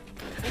dance.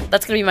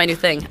 That's going to be my new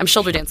thing. I'm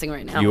shoulder dancing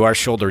right now. You are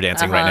shoulder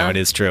dancing right now. It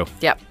is true.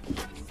 Yep.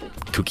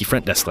 Kooky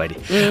front desk lady.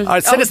 Send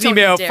us an don't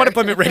email, dare.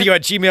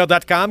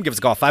 funemploymentradio@gmail.com. Give us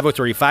a call,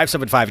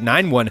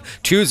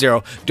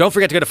 503-575-9120. Don't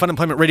forget to go to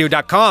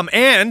funemploymentradio.com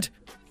and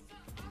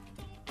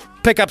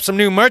pick up some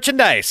new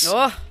merchandise.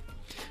 Oh,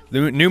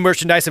 The new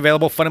merchandise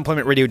available,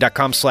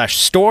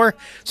 funemploymentradio.com/store.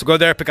 So go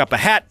there, pick up a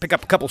hat, pick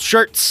up a couple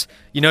shirts.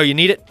 You know you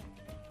need it.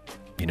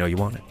 You know you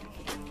want it.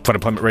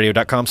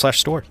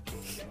 funemploymentradio.com/store.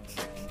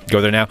 Go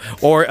there now.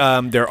 Or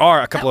there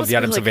are a couple of the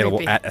items really available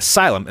creepy. at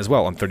Asylum as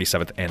well on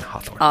 37th and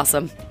Hawthorne.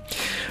 awesome.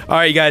 All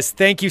right, you guys.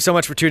 Thank you so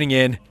much for tuning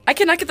in. I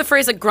cannot get the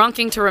phrase a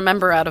gronking to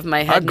remember out of my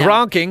A head now.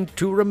 gronking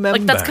to remember.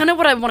 Like, that's kind of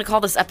what I want to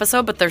call this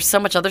episode, but there's so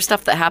much other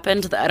stuff that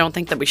happened that I don't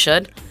think that we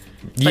should.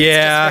 But it's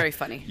just very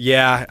funny.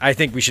 Yeah, I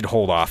think we should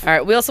hold off. All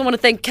right, we also want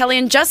to thank Kelly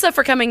and Jessa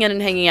for coming in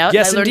and hanging out.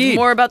 Yes, I learned indeed.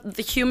 more about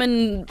the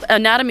human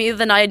anatomy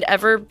than I'd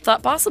ever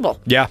thought possible.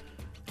 Yeah.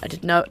 I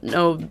did not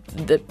know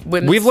that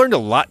women... We've learned a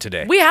lot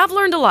today. We have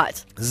learned a lot.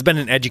 This has been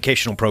an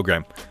educational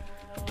program.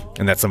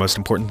 And that's the most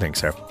important thing,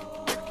 Sarah.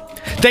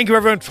 Thank you,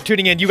 everyone, for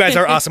tuning in. You guys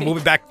are awesome. We'll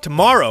be back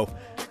tomorrow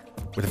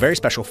with a very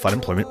special Fun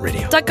Employment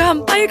Radio.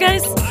 .com. Bye, you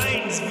guys.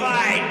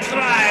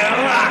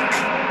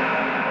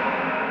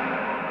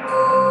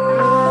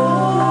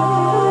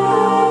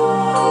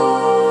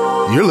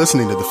 You're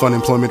listening to the Fun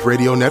Employment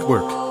Radio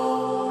Network.